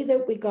way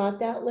that we got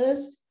that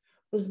list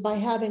was by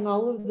having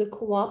all of the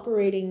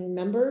cooperating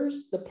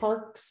members, the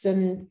parks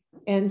and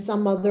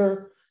some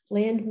other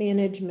land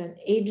management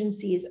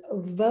agencies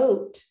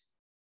vote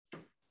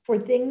for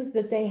things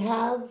that they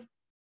have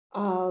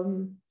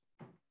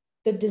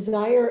the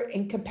desire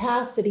and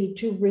capacity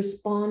to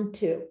respond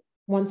to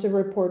once a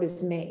report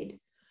is made.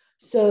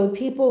 So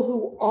people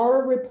who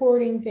are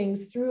reporting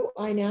things through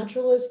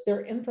iNaturalist,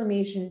 their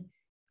information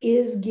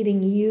is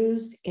getting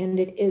used and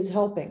it is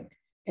helping.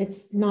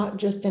 It's not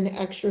just an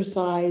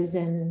exercise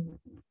and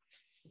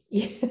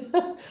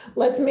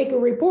let's make a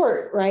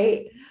report,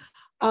 right?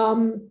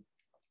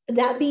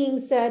 That being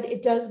said,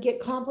 it does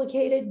get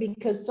complicated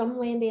because some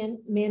land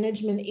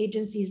management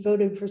agencies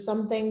voted for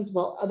some things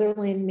while other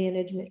land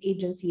management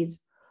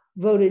agencies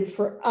voted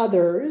for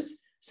others.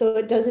 So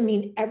it doesn't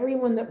mean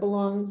everyone that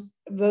belongs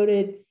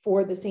voted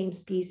for the same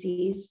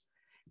species.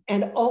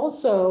 And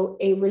also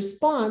a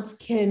response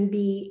can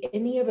be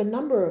any of a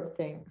number of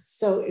things.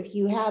 So if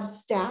you have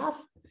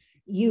staff,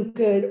 you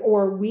could,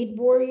 or weed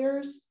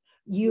warriors,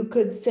 you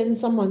could send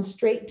someone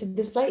straight to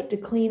the site to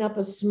clean up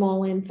a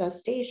small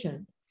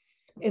infestation.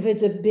 If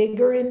it's a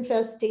bigger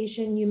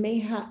infestation, you may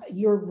have,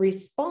 your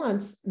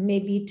response may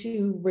be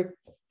to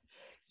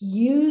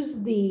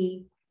use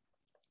the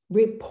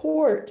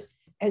report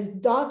as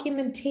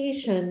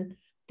documentation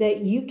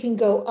that you can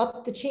go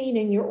up the chain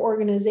in your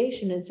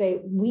organization and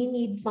say, we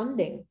need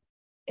funding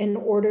in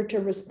order to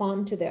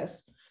respond to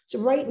this. So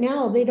right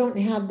now, they don't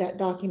have that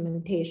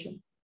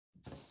documentation.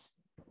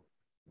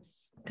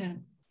 Okay.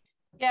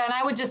 Yeah, and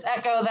I would just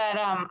echo that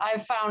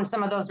I've found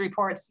some of those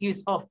reports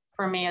useful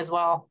for me as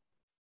well.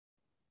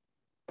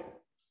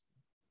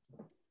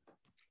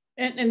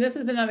 And this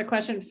is another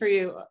question for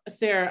you,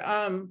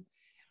 Sarah.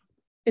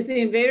 Is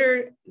the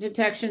invader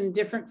detection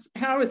different?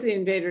 How is the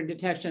invader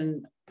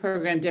detection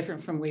program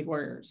different from Weed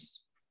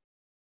Warriors?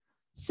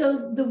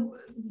 So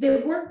they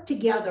work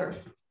together,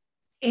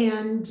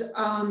 and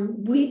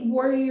Weed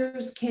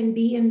Warriors can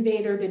be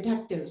invader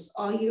detectives.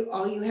 All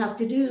you have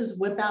to do is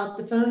whip out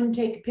the phone,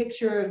 take a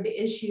picture of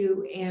the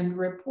issue, and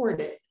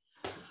report it.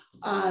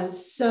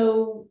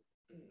 So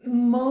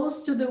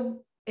most of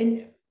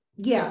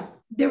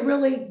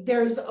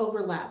there's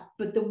overlap,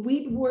 but the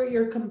Weed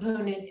Warrior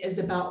component is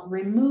about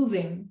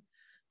removing.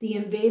 The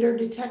invader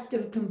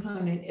detective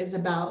component is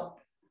about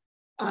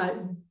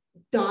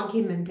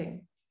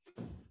documenting.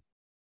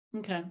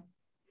 Okay.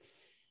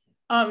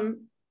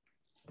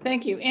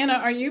 Thank you. Anna,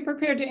 are you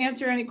prepared to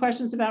answer any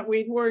questions about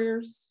Weed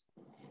Warriors?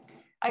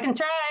 I can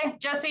try.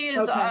 Jesse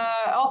is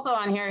also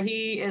on here.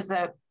 He is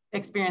an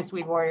experienced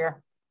Weed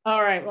Warrior.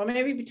 All right. Well,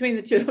 maybe between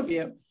the two of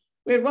you.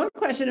 We had one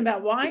question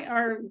about why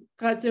are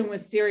kudzu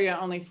wisteria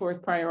only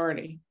 4th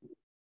priority?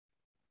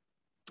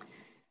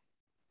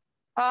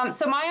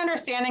 So my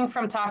understanding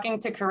from talking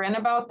to Corinne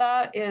about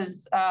that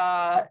is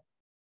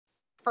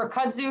for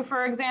kudzu,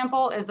 for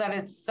example, is that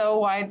it's so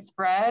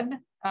widespread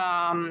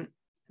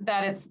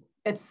that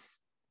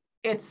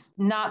it's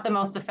not the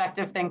most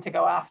effective thing to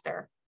go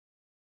after.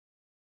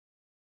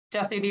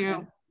 Jesse, do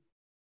you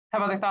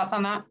have other thoughts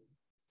on that?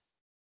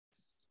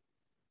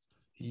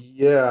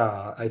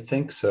 Yeah, I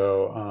think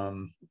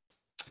so.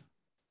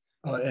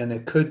 And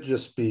it could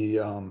just be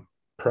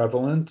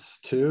prevalence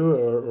too,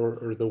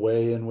 or the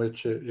way in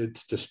which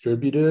it's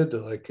distributed.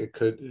 Like it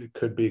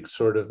could be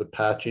sort of the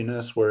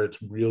patchiness where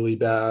it's really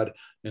bad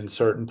in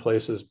certain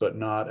places, but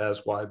not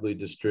as widely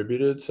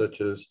distributed,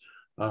 such as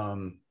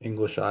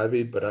English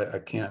ivy, but I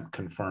can't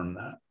confirm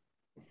that.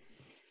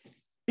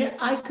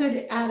 I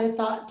could add a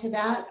thought to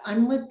that.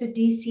 I'm with the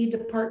DC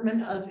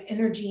Department of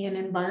Energy and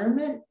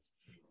Environment.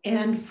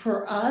 And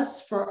for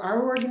us, for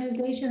our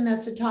organization,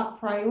 that's a top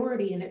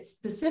priority. And it's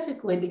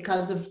specifically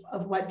because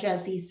of what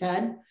Jesse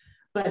said.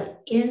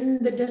 But in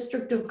the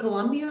District of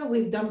Columbia,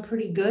 we've done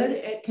pretty good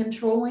at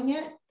controlling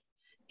it.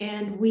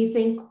 And we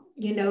think,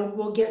 you know,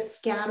 we'll get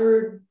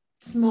scattered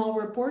small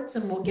reports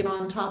and we'll get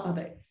on top of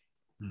it.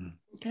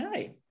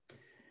 Okay.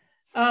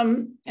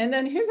 And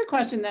then here's a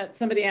question that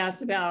somebody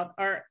asked about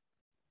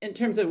in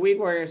terms of weed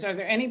warriors, are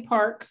there any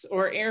parks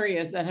or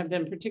areas that have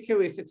been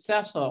particularly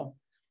successful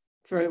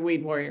for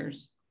weed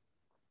warriors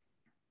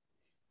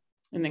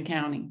in the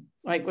county,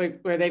 like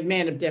where they've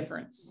made a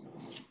difference?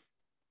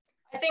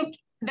 I think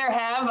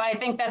I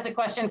think that's a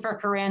question for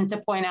Corinne to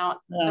point out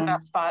the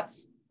best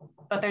spots,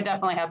 but there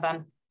definitely have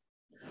been.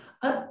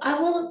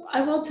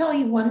 I will tell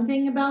you one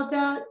thing about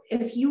that.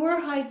 If you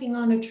are hiking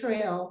on a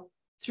trail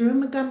through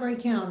Montgomery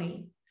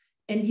County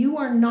and you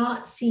are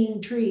not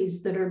seeing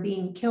trees that are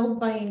being killed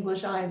by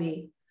English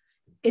ivy,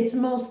 it's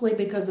mostly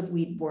because of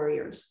weed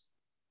warriors.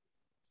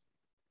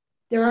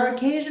 There are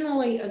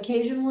occasionally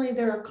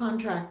there are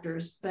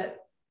contractors, but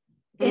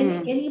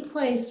in any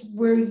place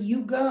where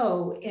you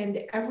go and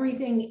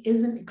everything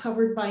isn't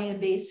covered by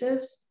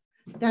invasives,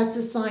 that's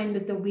a sign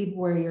that the weed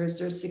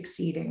warriors are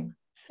succeeding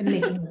and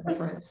making a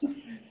difference.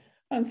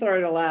 I'm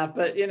sorry to laugh,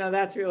 but you know,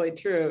 that's really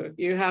true.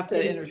 You have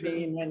to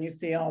intervene when you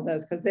see all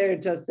this because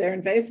they're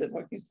invasive,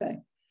 what you say.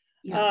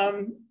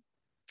 Yeah.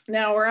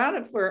 Now we're out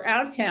of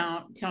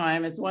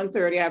time. It's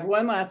 1:30. I have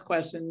one last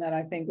question that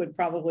I think would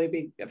probably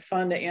be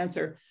fun to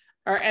answer.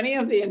 Are any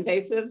of the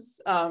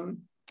invasives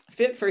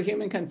fit for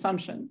human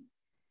consumption?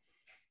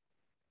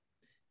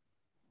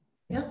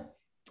 Yeah.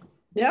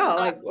 Yeah,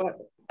 like what?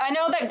 I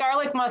know that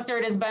garlic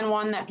mustard has been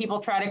one that people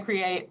try to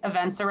create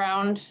events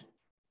around,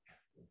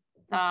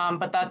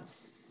 but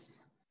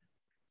that's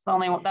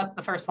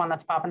the first one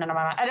that's popping into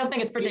my mind. I don't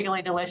think it's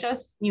particularly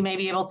delicious. You may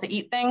be able to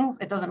eat things.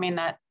 It doesn't mean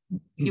that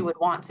you would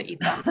want to eat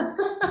them.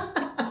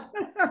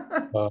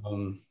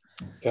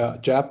 Yeah,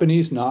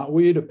 Japanese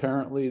knotweed.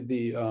 Apparently,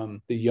 the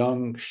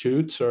young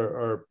shoots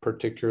are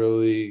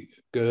particularly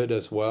good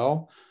as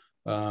well.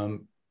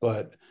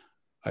 But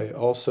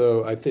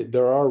I think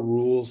there are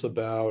rules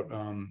about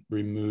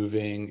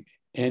removing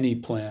any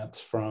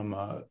plants from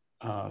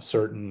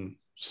certain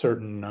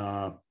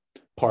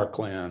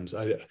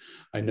parklands.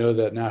 I know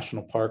that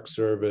National Park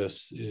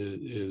Service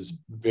is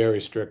very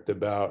strict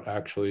about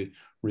actually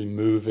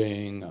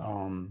removing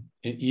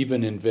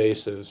even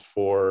invasives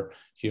for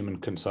human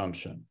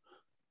consumption.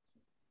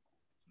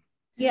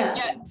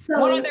 Yeah.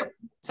 So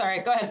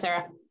sorry, go ahead,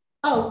 Sarah.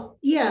 Oh,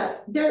 yeah,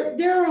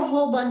 there are a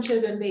whole bunch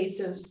of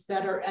invasives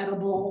that are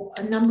edible.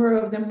 A number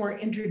of them were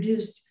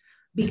introduced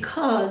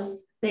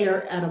because they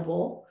are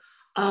edible.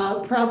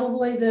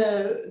 Probably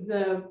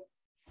the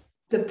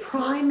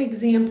prime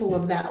example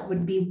of that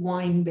would be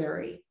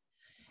wineberry.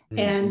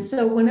 And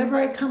so whenever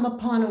I come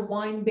upon a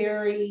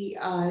wineberry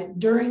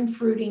during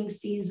fruiting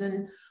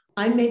season,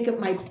 I make it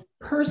my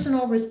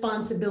personal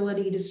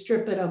responsibility to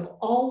strip it of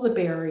all the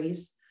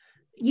berries,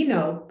 you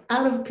know,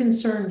 out of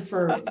concern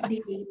for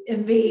the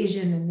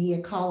invasion and the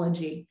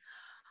ecology.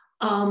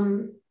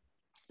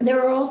 There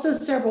are also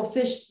several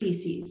fish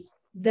species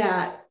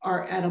that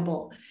are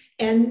edible.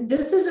 And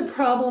this is a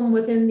problem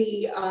within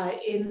the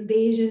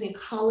invasion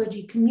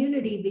ecology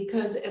community,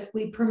 because if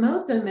we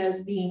promote them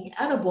as being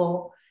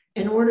edible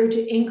in order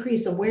to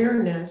increase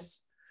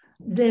awareness,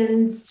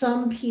 then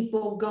some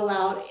people go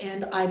out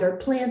and either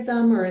plant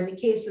them, or in the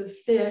case of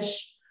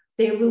fish,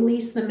 they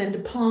release them into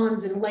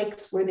ponds and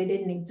lakes where they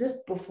didn't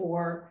exist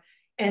before,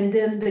 and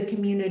then the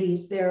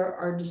communities there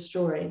are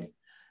destroyed.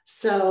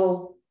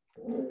 So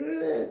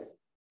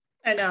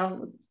I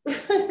know,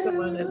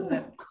 isn't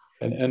it?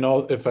 And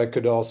if I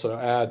could also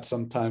add,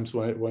 sometimes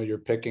when you're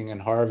picking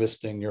and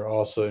harvesting, you're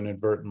also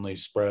inadvertently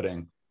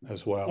spreading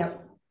as well.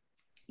 Yep.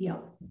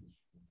 Yep.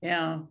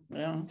 Yeah.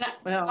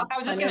 Well, I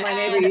was just my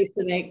neighbor used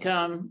to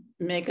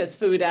make us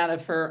food out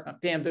of her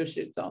bamboo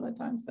shoots all the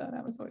time, so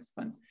that was always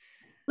fun.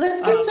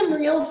 Let's get some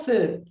real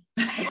food.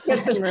 Let's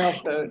get some real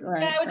food,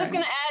 right? Yeah, I was just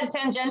going to add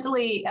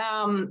tangentially,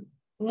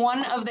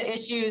 one of the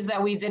issues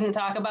that we didn't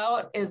talk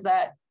about is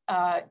that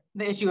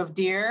the issue of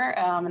deer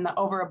and the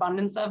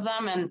overabundance of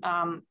them.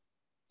 And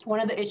one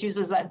of the issues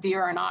is that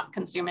deer are not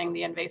consuming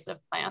the invasive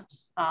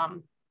plants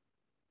the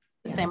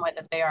same way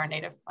that they are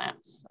native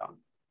plants. So.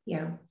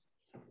 Yeah.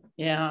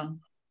 Yeah.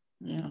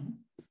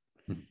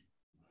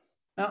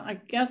 Well, I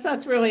guess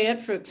that's really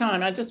it for the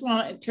time. I just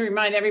want to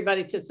remind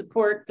everybody to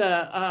support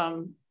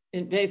the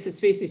invasive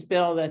species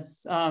bill.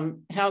 That's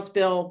House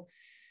Bill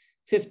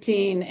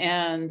 15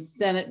 and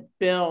Senate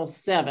Bill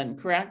 7,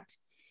 correct?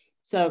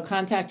 So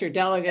contact your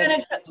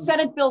delegates.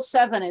 Senate Bill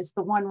 7 is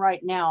the one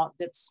right now.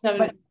 That's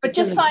but it's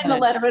just in sign the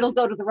Senate. letter. It'll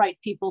go to the right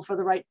people for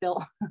the right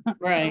bill.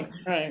 Right.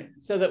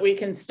 So that we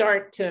can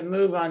start to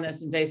move on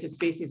this invasive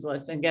species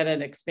list and get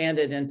it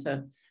expanded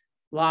into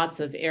lots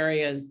of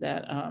areas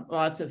that,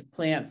 lots of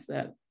plants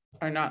that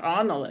are not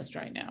on the list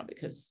right now,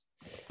 because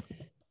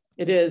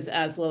it is,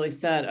 as Lily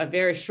said, a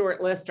very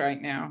short list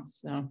right now.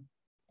 So.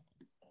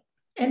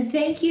 And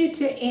thank you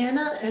to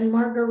Anna and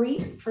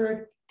Marguerite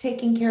for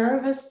taking care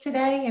of us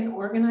today and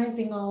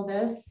organizing all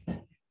this.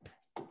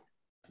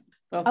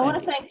 Well, I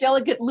want to thank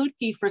Delegate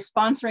Lutke for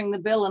sponsoring the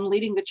bill and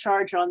leading the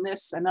charge on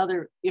this and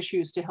other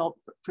issues to help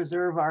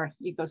preserve our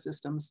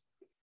ecosystems.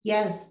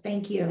 Yes,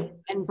 thank you.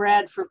 And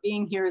Brad for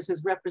being here as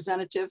his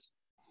representative.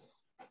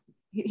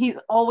 He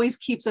always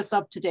keeps us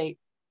up to date.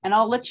 And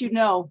I'll let you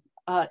know,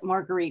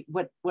 Marguerite,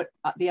 what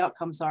the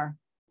outcomes are.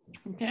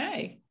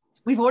 Okay.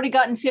 We've already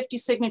gotten 50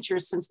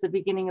 signatures since the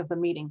beginning of the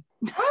meeting.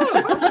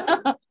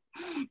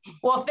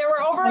 Well, if there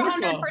were over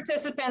 100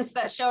 participants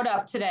that showed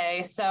up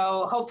today,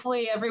 so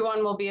hopefully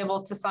everyone will be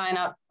able to sign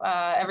up.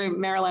 Every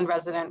Maryland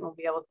resident will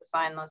be able to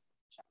sign those.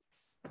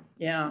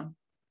 Yeah.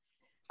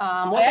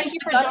 Well, thank you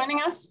for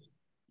joining us.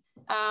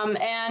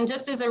 And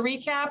just as a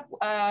recap,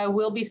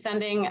 we'll be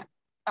sending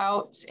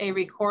out a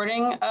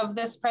recording of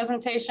this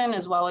presentation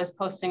as well as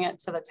posting it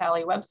to the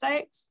Tally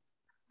website.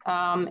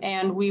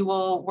 And we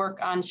will work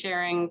on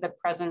sharing the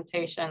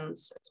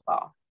presentations as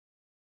well.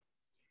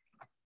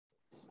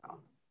 So.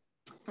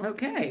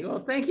 Okay, well,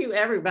 thank you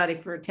everybody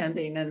for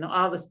attending and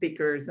all the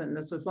speakers, and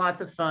this was lots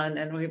of fun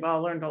and we've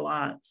all learned a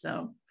lot,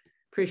 so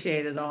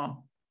appreciate it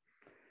all.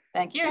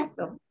 Thank you.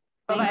 So,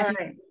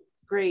 bye-bye.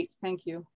 Great, thank you.